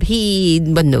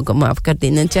बंदों को माफ़ कर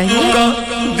देना चाहिए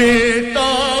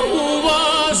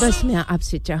बस मैं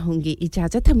आपसे चाहूंगी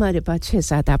इजाजत हमारे पास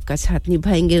शहजाद आपका साथ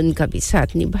निभाएंगे उनका भी साथ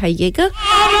निभाइएगा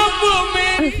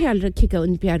और ख्याल रखिएगा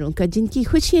उन प्यारों का जिनकी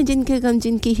खुशियां जिनके गम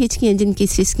जिनकी हिचकियां जिनकी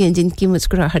सिसकियां जिनकी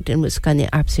मुस्कुराहट और मुस्कानें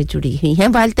आपसे जुड़ी हुई हैं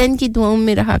वालिदैन की दुआओं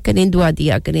में रहा करें दुआ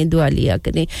दिया करें दुआ लिया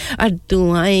करें और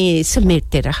दुआएं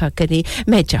समेटते रहा करें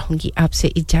मैं चाहूंगी आपसे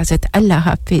इजाजत अल्लाह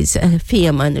हाफिज फी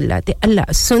अमानुल्लाह ते अल्लाह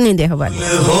सुने दे हवाले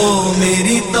हो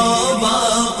मेरी तौबा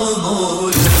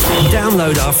कबूल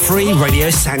Download our free Radio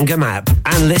Sangam app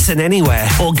and listen anywhere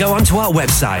or go onto our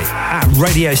website at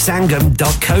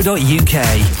radiosangam.co.uk.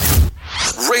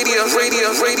 Radio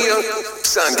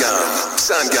Sangam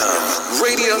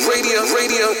Radio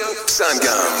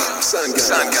Sangam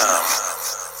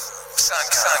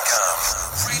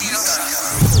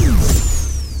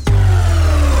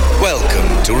Welcome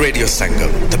to Radio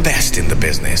Sangam, the best in the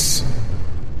business.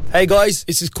 Hey guys,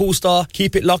 this is Cool Star.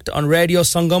 Keep it locked on Radio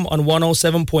Sangam on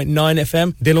 107.9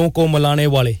 FM. Dilon ko milane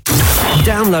wale.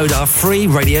 Download our free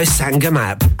Radio Sangam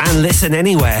app and listen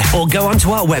anywhere or go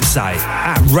onto our website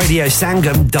at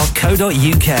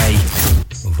radiosangam.co.uk.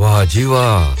 वाह जी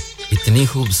वाह इतनी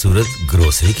खूबसूरत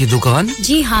grocery की दुकान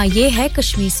जी हां ये है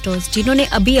Kashmir stores जिन्होंने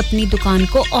अभी अपनी दुकान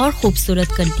को और खूबसूरत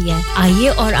कर दिया है आइए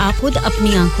और आप खुद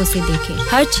अपनी आंखों से देखें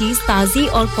हर चीज ताजी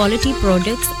और क्वालिटी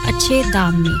प्रोडक्ट्स अच्छे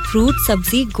दाम में फ्रूट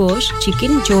सब्जी गोश्त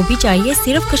चिकन जो भी चाहिए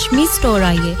सिर्फ कश्मीर स्टोर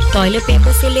आइए टॉयलेट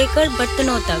पेपर से लेकर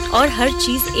बर्तनों तक और हर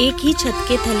चीज एक ही छत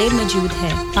के तले मौजूद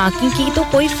है पार्किंग की तो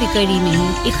कोई फिक्र ही नहीं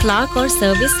इखलाक और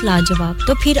सर्विस लाजवाब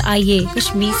तो फिर आइए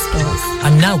Kashmir stores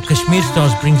And now Kashmir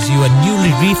Stores brings you a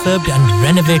newly refurbed and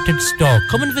renovated store.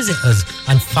 Come and visit us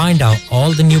and find out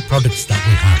all the new products that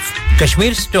we have.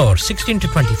 Kashmir Store, 16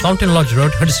 to 20 Fountain Lodge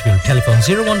Road, Huddersfield. Telephone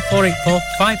 01484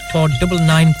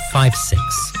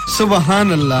 549956.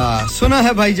 सुभान अल्लाह सुना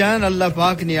है भाईजान अल्लाह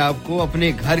पाक ने आपको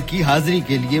अपने घर की हाजिरी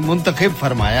के लिए मुंतखब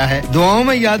फरमाया है दुआओं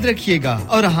में याद रखिएगा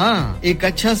और हां एक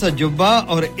अच्छा सा जुब्बा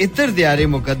और इत्र दियारे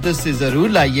मुकद्दस से जरूर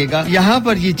लाइएगा यहाँ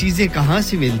पर ये चीजें कहाँ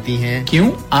से मिलती हैं क्यों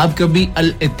आप कभी अल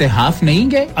इत्तेहाफ नहीं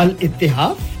गए अल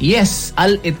इत्तेहाफ Yes,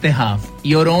 Al Ittihaf,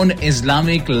 your own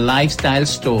Islamic lifestyle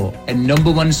store and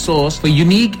number one source for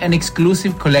unique and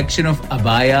exclusive collection of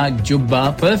abaya, jubba,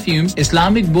 perfumes,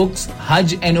 Islamic books,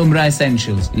 Hajj and Umrah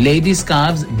essentials, ladies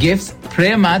scarves, gifts,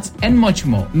 prayer mats and much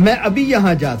more. मैं अभी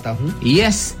यहाँ जाता हूँ.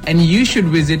 Yes, and you should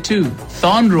visit too.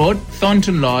 Thorn Road,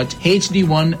 Thornton Lodge,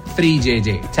 HD1 3JJ.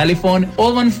 Telephone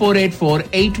 01484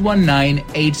 819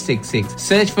 866.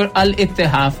 Search for Al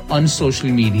Ittihaf on social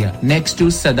media next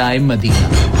to Sadai Madina.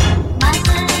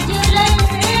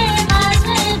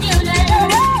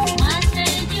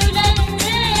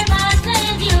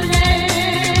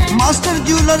 Master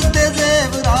jewellers दे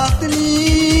जेवरात नी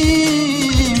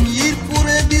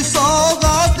मीरपुरे दी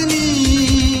सौगात नी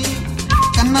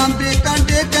कन्नां दे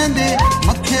कांटे कहंदे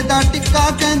मत्थे दा टिक्का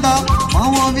कहंदा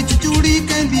बाहां विच चूड़ी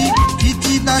कहंदी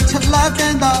चीची दा छल्ला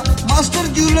कहंदा मास्टर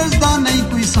ज्वेलर्स दा नहीं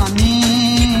कोई सानी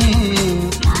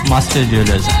master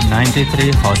jewellers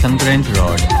 93 Houghton Grange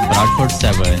Road Bradford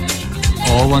 7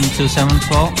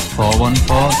 01274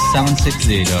 414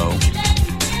 760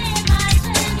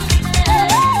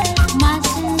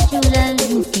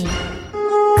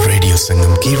 Radio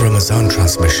संगम की रमजान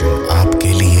ट्रांसमिशन आपके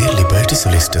लिए लिबर्टी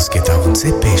सोलिसिटर्स के ताउन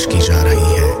से पेश की जा रही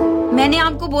है मैंने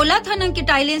आपको बोला था ना कि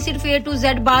टाइलें सिर्फ A to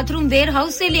Z bathroom ware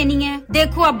house से लेनी है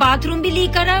देखो अब बाथरूम भी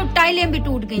लीक कर रहा है और टाइलें भी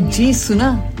टूट गई हैं जी सुना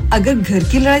अगर घर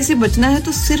की लड़ाई से बचना है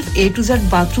तो सिर्फ A to Z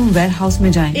bathroom warehouse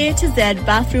में जाएं A to Z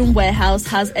Bathroom Warehouse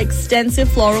has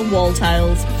extensive floor and wall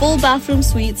tiles full bathroom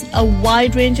suites a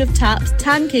wide range of taps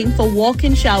tanking for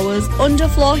walk-in showers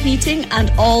underfloor heating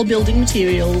and all building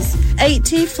materials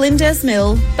 80 Flinders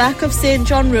Mill back of St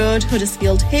John Road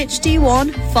Huddersfield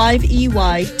HD1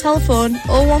 5EY telephone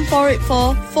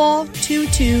 01484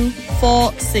 422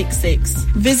 466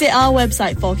 visit our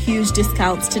website for huge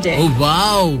discounts today Oh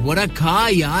wow what a car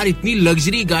yaar इतनी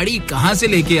luxury गाड़ी कहां से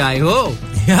लेके आए हो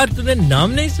यार तूने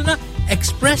नाम नहीं सुना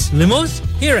Express Limos?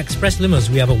 Here at Express Limos,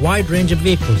 we have a wide range of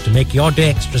vehicles to make your day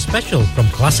extra special. From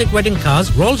classic wedding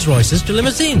cars, Rolls Royces to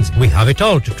limousines. We have it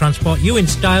all to transport you in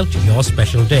style to your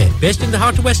special day. Based in the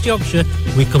heart of West Yorkshire,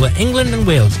 we cover England and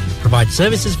Wales. Provide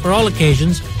services for all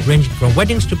occasions, ranging from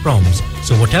weddings to proms.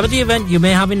 So whatever the event you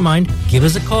may have in mind, give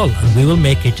us a call and we will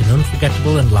make it an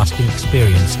unforgettable and lasting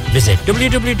experience. Visit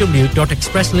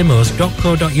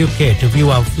www.expresslimos.co.uk to view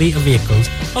our fleet of vehicles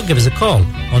or give us a call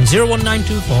on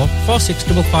 01924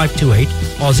 465528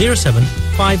 or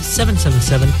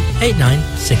 0757777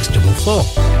 89644.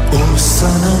 Oh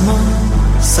Sanama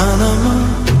Sanama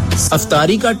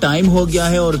अफ्तारी का time हो गया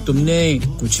है और तुमने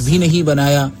कुछ भी नहीं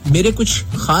बनाया मेरे कुछ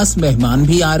खास मेहमान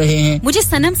भी आ रहे हैं मुझे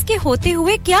सनम्स के होते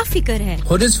हुए क्या फिक्र है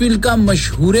हडर्सफील्ड का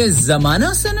मशहूर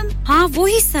ज़माना सनम हाँ वो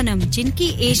ही सनम जिनकी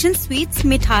एशियन स्वीट्स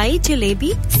मिठाई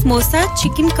जलेबी समोसा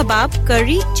चिकन कबाब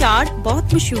करी चाट बहुत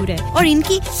मशहूर है और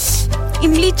इनकी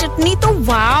इमली चटनी तो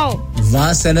वाओ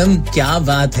वाह सनम क्या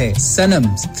बात है सनम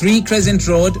 3 Crescent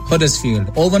Road Huddersfield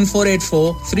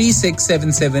 01484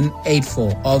 367784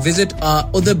 or visit our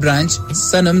other branch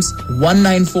Sanams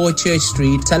 194 Church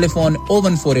Street telephone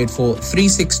 01484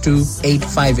 362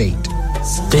 858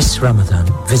 This Ramadan,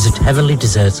 visit Heavenly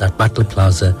Desserts at Battle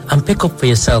Plaza and pick up for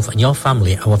yourself and your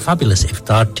family our fabulous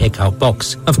iftar takeout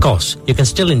box. Of course, you can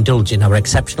still indulge in our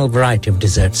exceptional variety of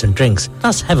desserts and drinks.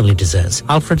 That's Heavenly Desserts,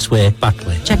 Alfred's Way,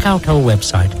 Batley. Check out our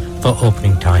website for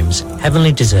opening times.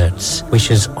 Heavenly Desserts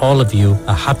wishes all of you a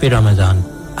happy Ramadan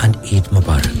and Eid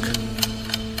Mubarak.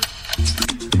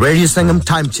 Radio Sangam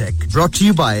Time Check brought to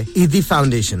you by Eidi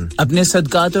Foundation. अपने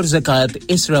सदकात और ज़कात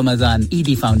इस रमज़ान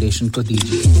ईदी foundation को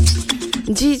दीजिए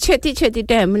जी छेती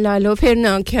time ला लो फिर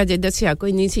ना क्या जे 10 या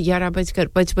कोई नहीं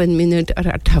 11:55 और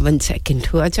 58 सेकंड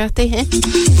हुआ चाहते हैं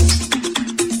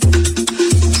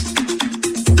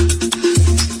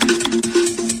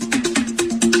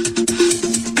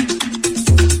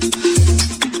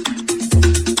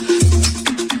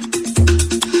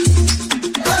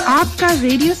आपका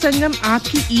रेडियो संगम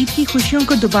आपकी ईद की खुशियों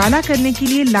को दुबारा करने के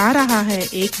लिए ला रहा है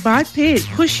एक बार फिर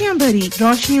खुशियां भरी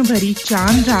रोशनियों भरी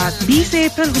चांद रात 20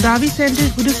 अप्रैल हुदावी सेंटर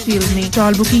हडर्सफील्ड में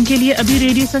टॉल बुकिंग के लिए अभी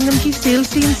रेडियो संगम की सेल्स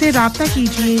टीम से राब्ता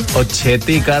कीजिए और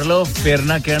छेती कर लो फिर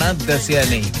ना कहना दसिया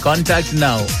नहीं कांटेक्ट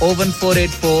नाउ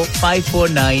 01484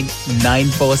 549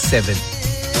 947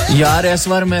 यार इस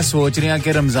बार मैं सोच रहा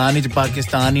कि रमजान विच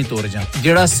पाकिस्तान ही तुर जा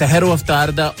जेड़ा सहर व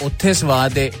इफ्तार दा उत्थे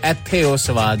स्वाद है ਇੱਥੇ ਉਹ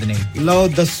स्वाद नहीं ਲਓ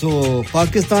ਦੱਸੋ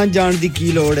ਪਾਕਿਸਤਾਨ ਜਾਣ ਦੀ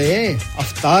ਕੀ ਲੋੜ ਹੈ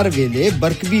ਇਫਤਾਰ ਵੇਲੇ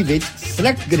ਬਰਕਬੀ ਵਿੱਚ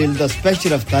ਸਿਲੈਕਟ ਗ੍ਰਿਲ ਦਾ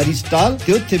ਸਪੈਸ਼ਲ ਇਫਤਾਰੀ ਸਟਾਲ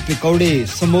ਤੇ ਉੱਥੇ ਪਕੌੜੇ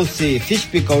ਸਮੋਸੇ ਫਿਸ਼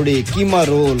ਪਕੌੜੇ ਕੀਮਾ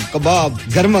ਰੋਲ ਕਬਾਬ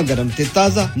ਗਰਮਾ ਗਰਮ ਤੇ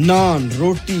ਤਾਜ਼ਾ ਨਾਨ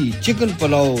ਰੋਟੀ ਚਿਕਨ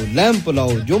ਪੁਲਾਓ ਲੈਂਬ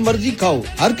ਪੁਲਾਓ ਜੋ ਮਰਜ਼ੀ ਖਾਓ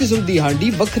ਹਰ ਕਿਸਮ ਦੀ ਹਾਂਡੀ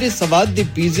ਵੱਖਰੇ ਸਵਾਦ ਦੇ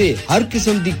ਪੀਜ਼ੇ ਹਰ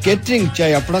ਕਿਸਮ ਦੀ ਕੇਟਰਿੰਗ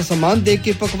ਚਾਹੇ ਆਪਣਾ ਸਾਮਾਨ ਦੇ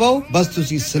ਕੇ ਪਕਵਾਓ ਬਸ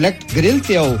ਤੁਸੀਂ Select Grill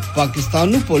te aao Pakistan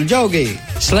nu bhul jaoge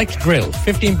Select Grill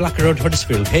 15 Black Road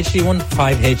Huddersfield HD1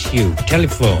 5HU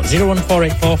telephone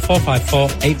 01484 454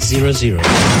 800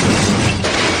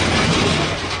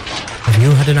 Have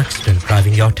you had an accident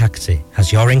driving your taxi? Has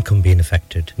your income been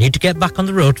affected? Need to get back on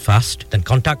the road fast? Then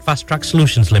contact Fast Track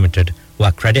Solutions Limited, who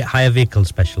are credit hire vehicle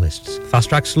specialists. Fast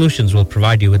Track Solutions will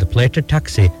provide you with a plated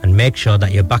taxi and make sure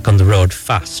that you're back on the road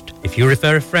fast. If you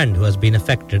refer a friend who has been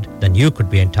affected, then you could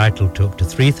be entitled to up to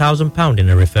 £3,000 in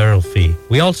a referral fee.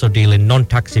 We also deal in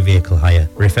non-taxi vehicle hire.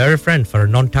 Refer a friend for a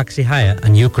non-taxi hire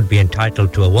and you could be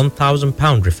entitled to a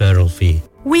 £1,000 referral fee.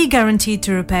 We guarantee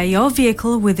to repair your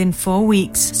vehicle within 4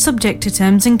 weeks, subject to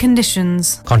terms and conditions.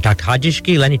 Contact Haji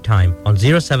Shkil anytime on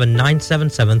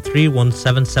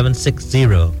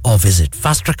 07977317760 or visit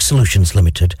Fast Track Solutions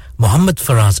Limited, Mohammed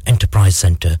Faraz Enterprise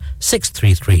Centre,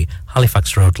 633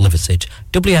 Halifax Road, Liversedge,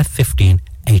 WF15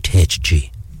 8HG.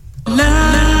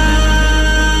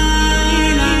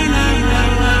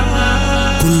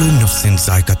 Kullu nafsin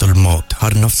zaiqatul maut.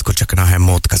 हर नफ्स को चखना है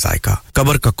मौत का जायका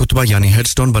कब्र का कुतबा यानी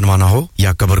headstone बनवाना हो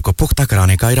या कब्र को पुख्ता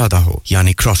कराने का इरादा हो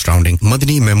यानी क्रॉस राउंडिंग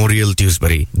मदनी मेमोरियल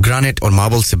ड्यूसबरी ग्रेनाइट और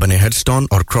मार्बल से बने हेडस्टोन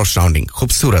और क्रॉस राउंडिंग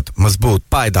खूबसूरत मजबूत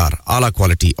पायदार आला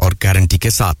क्वालिटी और गारंटी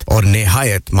के साथ और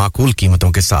निहायत माकूल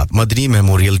कीमतों के साथ मदनी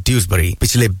मेमोरियल ड्यूसबरी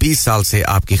पिछले 20 साल से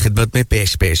आपकी खिदमत में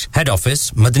पेश head office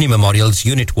Madni memorials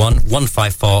unit 1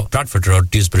 154 Bradford road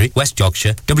Dewsbury West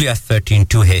Yorkshire WF13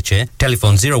 2HA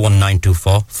telephone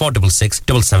 01924 466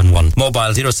 771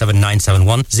 mobile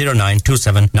 07971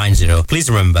 092790 please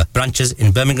remember branches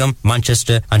in Birmingham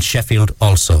Manchester and Sheffield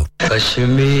also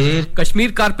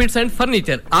Kashmir carpets and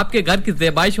furniture आपके घर की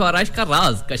ज़ेबाइश और आराइश का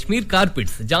राज कश्मीर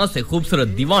कारपेट्स जहां से खूबसूरत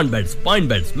divan beds point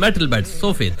beds metal beds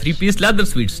सोफे 3 piece leather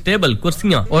sweets table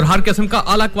कुर्सियां और हर किस्म का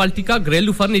आला क्वालिटी का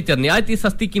घरेलू फर्नीचर निहायत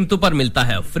सस्ती कीमतों पर मिलता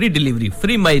है free delivery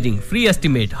free measuring free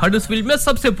estimate Huddersfield में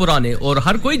सबसे पुराने और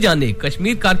हर कोई जाने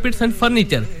Kashmir carpets and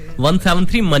furniture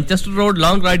 173 Manchester road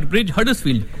Longroyd bridge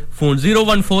Huddersfield phone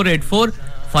 01484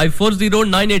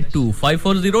 540982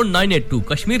 540982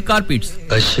 Kashmir carpets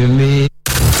Kashmir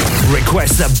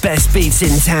Request the best beats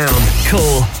in town.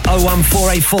 Call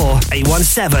 01484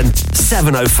 817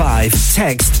 705.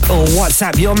 Text or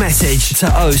WhatsApp your message to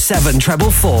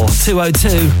 07444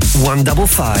 202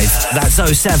 155. That's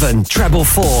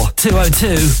 07444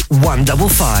 202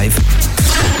 155.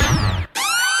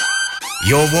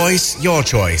 Your voice, your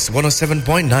choice.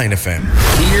 107.9 FM.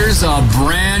 Here's a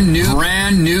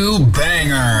brand new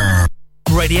banger.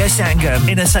 Radio Sangam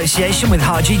in association with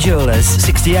Haji Jewelers,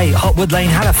 68 Hotwood Lane,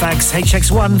 Halifax,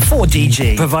 HX1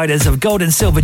 4DG. Providers of gold and silver